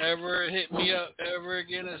hit me up ever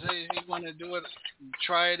again and say she want to do it,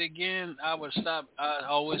 try it again, I would stop. I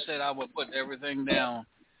always said I would put everything down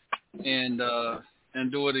and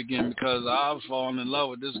do it again because I was falling in love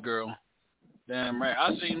with this girl. Damn right.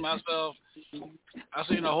 I seen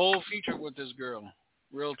a whole future with this girl.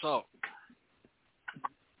 Real talk.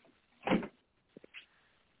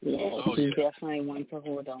 Yeah, she's definitely one to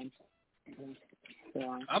hold on to.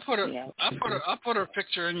 So, I put her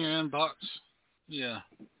picture in your inbox. Yeah.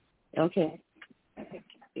 Okay.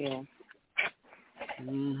 Yeah.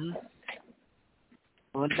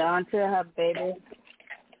 Hold on to her, baby.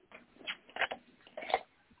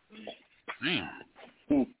 Damn.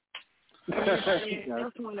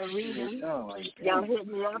 Just want to read them. Y'all hit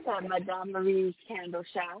me up at Madame Marie's Candle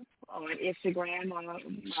Shop on Instagram or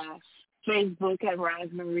Facebook at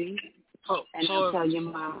Rosemarie. And I'll tell your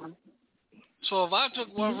mom. So if I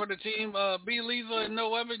took one for the team, B. Lethal and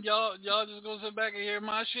No Weapon, y'all just go sit back and hear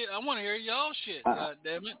my shit. I want to hear y'all shit. God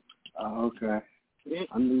damn it. Oh, okay.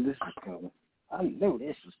 I knew this was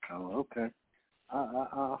coming. Okay.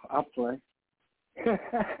 I'll play.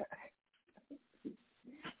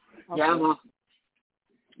 Y'all will.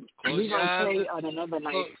 We're going to play on another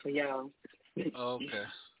night for y'all. Okay.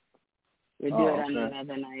 We'll do it on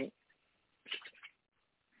another night.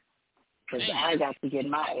 Because I got to get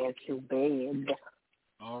my ass to bed.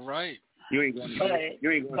 All right. You ain't going to you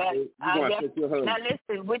going to take your husband. Now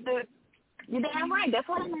listen, you damn right, that's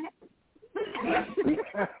what I meant. That's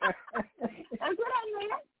what I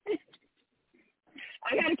meant.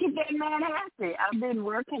 I got to keep that man happy. I've been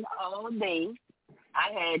working all day.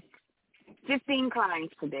 I had 15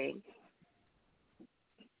 clients today.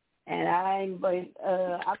 And I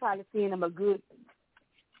probably seen him a good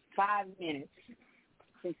 5 minutes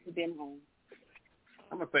since he's been home.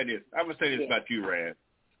 I'm gonna say this about you, Raz.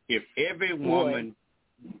 If every woman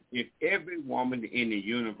in the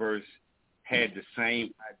universe had the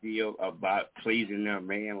same ideal about pleasing their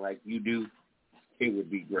man like you do, it would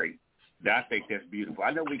be great. I think that's beautiful.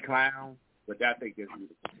 I know we clown, but I think that's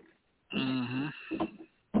beautiful.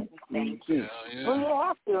 Thank you. Yeah. Well, you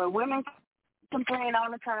have to. Women complain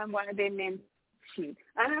all the time why their men cheat.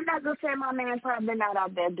 And I'm not gonna say my man probably not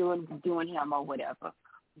out there doing him or whatever.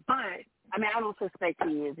 But I mean, I don't suspect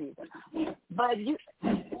he is either. But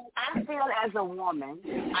I feel as a woman,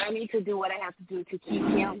 I need to do what I have to do to keep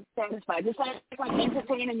him satisfied. Just like I'm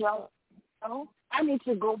entertaining y'all, I need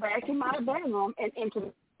to go back in my bedroom and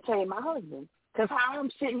entertain my husband. Because how I'm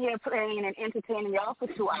sitting here playing and entertaining y'all for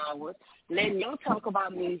 2 hours, letting y'all talk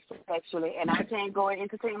about me sexually, and I can't go and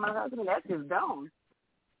entertain my husband, that's just dumb.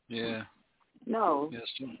 Yeah. No. Yes.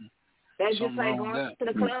 That's just like going to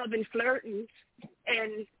the club and flirting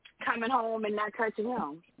and coming home and not touching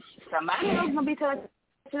him. So my man's going to be touching.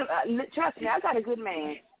 Trust me, I got a good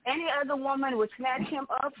man. Any other woman would snatch him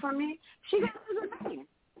up from me. She got a good man.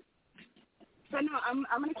 So no, I'm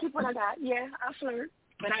going to keep what I got. Yeah, I flirt,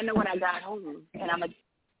 but I know what I got home, and I'm going to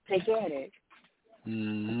take care of it.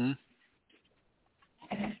 Mm-hmm.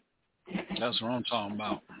 That's what I'm talking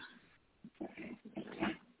about.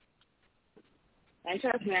 And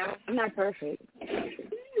trust me, I'm not perfect.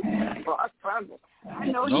 Well, I promise. I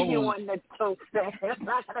know you didn't want to toast that.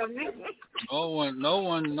 No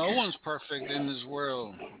one's perfect in this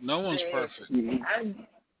world. No one's perfect.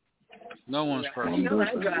 No one's perfect. I know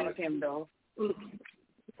I drive him though.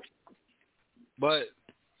 But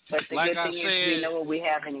the like good I thing said, is we know what we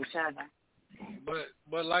have in each other.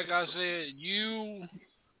 But like I said, you,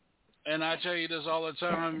 and I tell you this all the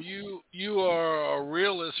time, you are a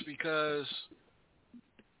realist because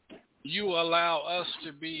you allow us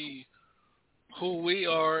to be who we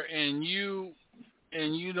are, and you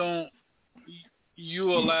allow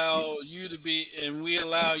you to be, and we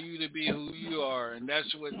allow you to be who you are, and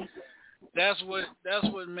that's what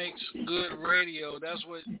makes good radio. That's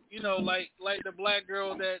what, like the black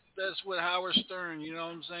girl that's with Howard Stern. You know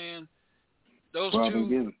what I'm saying? Those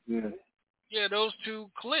two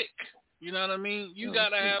click. You know what I mean? You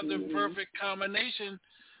gotta have the perfect combination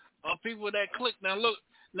of people that click. Now look.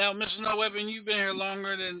 Now, Mr. No Weapon, you've been here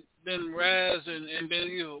longer than Raz and Ben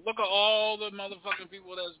you. Look at all the motherfucking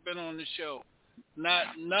people that's been on the show.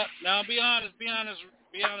 Now be honest,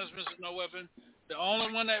 Mr. No Weapon. The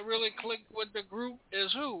only one that really clicked with the group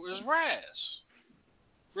is who? Is Raz.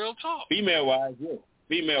 Real talk. Female wise, yes.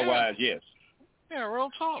 Yeah,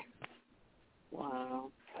 real talk. Wow.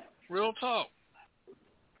 Real talk.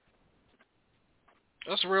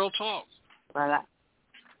 That's real talk. Well,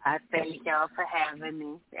 I thank y'all for having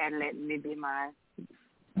me and letting me be myself.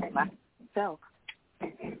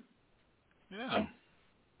 Yeah,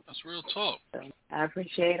 that's real talk. So I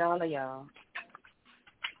appreciate all of y'all.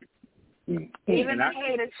 Even the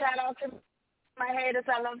haters, shout out to my haters.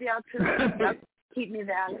 I love y'all too. Y'all keep me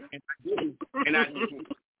valid. And I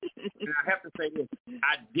have to say this.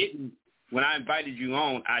 I didn't, when I invited you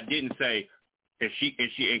on, I didn't say,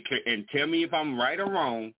 and tell me if I'm right or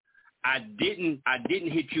wrong. I didn't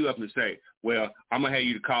hit you up and say, well, I'm going to have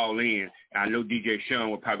you to call in. I know DJ Sean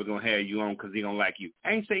will probably going to have you on because he don't like you.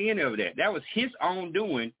 I ain't say any of that. That was his own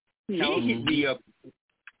doing. No. He hit me up.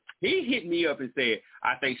 He hit me up and said,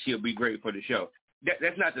 I think she'll be great for the show.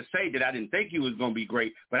 That's not to say that I didn't think he was going to be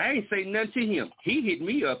great, but I ain't say nothing to him. He hit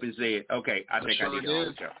me up and said, okay, I think I need to on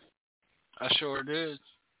the show. I sure did.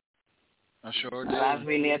 Well, I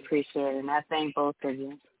really appreciate it, and I thank both of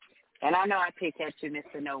you. And I know I picked at you,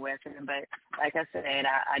 Mr. No Weapon, but like I said,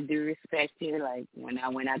 I do respect you. Like when I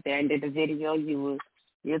went out there and did the video, you're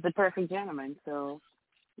the perfect gentleman. So,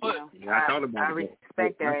 I thought about I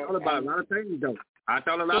respect that. I thought about a lot of things, though. I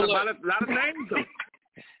thought about a lot of things, though.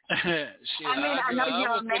 Shit, I know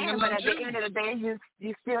you're a man, but at the end of the day,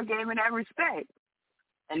 you still gave me that respect,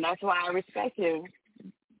 and that's why I respect you.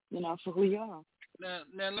 For who you are.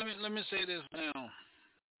 Now let me say this now.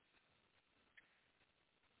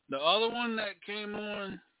 The other one that came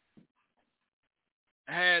on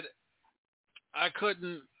let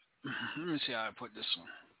me see how I put this one.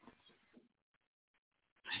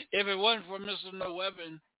 If it wasn't for Mr. No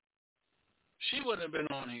Weapon, she wouldn't have been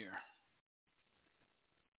on here.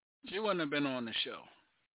 She wouldn't have been on the show.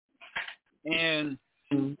 And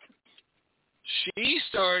she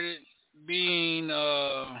started being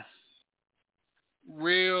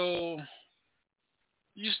real.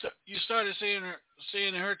 You started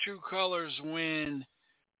seeing her true colors when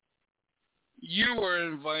you were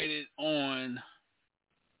invited on,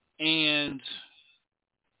 and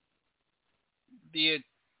the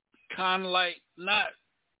kind of like not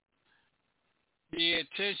the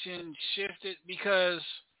attention shifted because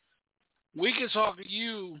we could talk to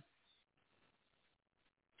you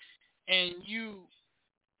and you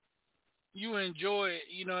enjoy it,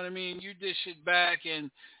 you know what I mean? You did shit back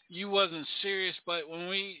and you wasn't serious, but when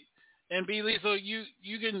we, and B Lethal, you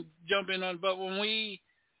can jump in on, but when we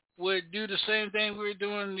would do the same thing we were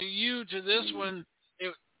doing to you to this one,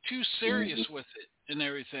 it too serious with it and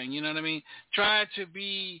everything, you know what I mean? Try to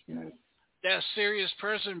be that serious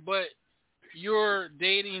person, but you're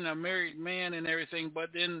dating a married man and everything, but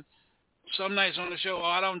then some nights on the show,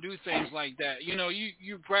 I don't do things like that. You know,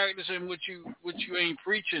 you practicing what you ain't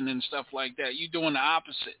preaching and stuff like that. You doing the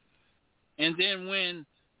opposite. And then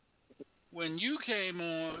when you came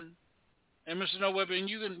on, and Mr. No Weapon,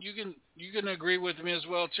 you can agree with me as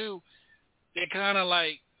well too. They kind of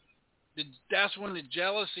like that's when the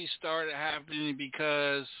jealousy started happening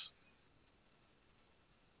because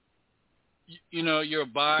you know your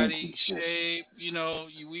body shape. You know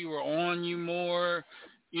we were on you more.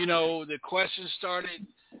 You know, the questions started.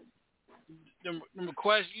 The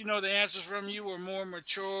question, you know, the answers from you were more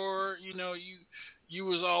mature. You know, you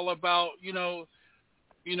was all about, you know,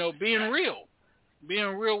 being real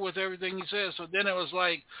with everything you said. So then it was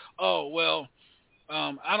like, oh well,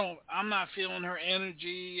 I'm not feeling her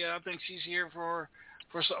energy. I think she's here for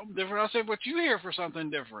something different. I said, but you here for something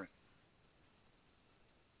different.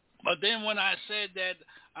 But then when I said that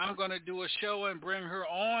I'm going to do a show and bring her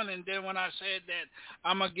on, and then when I said that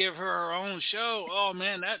I'm going to give her her own show, oh,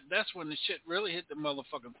 man, that's when the shit really hit the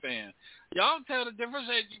motherfucking fan. Y'all tell the difference.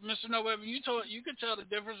 Hey, Mr. No Weapon, you could tell the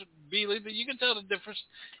difference, B-Lee, but you can tell the difference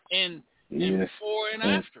in before and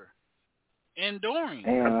after and during.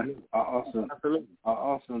 And I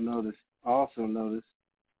also noticed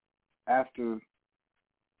after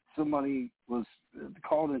somebody was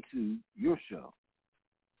called into your show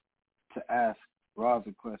to ask Roz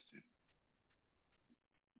a question.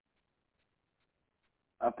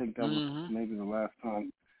 I think that was maybe the last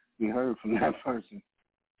time we heard from that person.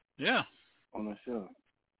 Yeah. On the show.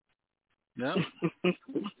 Yeah.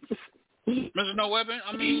 Mr. No Weapon,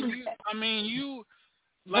 I mean you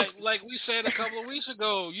like we said a couple of weeks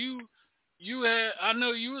ago, you had, I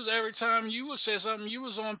know you was, every time you would say something, you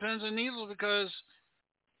was on pins and needles because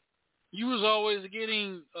you was always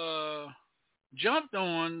getting jumped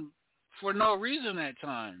on for no reason at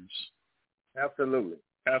times. Absolutely.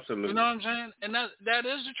 You know what I'm saying? And that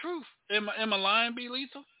is the truth. Am I lying, B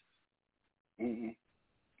Lethal?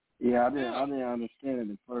 Yeah, I didn't understand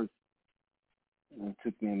it at first. It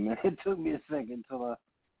took me a minute. It took me a second until I,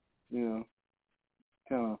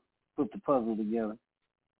 kind of put the puzzle together.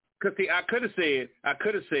 Cause see, I could have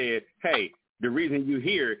said, hey, the reason you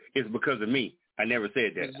here is because of me. I never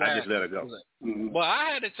said that. Exactly. I just let her go. Well,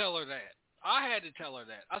 I had to tell her that.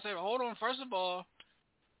 I said, hold on. First of all,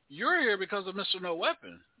 you're here because of Mr. No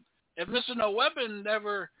Weapon. If Mr. No Weapon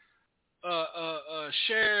never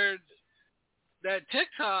shared that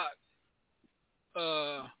TikTok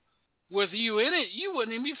with you in it, you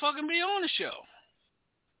wouldn't even fucking be on the show.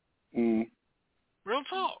 Real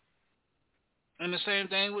talk. And the same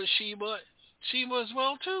thing with Sheba as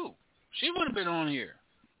well too. She would have been on here.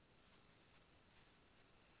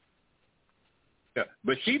 Yeah,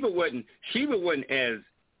 but Sheba wasn't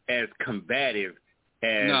as combative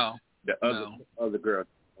as the other girl.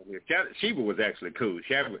 Sheba was actually cool.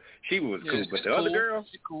 Sheba was cool, but the other girl,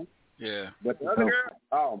 she's cool. Yeah. But the other girl,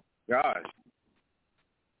 oh God.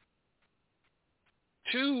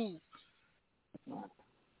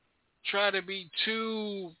 Try to be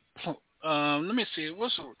too. Let me see.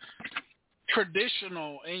 What's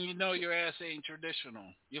traditional? And you know your ass ain't traditional.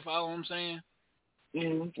 You follow what I'm saying?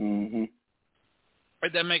 Mm-hmm.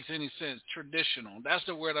 If that makes any sense. Traditional. That's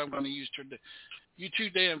the word I'm going to use. You too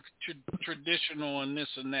damn traditional and this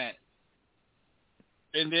and that.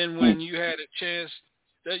 And then when you had a chance,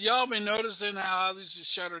 that y'all been noticing how I used to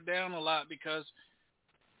shut her down a lot because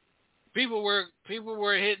people were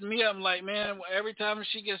hitting me up like, man, every time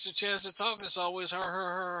she gets a chance to talk, it's always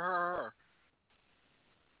her.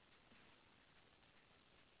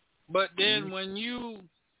 But then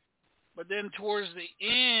towards the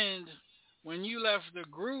end, when you left the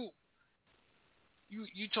group,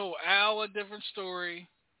 you told Al a different story.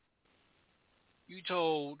 You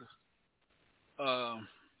told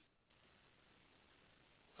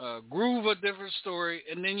Groove a different story,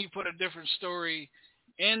 and then you put a different story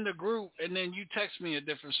in the group, and then you text me a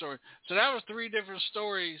different story. So that was 4 different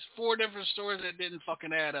stories that didn't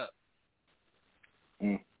fucking add up.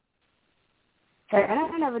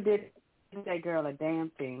 I never did that girl a damn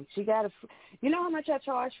thing. She got you know how much I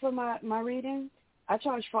charge for my reading? I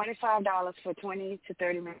charge $45 for 20 to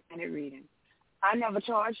 30-minute reading. I never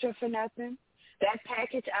charged her for nothing. That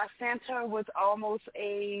package I sent her was almost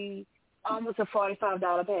a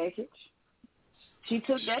 $45 package. She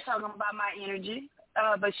took that talking about my energy,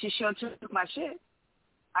 but she sure took my shit.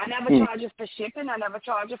 I never charge her for shipping. I never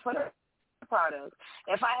charge her for the product.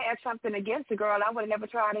 If I had something against the girl, I would have never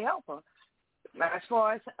tried to help her. As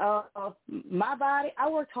far as my body, I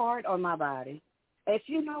worked hard on my body. If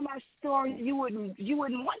you know my story, you wouldn't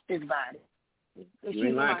want this body. If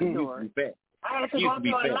you know my story. I had to go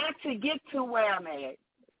through a lot to get to where I'm at.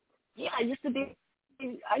 Yeah, I used to be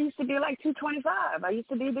like 225. I used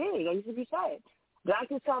to be big. I used to be fat.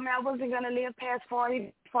 Doctors told me I wasn't going to live past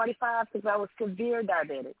 40, 45 because I was severe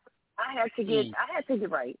diabetic. I had to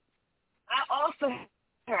get right. I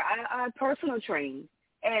personal trained,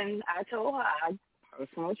 and I told her I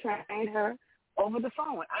personal trained her over the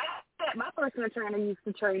phone. My personal trainer used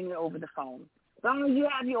to train me over the phone. As long as you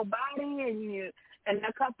have your body and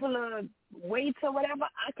a couple of weights or whatever,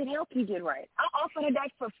 I can help you get right. I offered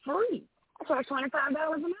that for free. I charge $25 an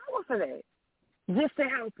hour for that, just to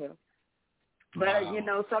help her. But you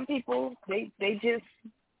know, some people they take your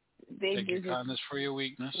kindness for your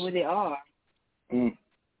weakness. Where they are, and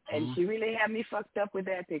she really had me fucked up with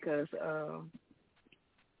that because,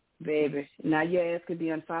 baby, now your ass could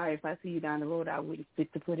be on fire. If I see you down the road, I wouldn't stick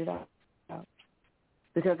to put it out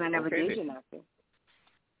because I never did you nothing.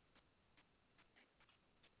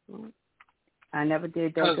 I never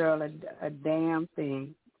did that girl a damn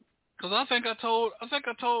thing. Because I think I told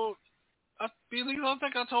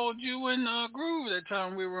you and Groove that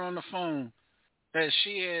time we were on the phone that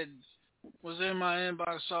she was in my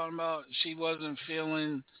inbox talking about she wasn't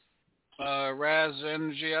feeling Raz's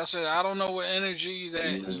energy. I said, I don't know what energy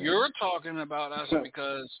that you're talking about. I said,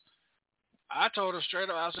 because I told her straight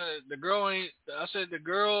up, I said, the girl's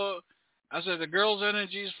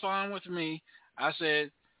energy is fine with me. I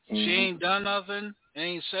said, she ain't done nothing,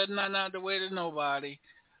 ain't said nothing out the way to nobody.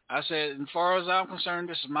 I said, as far as I'm concerned,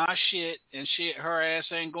 this is my shit, and shit, her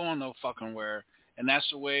ass ain't going no fucking where. And that's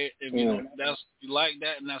the way, if you like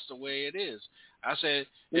that, and that's the way it is. I said,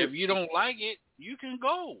 if you don't like it, you can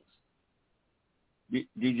go.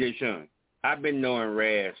 DJ Sean, I've been knowing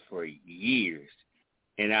Raz for years,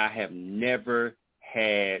 and I have never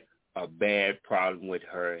had a bad problem with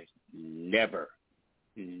her. Never.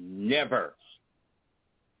 Never.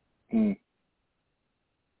 I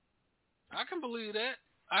can believe that.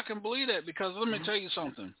 Because let me tell you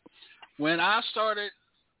something. Y'all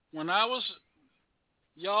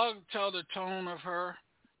tell the tone of her.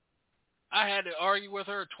 I had to argue with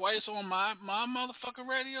her twice on my motherfucking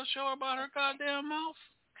radio show about her goddamn mouth.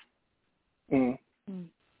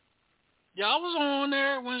 Y'all was on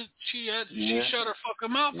there when she shut her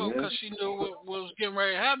fucking mouth up because she knew what was getting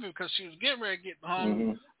ready to happen because she was getting ready to get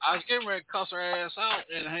home. I was getting ready to cuss her ass out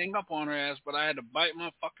and hang up on her ass, but I had to bite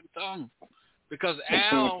my fucking tongue because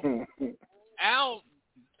Al,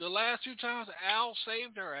 the last two times, Al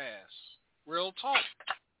saved her ass. Real talk.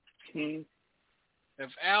 If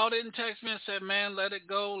Al didn't text me and said, man, let it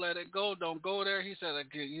go, don't go there, he said,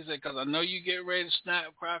 because I know you get ready to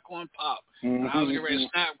snap, crackle, and pop. And I was getting ready to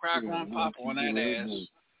snap, crackle, and pop on that ass.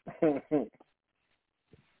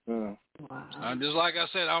 Just like I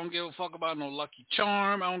said, I don't give a fuck about no Lucky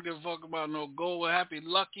Charm. I don't give a fuck about no Gold Happy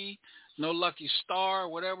Lucky, no Lucky Star,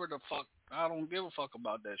 whatever the fuck. I don't give a fuck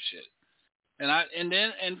about that shit. And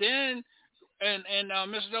then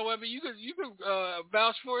Mr. Noah, you could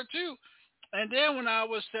vouch for it too. And then when I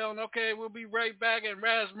was telling, okay, we'll be right back, and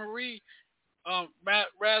Raz Marie's going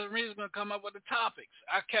to come up with the topics.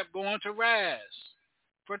 I kept going to Raz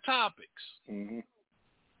for topics.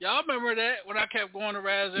 Y'all remember that when I kept going to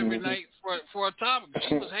Raz every night for a topic?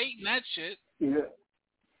 She was hating that shit. Yeah.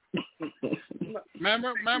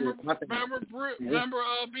 Remember, B.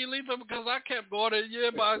 Lethal, because I kept going to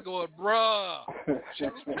going, bruh. She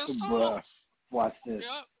was pissed off. Watch this.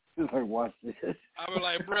 Yep. Like, watch this. I was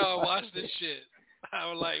like, bro, watch this shit. I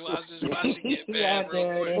was like, watch this. Watch she get bad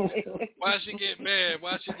real quick. Watch she get bad.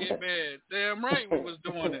 Damn right we was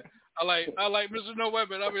doing it. I like Mr. No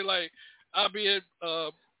Weapon. I'll be at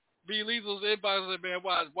B Lethal's inbox and say, man,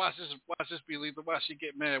 watch this B Lethal. Watch she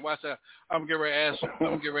get mad. Watch that. I'm gonna get ready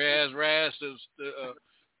to ask Raz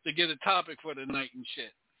to get a topic for the night and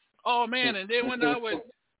shit. Oh man, and then when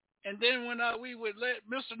we would let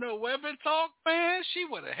Mr. No Weapon talk, man, she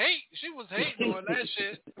was hating on that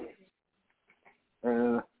shit. She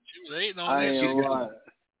was hating on that shit.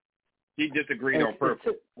 She disagreed on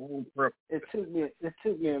purpose. It took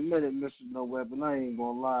me a minute, Mr. No Weapon. I ain't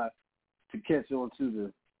gonna lie, to catch on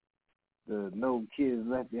to the No Kids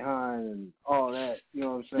Left Behind and all that, you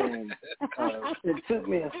know what I'm saying? It took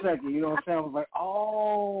me a second, you know what I'm saying? I was like,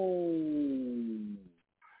 oh,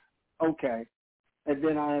 okay. And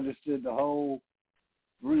then I understood the whole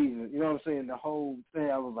reason, you know what I'm saying? The whole thing,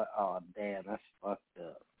 I was like, oh, damn, that's fucked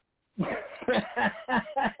up.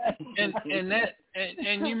 and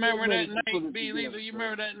you remember that night, B. Lisa, you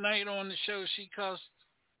remember that night on the show she cussed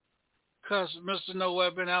Mr. No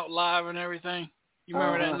Weapon out live and everything? You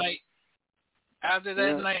remember that night? After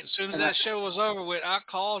that night, as soon as that show was over with, I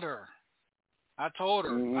called her. I told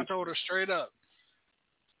her. I told her straight up.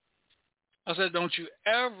 I said, don't you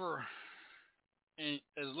ever, and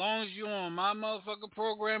as long as you on my motherfucking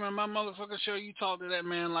program and my motherfucking show, you talk to that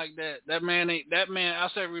man like that. That man. I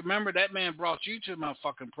said, remember, that man brought you to my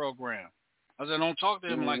fucking program. I said, don't talk to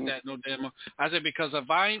him like that, no damn. I said, because if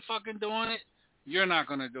I ain't fucking doing it, you're not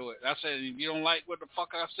going to do it. I said, if you don't like what the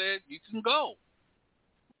fuck I said, you can go.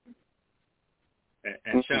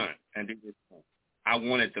 And Sean, I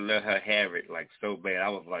wanted to let her have it like so bad. I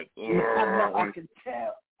was like, oh, I can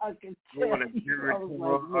tell. I want to give it to her.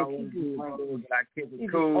 But I kept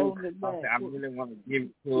it cool. I really want to give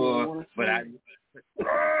it to her, but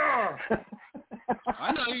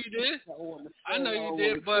I know you did. I know you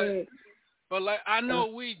did, but like I know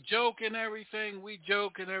we joke and everything. We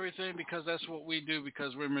joke and everything because that's what we do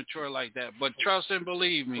because we're mature like that. But trust and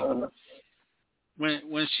believe me,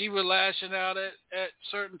 when she was lashing out at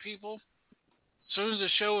certain people, as soon as the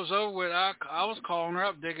show was over with, I was calling her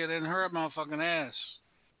up, digging in her motherfucking ass.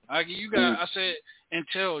 I said,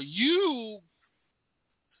 until you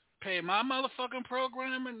pay my motherfucking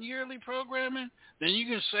programming, yearly programming, then you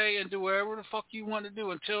can say and do whatever the fuck you want to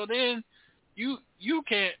do. Until then, you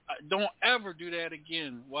can't, don't ever do that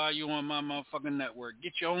again while you on my motherfucking network.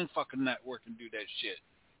 Get your own fucking network and do that shit.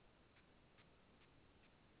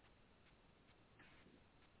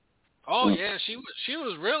 Oh yeah, she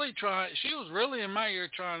was really trying. She was really in my ear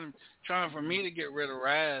trying for me to get rid of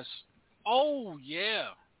Raz. Oh yeah.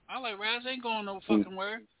 I like, Raz ain't going no fucking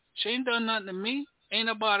where. She ain't done nothing to me. Ain't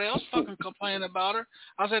nobody else fucking complaining about her.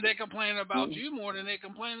 I said they complaining about you more than they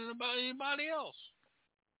complaining about anybody else.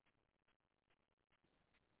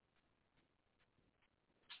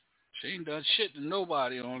 She ain't done shit to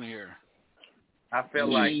nobody on here. I felt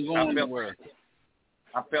like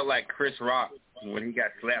Chris Rock when he got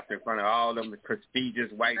slapped in front of all them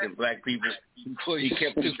prestigious white and black people. He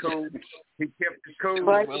kept it cool. He kept it cool.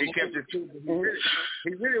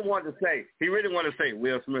 He really wanted to say,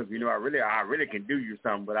 Will Smith, you know, I really can do you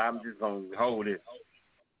something, but I'm just gonna hold it.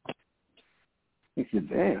 He said,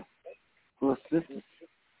 damn. Well, sister,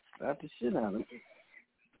 slap the shit out of him.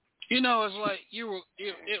 You know, it's like it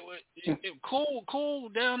cool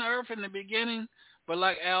down to earth in the beginning, but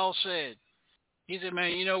like Al said, he said,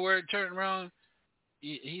 man, you know where it turned around?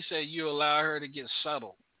 He said you allow her to get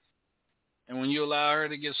settled. And when you allow her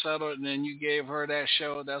to get settled and then you gave her that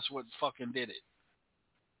show, that's what fucking did it.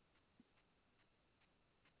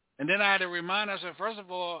 And then I had to remind her, I said, first of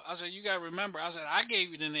all, I said, you got to remember, I said, I gave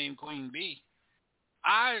you the name Queen Bee.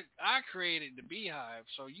 I created the Beehive,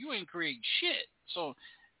 so you ain't create shit. So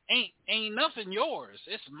ain't nothing yours.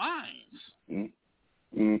 It's mine.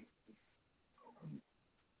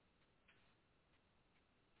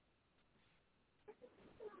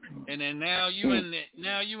 And then now you in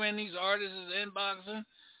these artists inboxing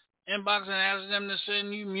asking them to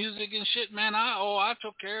send you music and shit, man. I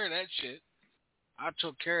took care of that shit. I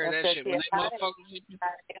took care of that shit. When they motherfuckers,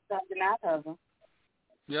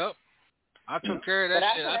 yep. I took care of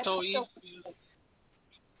that shit. I told you.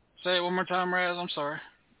 Say it one more time, Raz. I'm sorry.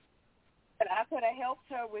 But I could have helped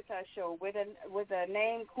her with her show with a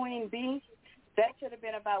name Queen Bee. That should have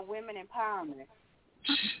been about women empowerment.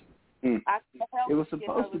 It was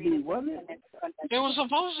supposed to be, wasn't it? It was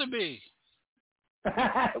supposed to be.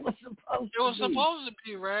 It was supposed to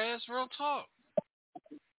be, Raz. Real talk.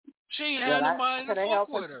 She ain't had nobody to fuck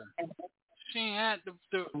with her. She ain't had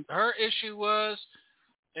her issue was,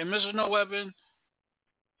 and Mr. No Weapon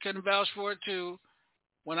can vouch for it too.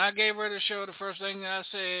 When I gave her the show, the first thing I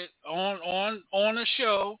said on the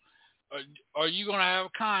show, are you gonna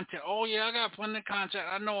have content? Oh yeah, I got plenty of content.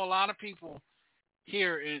 I know a lot of people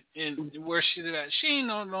here in where she's at. She ain't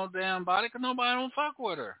no damn body because nobody don't fuck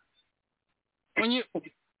with her. When you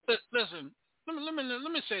listen, let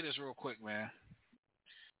me say this real quick, man.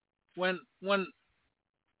 When a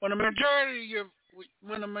majority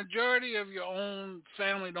of your own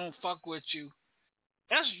family don't fuck with you,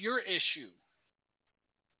 that's your issue.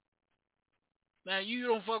 Now you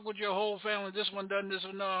don't fuck with your whole family. This one doesn't. This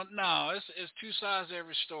one no. It's two sides to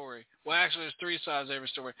every story. Well, actually, it's three sides to every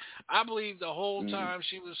story. I believe the whole time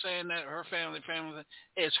she was saying that her family,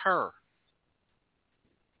 it's her.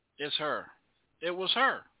 It's her. It was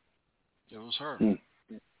her. It was her.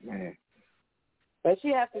 Man. But she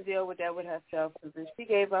has to deal with that with herself. Because if she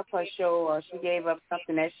gave up her show or she gave up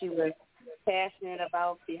something that she was passionate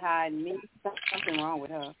about behind me, something wrong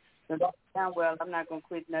with her. Because damn well, I'm not going to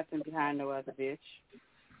quit nothing behind no other bitch.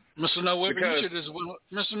 Mr. No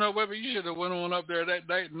Weber, you should have went on up there that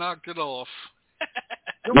night and knocked it off.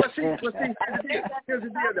 But see, here's the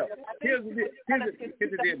deal, though. Here's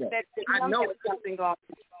the deal, though.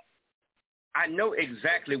 I know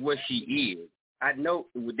exactly where she is. I know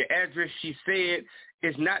the address she said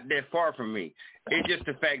is not that far from me. It's just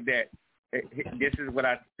the fact that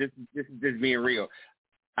this is being real.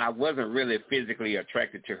 I wasn't really physically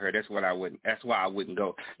attracted to her. That's why I wouldn't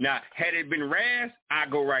go. Now, had it been Raz, I'd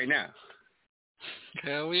go right now.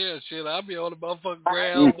 Hell yeah, shit! I'll be on the motherfucking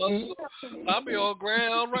ground. I'll be on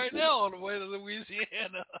ground right now on the way to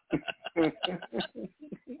Louisiana.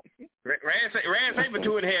 Raz ain't for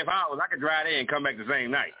 2.5 hours. I could drive there and come back the same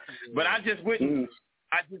night. But I just wouldn't.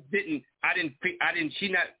 I didn't. She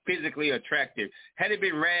not physically attractive. Had it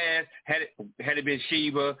been Raz, had it been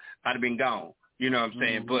Sheba, I'd have been gone. You know what I'm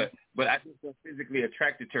saying? But I just was physically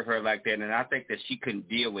attracted to her like that, and I think that she couldn't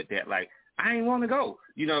deal with that. Like, I ain't want to go.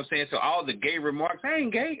 You know what I'm saying? So all the gay remarks, I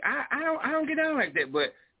ain't gay. I don't get down like that.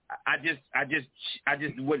 But I just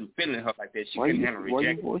wasn't feeling her like that. She couldn't handle rejection. Why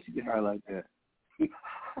your voice get high like that?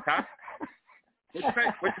 Huh? What you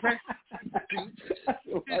say?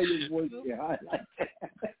 Why your voice get high like that?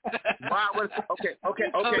 Why was okay?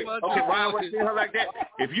 Why I was feeling her like that?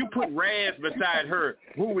 If you put Raz beside her,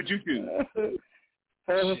 who would you choose?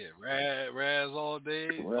 Shit, Raz all day,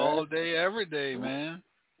 every day, man.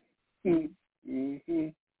 Mm-hmm.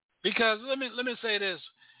 Because let me say this: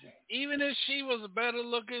 even if she was better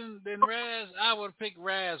looking than Raz, I would pick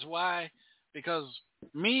Raz. Why? Because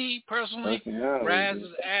me personally,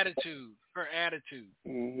 Raz's attitude, her attitude.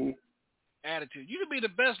 Mm-hmm. Attitude. You could be the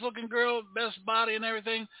best looking girl, best body and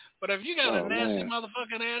everything, but if you got a nasty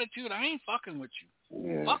motherfucking attitude, I ain't fucking with you.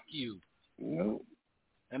 Yeah. Fuck you. Nope.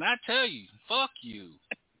 And I tell you, fuck you.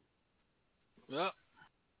 Well,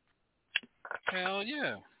 hell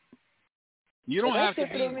yeah. You don't have to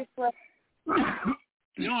be.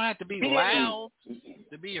 You don't have to be loud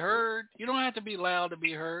to be heard. You don't have to be loud to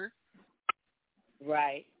be heard.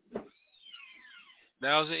 Right.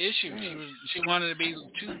 That was the issue. She wanted to be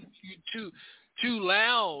too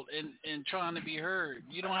loud and trying to be heard.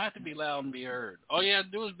 You don't have to be loud and be heard. All you have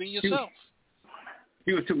to do is be yourself.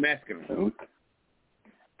 He was too masculine.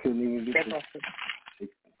 Couldn't even get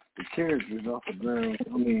the characters off the ground.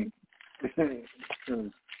 I mean, because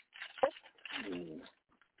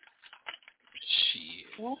shit.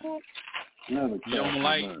 You don't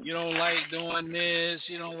like doing this,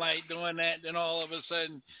 you don't like doing that, then all of a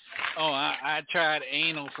sudden, I tried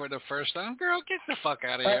anal for the first time. Girl, get the fuck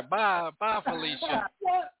out of here. Bye, Felicia.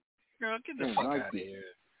 Girl, get the fuck out of here.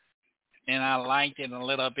 And I liked it a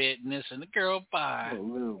little bit, and this and the girl, bye. A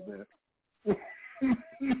little bit.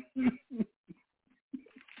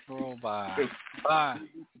 Girl, bye.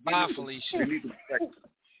 Bye, Felicia.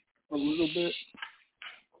 A little bit.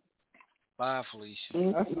 Bye, Felicia.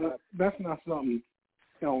 That's not something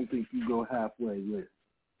I don't think you go halfway with.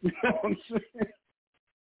 You know what I'm saying?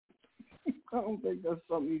 I don't think that's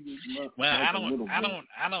something you just must. Well, I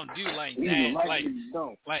don't do like that.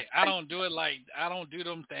 Like I don't do it like I don't do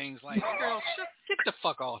them things like girl, get the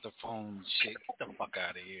fuck off the phone, shit. Get the fuck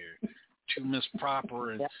out of here. Too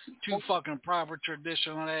misproper and too fucking proper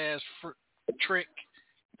traditional ass trick.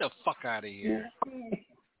 Get the fuck out of here.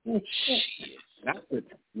 Shit.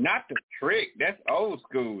 Not the trick. That's old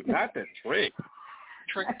school. Not the trick.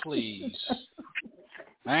 Trick, please.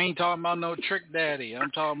 I ain't talking about no trick daddy. I'm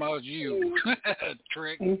talking about you.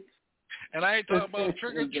 Trick. And I ain't talking about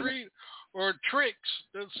trick or treat or tricks,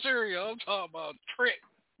 the cereal. I'm talking about trick.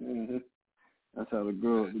 Mm-hmm. That's how the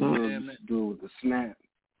girls do it with the snap.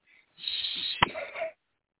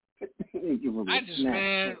 I just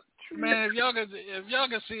man, if y'all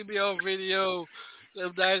can see me on video,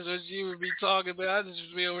 them nights when you would be talking, man, I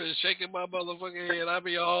just be over there shaking my motherfucking head. I'd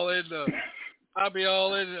be all in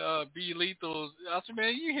Be Lethal's. I said,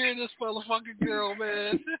 man, you hear this motherfucking girl,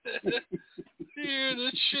 man? You hear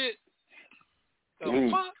this shit? The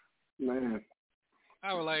fuck? Man.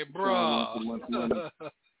 I was like, bruh.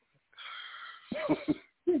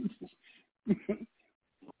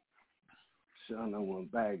 Sean, I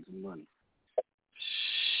want bags of money.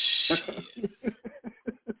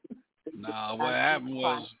 Nah, what happened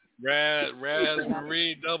was Raz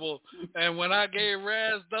Marie double, and when I gave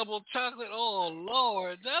Raz double chocolate, oh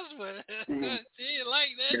Lord, that's what she didn't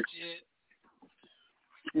like that shit.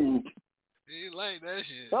 She didn't like that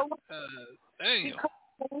shit.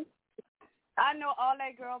 Damn. know all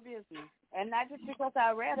that girl business. And not just because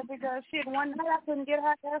I read it, because shit, one night I couldn't get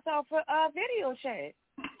her ass off for video chat.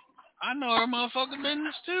 I know her motherfucking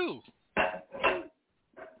business too.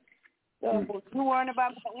 So you worrying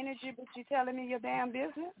about my energy, but you telling me your damn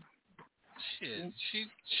business? Shit,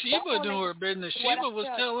 Sheba knew her business. Sheba was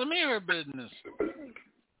telling me her business.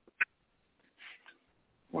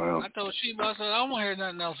 Wow. I told Sheba, I said, I don't want to hear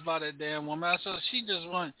nothing else about that damn woman. I said,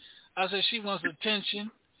 she wants attention.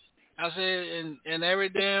 I said, and every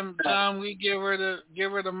damn time we give her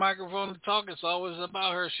the microphone to talk, it's always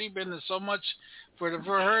about her. She been in so much for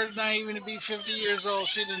her not even to be 50 years old.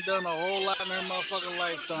 She done a whole lot in her motherfucking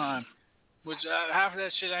lifetime, which half of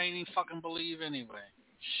that shit I ain't even fucking believe anyway.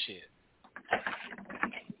 Shit,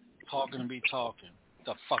 talking to be talking. Get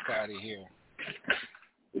the fuck out of here.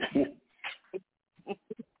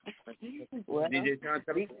 DJ Sean,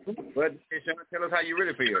 tell us how you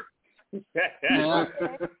really feel.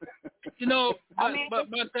 You know, but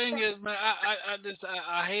my thing is, man,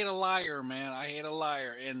 I hate a liar, man. I hate a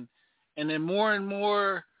liar, and then the more and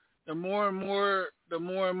more it went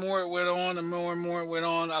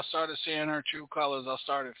on, I started seeing her true colors. I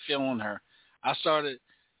started feeling her. I started,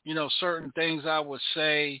 certain things I would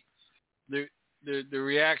say, the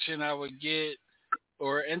reaction I would get,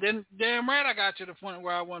 and then damn right I got to the point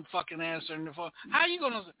where I wasn't fucking answering the phone. How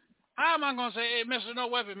am I gonna say, hey, Mr. No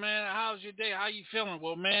Weapon, man, how's your day? How you feeling?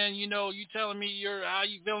 Well, man, you telling me how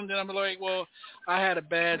you feeling? Then I'm like, well, I had a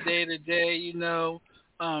bad day today,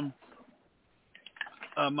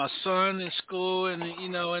 my son in school, and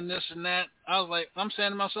and this and that. I was like, I'm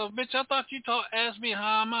saying to myself, bitch, I thought you asked me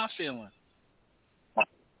how am I feeling.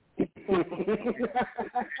 And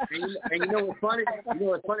you know what's funny?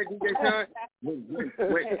 DJ Sean?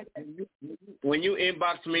 When you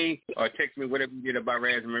inbox me or text me whatever you did about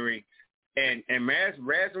Raspberry, and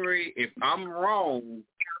Raspberry, if I'm wrong,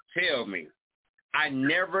 tell me. I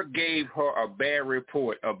never gave her a bad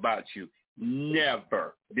report about you.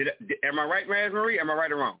 Never. Am I right, Raspberry? Am I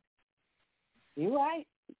right or wrong? You're right.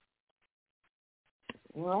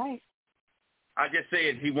 You're right. I just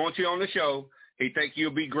said he wants you on the show. He think you'll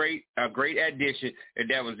be a great addition, and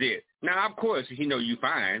that was it. Now, of course, he know you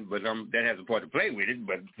fine, but that has a part to play with it.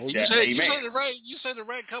 But you said the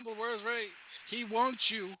right couple of words, right? He wants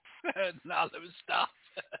you. Now let me stop.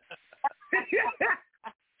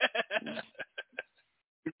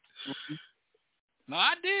 No,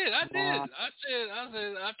 I did. I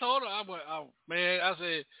told her. I went, oh, man. I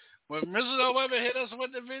said, when Mrs. No Weapon hit us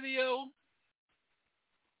with the video,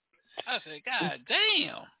 I said, God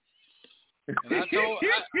damn. And I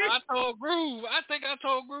told Groove, I think I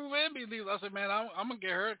told Groove and B. I said, man, I'm going to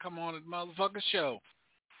get her to come on the motherfucking show.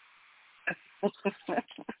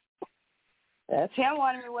 That's him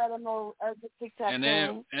wanting me to wear the more TikTok and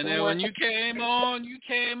then when you came on,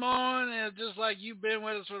 and just like you've been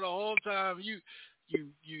with us for the whole time, you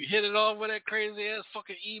hit it off with that crazy ass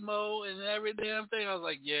fucking emo and every damn thing. I was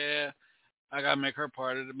like, yeah, I gotta make her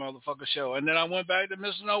part of the motherfucking show. And then I went back to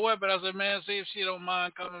Mr. No Weapon. I said, man, see if she don't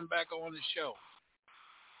mind coming back on the show.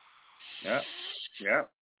 Yeah.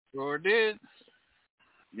 Sure did.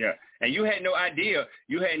 Yeah, and you had no idea.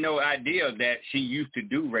 That she used to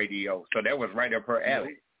do radio, so that was right up her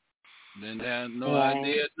alley. Then had no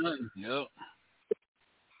idea nothing. Yep.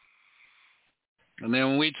 And then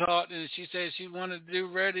when we talked, and she said she wanted to do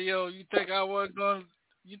radio, you think I was gonna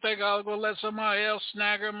let somebody else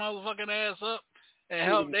snag her motherfucking ass up and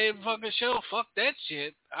help Dave fucking show? Fuck that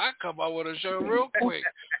shit. I come out with a show real quick.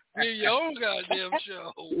 Get your own goddamn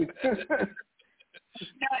show. It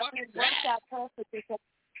worked out perfect because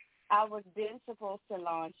I was then supposed to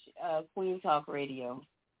launch Queen Talk Radio,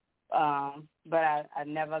 but I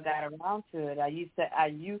never got around to it. I used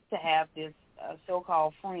to have this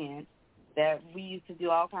so-called friend that we used to do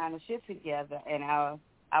all kind of shit together, and I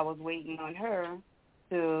was waiting on her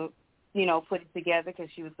to, put it together because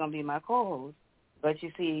she was going to be my co-host. But you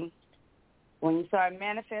see, when you start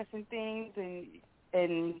manifesting things and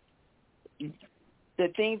the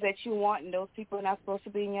things that you want and those people are not supposed to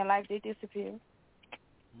be in your life, they disappear.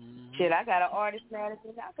 Mm-hmm. Shit, I got an artist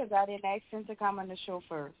manager now because I didn't ask him to come on the show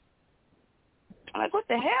first. I'm like, what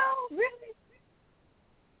the hell? Really?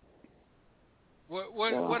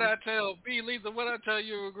 What I tell B. Lisa, what I tell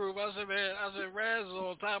you, Group? I said, Raz is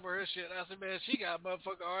on top of her shit. I said, man, she got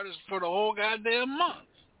motherfucking artists for the whole goddamn month.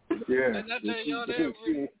 Yeah. And I tell y'all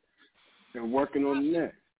that. They're working on the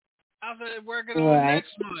next. I said, working on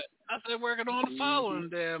next month. I said, working on the following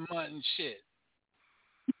damn month and shit.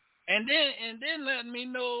 And then letting me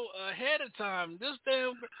know ahead of time, this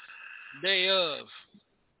damn day of,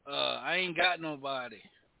 I ain't got nobody.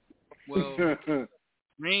 Well,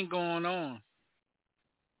 we ain't going on.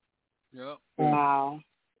 Yep. Wow.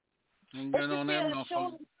 Ain't good on that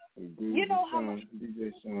motherfucker. You know how much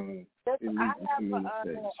DJ Sean, I have an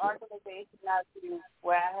organization now too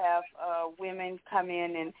where I have women come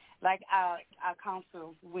in and like I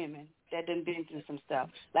counsel women that done been through some stuff.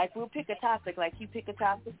 Like we'll pick a topic, like you pick a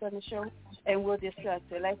topic on the show and we'll discuss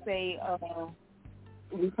it. Let's say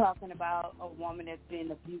we're talking about a woman that's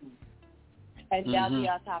been abused. And that'll be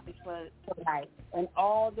our topic for tonight. And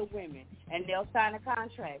all the women. And they'll sign a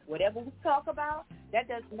contract. Whatever we talk about, that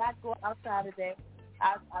does not go outside of that,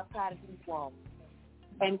 outside of these walls.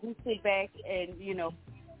 And we sit back and, you know,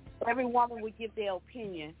 every woman would give their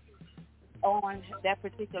opinion on that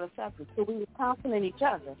particular subject. So we were counseling each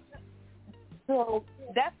other. So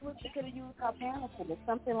that's what you could have used our panel for,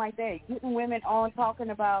 something like that. Getting women on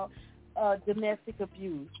talking about domestic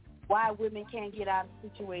abuse. Why women can't get out of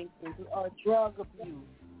situations, or drug abuse,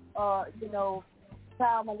 or, you know,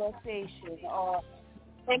 child molestation, or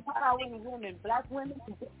empowering women, black women.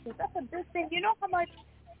 That's a big thing. You know how much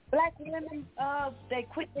black women, they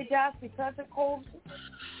quit their jobs because of COVID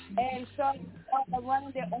and start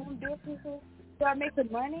running their own businesses, start making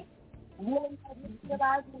money,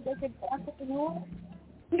 realizing they can be entrepreneurs?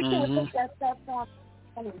 People would take that stuff on.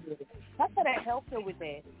 I could have helped her with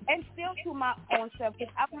that, and still to my own self,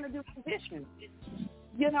 because I want to do positions,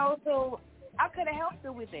 you know. So I could have helped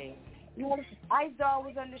her with that. You know, Ice Doll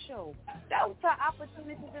was on the show. That was her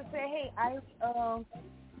opportunity to say, "Hey, Ice,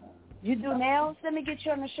 you do nails? Let me get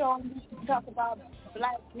you on the show and we can talk about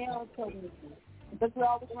black nail community, because we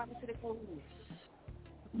always run into the community."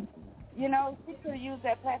 You know, she could have used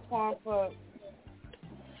that platform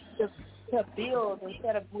to build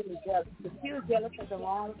instead of being jealous. If she was jealous of the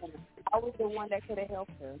wrong one, I was the one that could have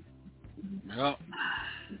helped her. Yep.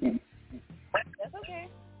 That's okay.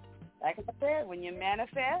 Like I said, when you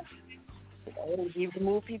manifest, you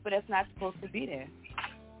remove people that's not supposed to be there.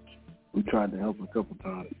 We tried to help a couple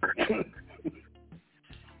times.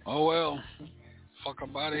 Oh, well. Fuck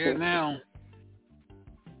up out of here now.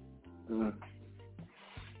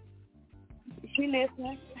 She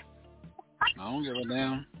listening. I don't give a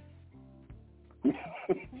damn.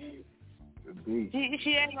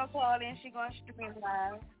 She ain't gonna call in. She gonna stream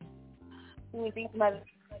live. See these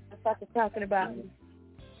motherfuckers talking about me.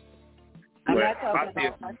 I'm not talking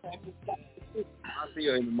about myself. I see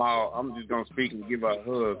her in the mall. I'm just gonna speak and give her a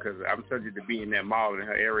hug because I'm subject to be in that mall in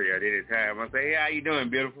her area at any time. I say, "Hey, how you doing,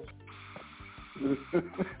 beautiful?"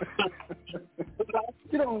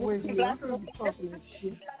 Get on with me. I heard you talking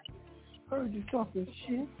shit. Heard you talking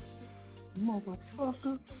shit,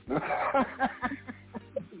 motherfucker.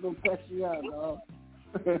 Gonna cuss you out, dog.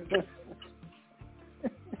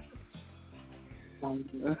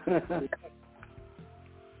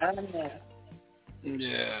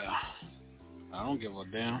 Yeah. I don't give a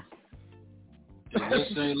damn. You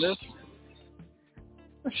listen.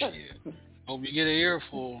 Shit. Hope you get an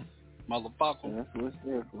earful, motherfucker. That's what it's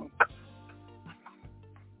there for.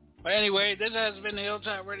 But anyway, this has been the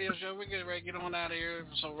Hilltop Radio Show. We're getting ready to get on out of here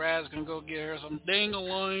so Raz can go get her some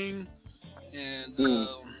ding-a-ling. And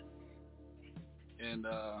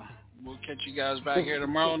we'll catch you guys back here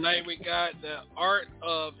tomorrow night. We got the Art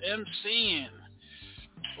of MCing,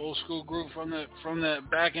 old school group from the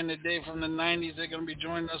back in the day, from the 90s. They're gonna be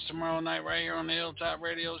joining us tomorrow night right here on the Hilltop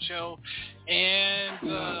Radio Show. And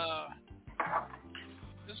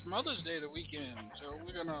it's Mother's Day the weekend, so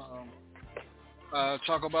we're gonna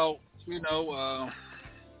talk about to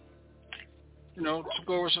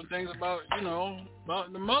go over some things about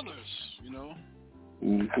the mothers,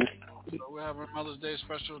 So we're having a Mother's Day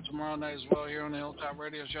special tomorrow night as well here on the Hilltop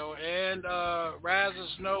Radio Show. And Raz,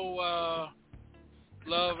 is no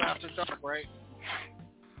Love After Dark, right?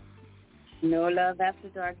 No Love After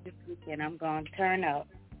Dark this weekend. I'm going to turn up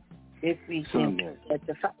this weekend. But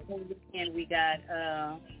the following weekend we got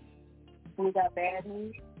Bad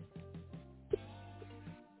News.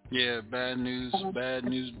 Yeah, Bad News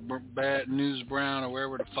Brown, or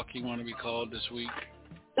wherever the fuck you want to be called this week.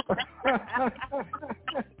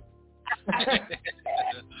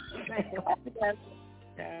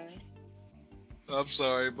 I'm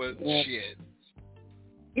sorry, but shit.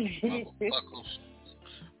 Motherfuckers.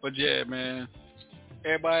 But yeah, man.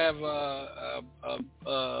 Everybody have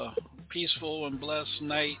a peaceful and blessed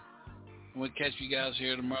night. We'll catch you guys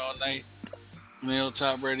here tomorrow night on the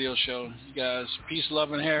Hilltop Radio Show. You guys, peace,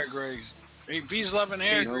 love, and hair grease. Hey, peace, love, and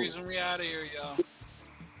hair grease, and we out of here, y'all.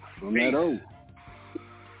 From that old.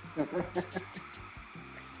 All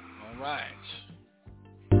right.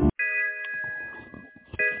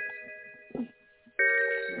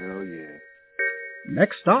 Hell yeah.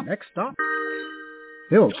 Next stop.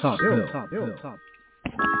 Hilltop.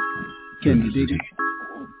 Can you dig it?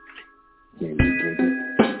 Can you dig it?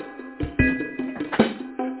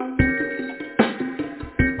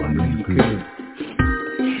 I know you could.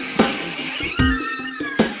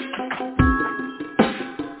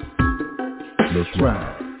 Let's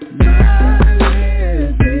ride.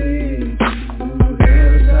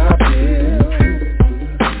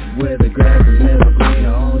 Where the grass is never green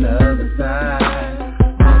on the other side.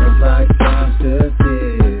 Almost like time stood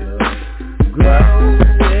still.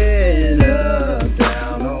 Growing up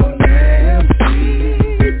down on Yam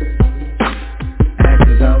Street.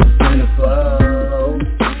 Actors always plentiful.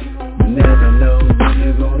 Never know who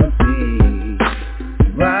you're gonna see.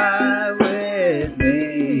 Ride with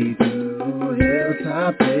me through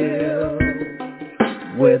Hilltop Hill,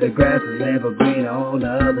 where the grass is never green on the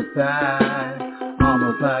other side.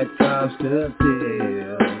 Almost like time stood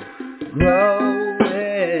still.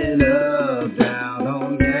 Growing up down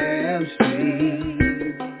on Yam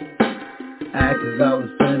Street. Actors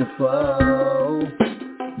always plentiful.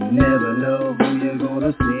 Never know who you're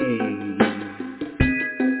gonna see.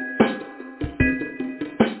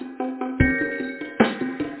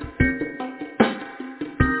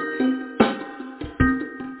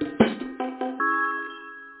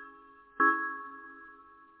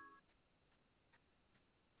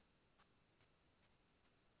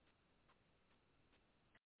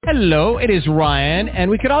 Hello, it is Ryan, and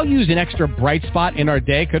we could all use an extra bright spot in our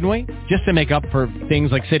day, couldn't we? Just to make up for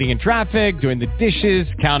things like sitting in traffic, doing the dishes,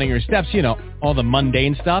 counting your steps, you know, all the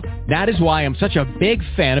mundane stuff. That is why I'm such a big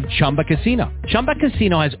fan of Chumba Casino. Chumba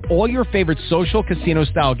Casino has all your favorite social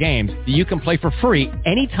casino-style games that you can play for free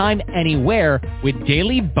anytime, anywhere with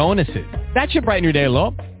daily bonuses. That should brighten your day a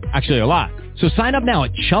little. Actually, a lot. So sign up now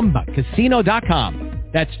at ChumbaCasino.com.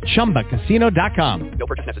 That's ChumbaCasino.com. No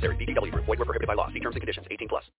purchase necessary. VGW Group. Void where prohibited by law. See terms and conditions. 18+.